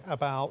warning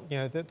about,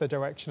 the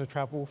direction of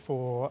travel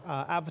for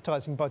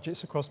advertising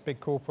budgets across big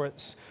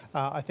corporates.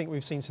 I think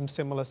we've seen some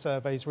similar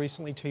surveys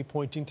recently too,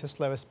 pointing to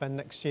slower spend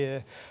next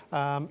year.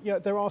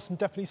 There are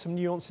definitely some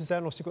nuances there,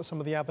 and also got some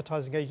of the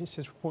advertising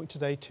agencies reporting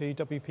today too,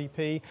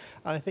 WPP.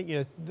 And I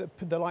think,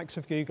 the likes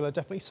of Google are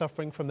definitely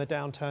suffering from the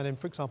downturn in,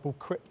 for example,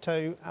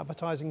 crypto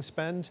advertising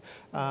spend.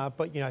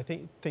 But, I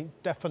think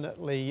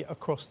definitely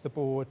across the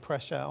board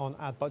pressure on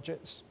ad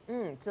budgets.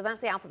 So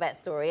that's the Alphabet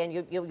story, and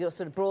you're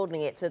sort of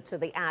broadening it to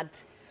the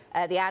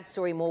ad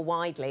story more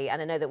widely.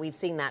 And I know that we've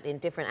seen that in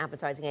different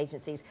advertising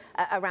agencies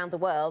around the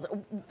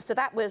world. So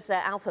that was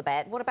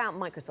Alphabet. What about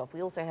Microsoft?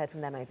 We also heard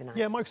from them overnight.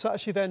 Yeah, Microsoft,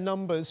 actually, their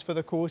numbers for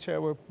the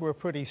quarter were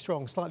pretty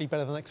strong, slightly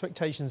better than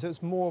expectations. It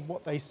was more of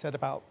what they said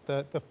about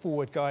the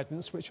forward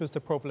guidance, which was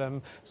the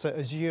problem. So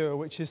Azure,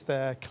 which is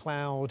their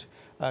cloud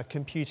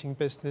computing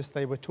business,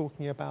 they were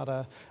talking about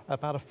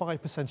a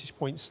 5 percentage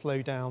point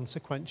slowdown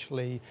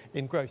sequentially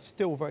in growth.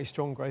 Still very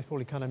strong growth,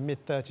 probably kind of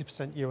mid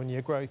 30%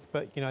 year-on-year growth.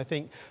 But, I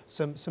think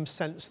some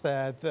sense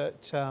there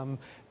that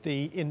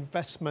the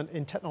investment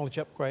in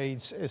technology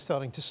upgrades is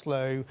starting to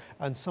slow,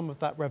 and some of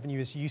that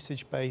revenue is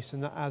usage-based,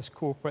 and that as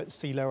corporates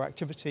see lower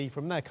activity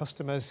from their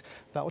customers,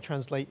 that will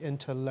translate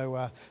into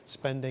lower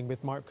spending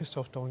with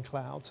Microsoft on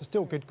cloud. So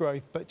still good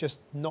growth, but just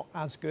not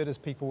as good as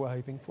people were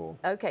hoping for.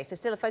 OK, so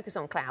still a focus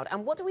on cloud.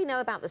 And what do we know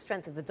about the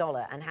strength of the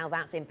dollar and how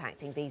that's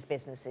impacting these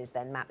businesses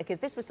then, Matt? Because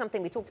this was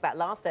something we talked about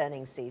last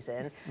earnings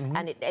season,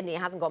 and it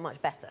hasn't got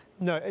much better.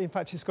 No, in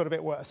fact, it's got a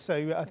bit worse.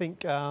 So I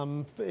think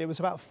it was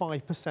about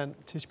 5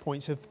 percentage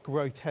points of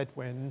growth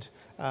headwind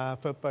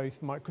for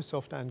both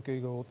Microsoft and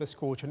Google this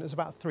quarter, and it's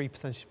about 3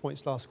 percentage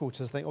points last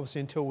quarter. So I think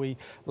obviously until we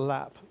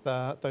lap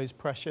those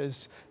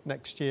pressures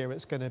next year,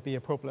 it's going to be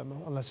a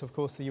problem, unless of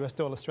course the US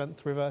dollar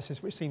strength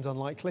reverses, which seems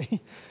unlikely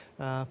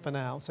for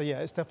now. So yeah,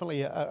 it's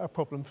definitely a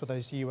problem for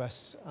those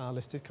US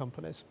listed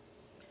companies.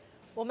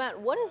 Well,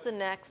 Matt, what is the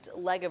next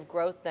leg of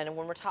growth then? And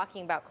when we're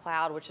talking about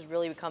cloud, which has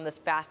really become this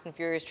fast and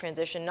furious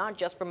transition, not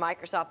just for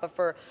Microsoft, but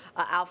for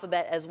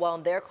Alphabet as well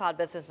in their cloud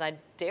business, and I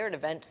dare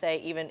to say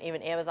even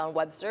Amazon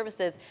Web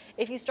Services,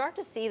 if you start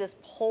to see this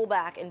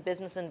pullback in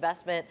business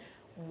investment,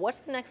 what's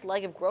the next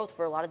leg of growth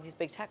for a lot of these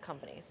big tech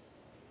companies?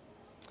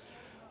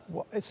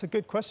 Well, it's a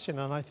good question,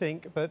 and I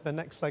think that the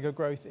next leg of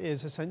growth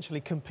is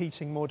essentially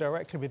competing more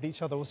directly with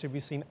each other. Also,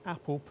 we've seen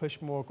Apple push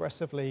more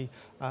aggressively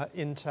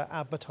into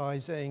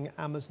advertising.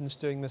 Amazon's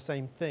doing the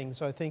same thing.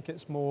 So I think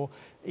it's more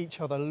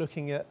each other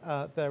looking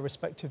at their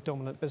respective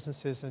dominant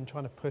businesses and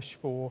trying to push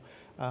for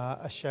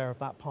a share of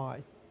that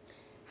pie.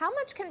 How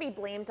much can be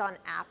blamed on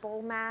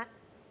Apple, Matt?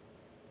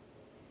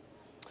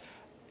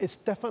 It's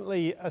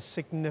definitely a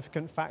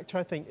significant factor.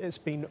 I think it's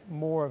been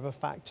more of a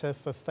factor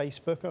for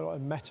Facebook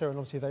and Meta, and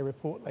obviously they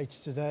report later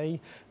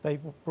today. They've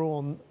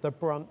borne the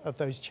brunt of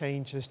those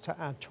changes to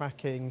ad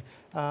tracking.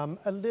 A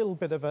little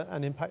bit of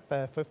an impact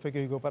there for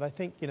Google, but I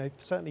think,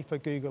 certainly for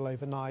Google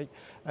overnight,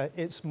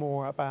 it's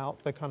more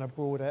about the kind of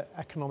broader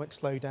economic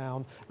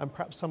slowdown and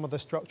perhaps some of the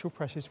structural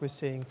pressures we're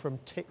seeing from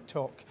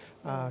TikTok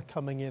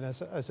coming in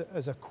as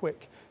a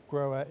quick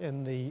grower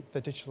in the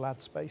digital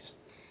ad space.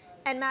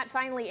 And Matt,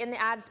 finally, in the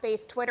ad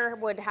space, Twitter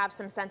would have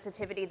some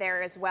sensitivity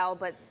there as well,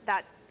 but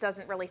that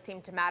doesn't really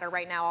seem to matter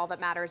right now. All that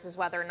matters is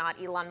whether or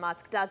not Elon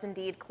Musk does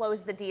indeed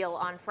close the deal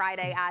on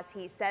Friday, as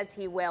he says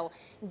he will.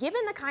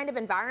 Given the kind of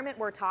environment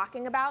we're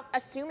talking about,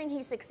 assuming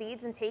he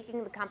succeeds in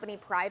taking the company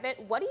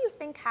private, what do you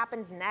think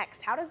happens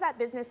next? How does that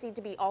business need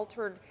to be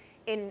altered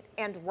and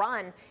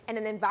run in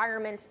an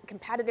environment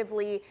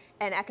competitively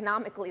and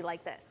economically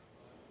like this?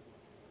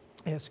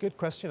 Yeah, it's a good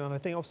question, and I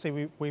think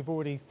obviously we've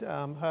already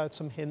heard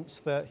some hints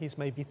that he's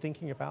maybe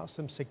thinking about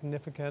some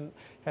significant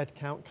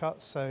headcount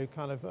cuts, so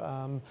kind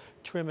of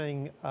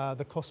trimming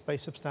the cost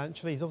base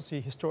substantially. He's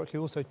obviously historically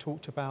also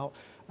talked about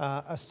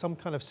some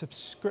kind of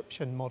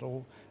subscription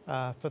model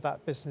for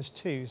that business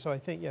too. So I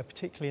think, yeah,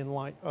 particularly in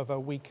light of a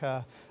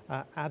weaker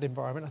ad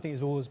environment, I think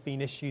there's always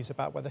been issues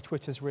about whether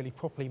Twitter's really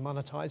properly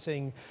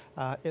monetizing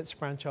its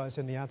franchise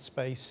in the ad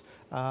space.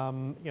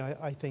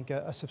 I think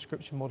a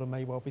subscription model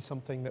may well be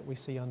something that we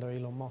see under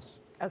Elon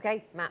Musk.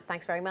 OK, Matt,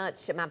 thanks very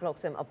much. Matt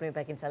Bloxham of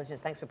Bloomberg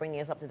Intelligence, thanks for bringing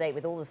us up to date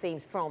with all the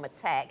themes from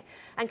tech.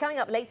 And coming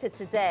up later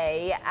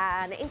today,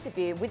 an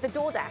interview with the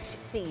DoorDash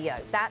CEO.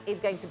 That is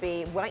going to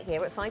be right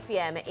here at 5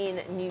 p.m.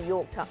 in New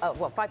York,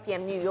 5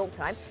 p.m. New York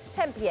time,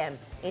 10 p.m.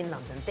 in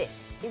London.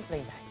 This is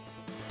Bloomberg.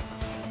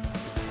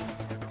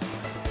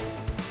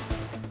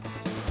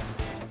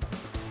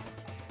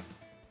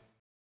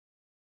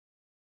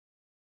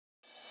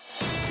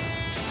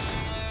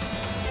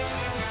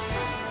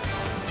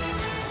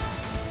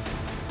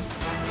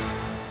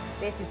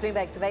 This is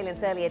Bloomberg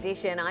Surveillance Early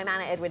Edition. I'm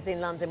Anna Edwards in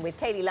London with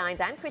Kailey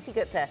Leinz and Chrissy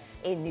Gupta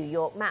in New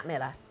York. Matt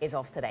Miller is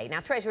off today. Now,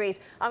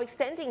 Treasuries are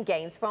extending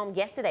gains from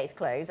yesterday's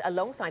close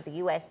alongside the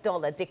US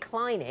dollar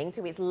declining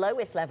to its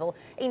lowest level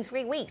in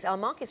 3 weeks. Our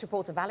markets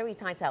reporter Valerie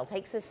Teitel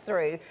takes us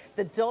through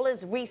the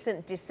dollar's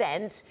recent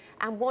descent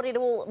and what it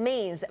all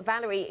means.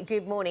 Valerie,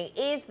 good morning.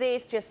 Is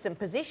this just some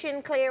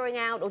position clearing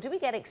out, or do we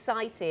get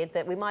excited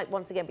that we might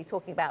once again be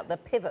talking about the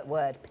pivot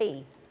word,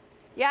 P?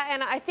 Yeah,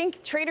 and I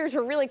think traders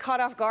were really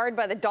caught off guard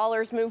by the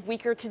dollar's move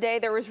weaker today.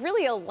 There was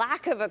really a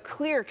lack of a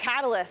clear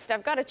catalyst.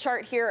 I've got a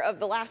chart here of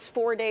the last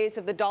 4 days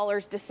of the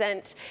dollar's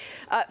descent.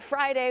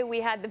 Friday, we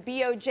had the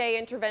BOJ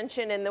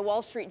intervention in the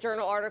Wall Street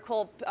Journal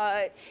article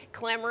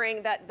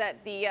clamoring that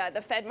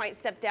the Fed might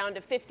step down to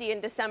 50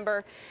 in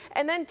December.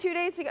 And then 2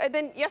 days ago,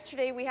 then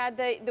yesterday, we had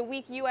the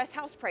weak U.S.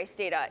 house price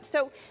data.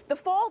 So the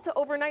fall to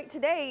overnight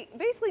today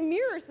basically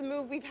mirrors the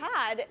move we've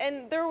had,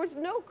 and there was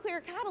no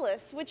clear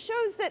catalyst, which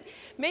shows that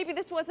maybe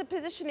this was a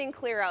positioning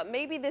clear out.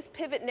 Maybe this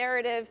pivot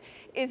narrative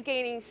is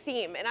gaining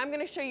steam. And I'm going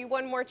to show you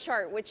one more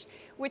chart, which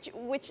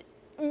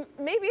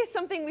maybe is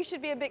something we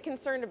should be a bit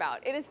concerned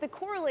about. It is the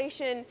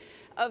correlation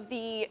of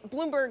the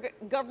Bloomberg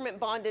government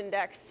bond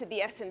index to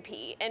the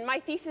S&P. And my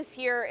thesis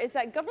here is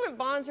that government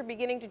bonds are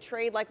beginning to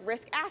trade like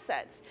risk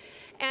assets.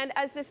 And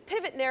as this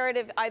pivot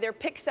narrative either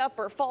picks up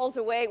or falls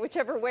away,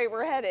 whichever way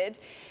we're headed,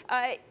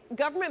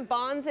 government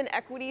bonds and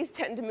equities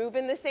tend to move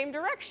in the same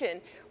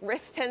direction.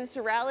 Risk tends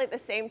to rally at the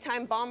same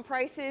time bond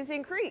prices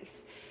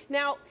increase.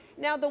 Now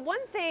the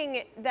one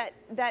thing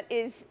that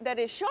is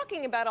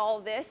shocking about all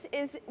of this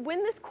is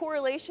when this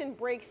correlation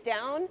breaks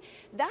down,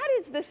 that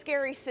is the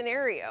scary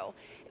scenario.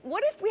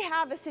 What if we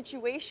have a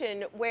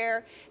situation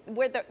where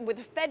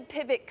the Fed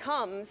pivot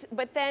comes,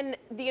 but then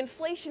the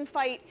inflation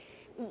fight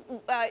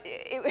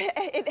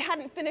it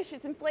hadn't finished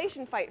its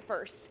inflation fight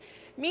first,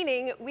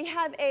 meaning we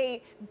have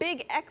a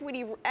big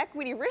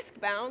equity risk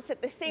bounce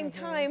at the same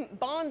time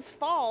bonds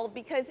fall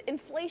because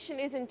inflation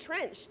is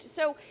entrenched.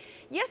 So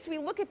yes, we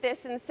look at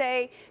this and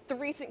say the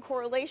recent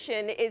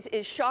correlation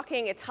is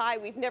shocking, it's high,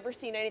 we've never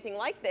seen anything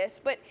like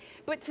this, but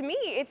to me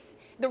it's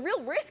the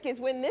real risk is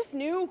when this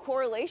new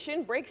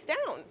correlation breaks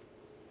down.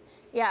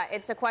 Yeah,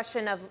 it's a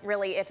question of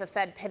really if a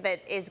Fed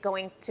pivot is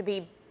going to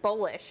be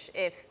bullish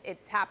if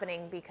it's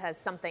happening because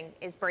something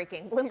is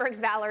breaking. Bloomberg's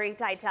Valerie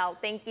Teitel,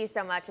 thank you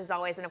so much as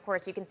always. And of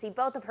course, you can see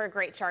both of her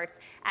great charts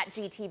at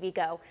GTV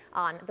Go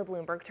on the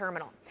Bloomberg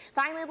terminal.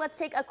 Finally, let's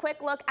take a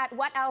quick look at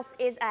what else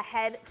is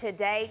ahead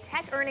today.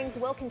 Tech earnings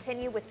will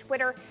continue with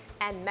Twitter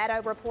and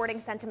Meta reporting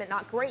sentiment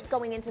not great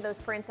going into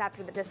those prints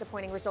after the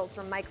disappointing results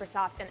from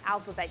Microsoft and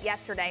Alphabet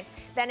yesterday.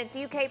 Then it's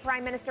UK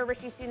Prime Minister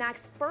Rishi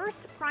Sunak's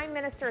first Prime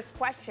Minister's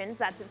questions.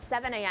 That's at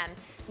 7 a.m.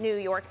 New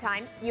York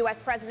time.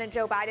 U.S. President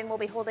Joe Biden will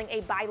be holding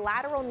a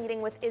bilateral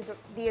meeting with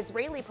the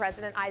Israeli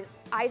President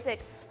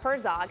Isaac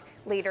Herzog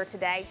later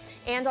today.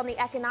 And on the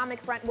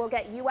economic front, we'll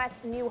get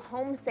U.S. new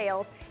home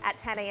sales at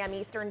 10 a.m.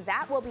 Eastern.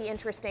 That will be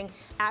interesting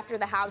after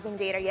the housing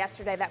data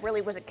yesterday. That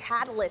really was a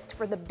catalyst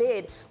for the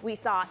bid we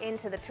saw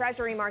into the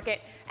Treasury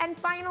market. And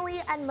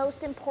finally, and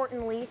most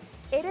importantly,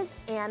 it is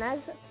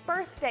Anna's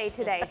birthday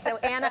today. So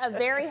Anna, a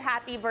very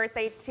happy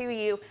birthday to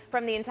you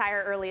from the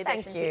entire Early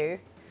Edition team. Thank you.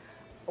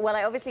 Well,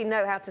 I obviously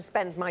know how to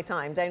spend my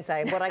time, don't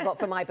I? What I got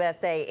for my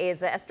birthday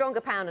is a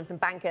stronger pound and some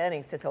bank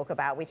earnings to talk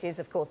about, which is,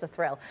 of course, a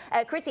thrill.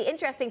 Chrissy,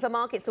 interesting for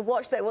markets to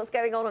watch, though, what's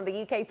going on in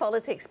the UK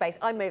politics space.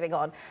 I'm moving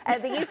on.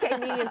 The UK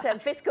medium-term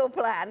fiscal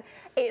plan,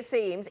 it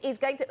seems, is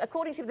going to,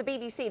 according to the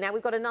BBC, now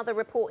we've got another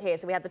report here.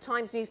 So we had the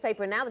Times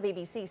newspaper and now the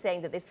BBC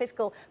saying that this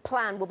fiscal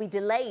plan will be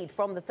delayed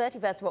from the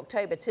 31st of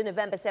October to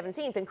November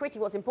 17th. And, Chrissy,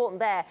 what's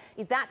important there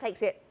is that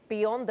takes it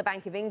beyond the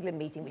Bank of England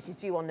meeting, which is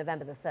due on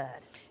November the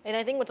 3rd. And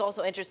I think what's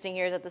also interesting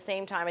here is at the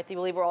same time, I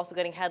believe we're also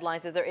getting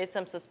headlines that there is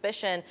some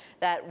suspicion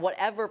that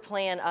whatever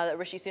plan that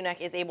Rishi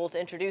Sunak is able to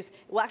introduce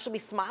will actually be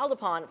smiled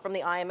upon from the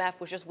IMF,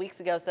 which just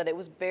weeks ago said it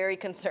was very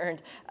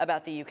concerned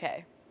about the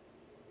UK.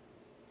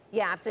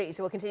 Yeah, absolutely.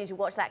 So we'll continue to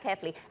watch that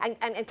carefully. And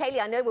Kailey,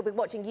 I know we'll be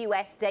watching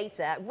US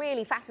data.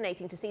 Really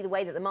fascinating to see the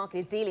way that the market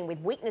is dealing with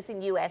weakness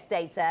in US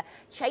data,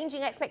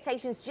 changing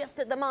expectations just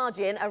at the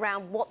margin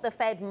around what the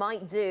Fed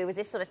might do, as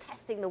if sort of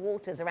testing the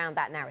waters around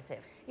that narrative.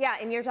 Yeah,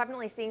 and you're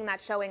definitely seeing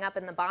that showing up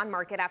in the bond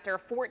market after a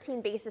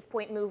 14 basis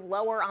point move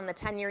lower on the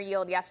 10-year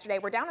yield yesterday.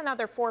 We're down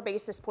another 4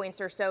 basis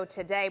points or so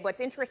today. What's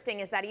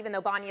interesting is that even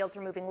though bond yields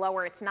are moving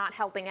lower, it's not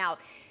helping out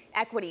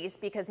equities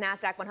because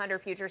NASDAQ 100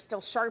 futures still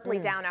sharply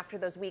down after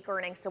those weak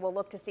earnings. So we'll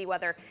look to see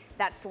whether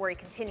that story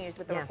continues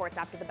with the reports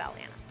after the bell,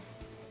 Anna.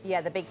 Yeah,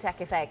 the big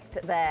tech effect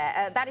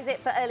there. That is it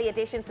for Early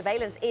Edition.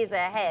 Surveillance is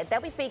ahead. They'll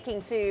be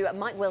speaking to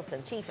Mike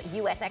Wilson, Chief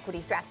US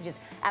Equity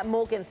Strategist at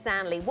Morgan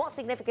Stanley. What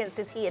significance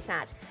does he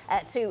attach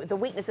to the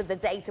weakness of the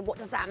data? What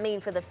does that mean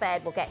for the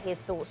Fed? We'll get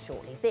his thoughts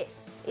shortly.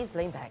 This is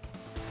Bloomberg.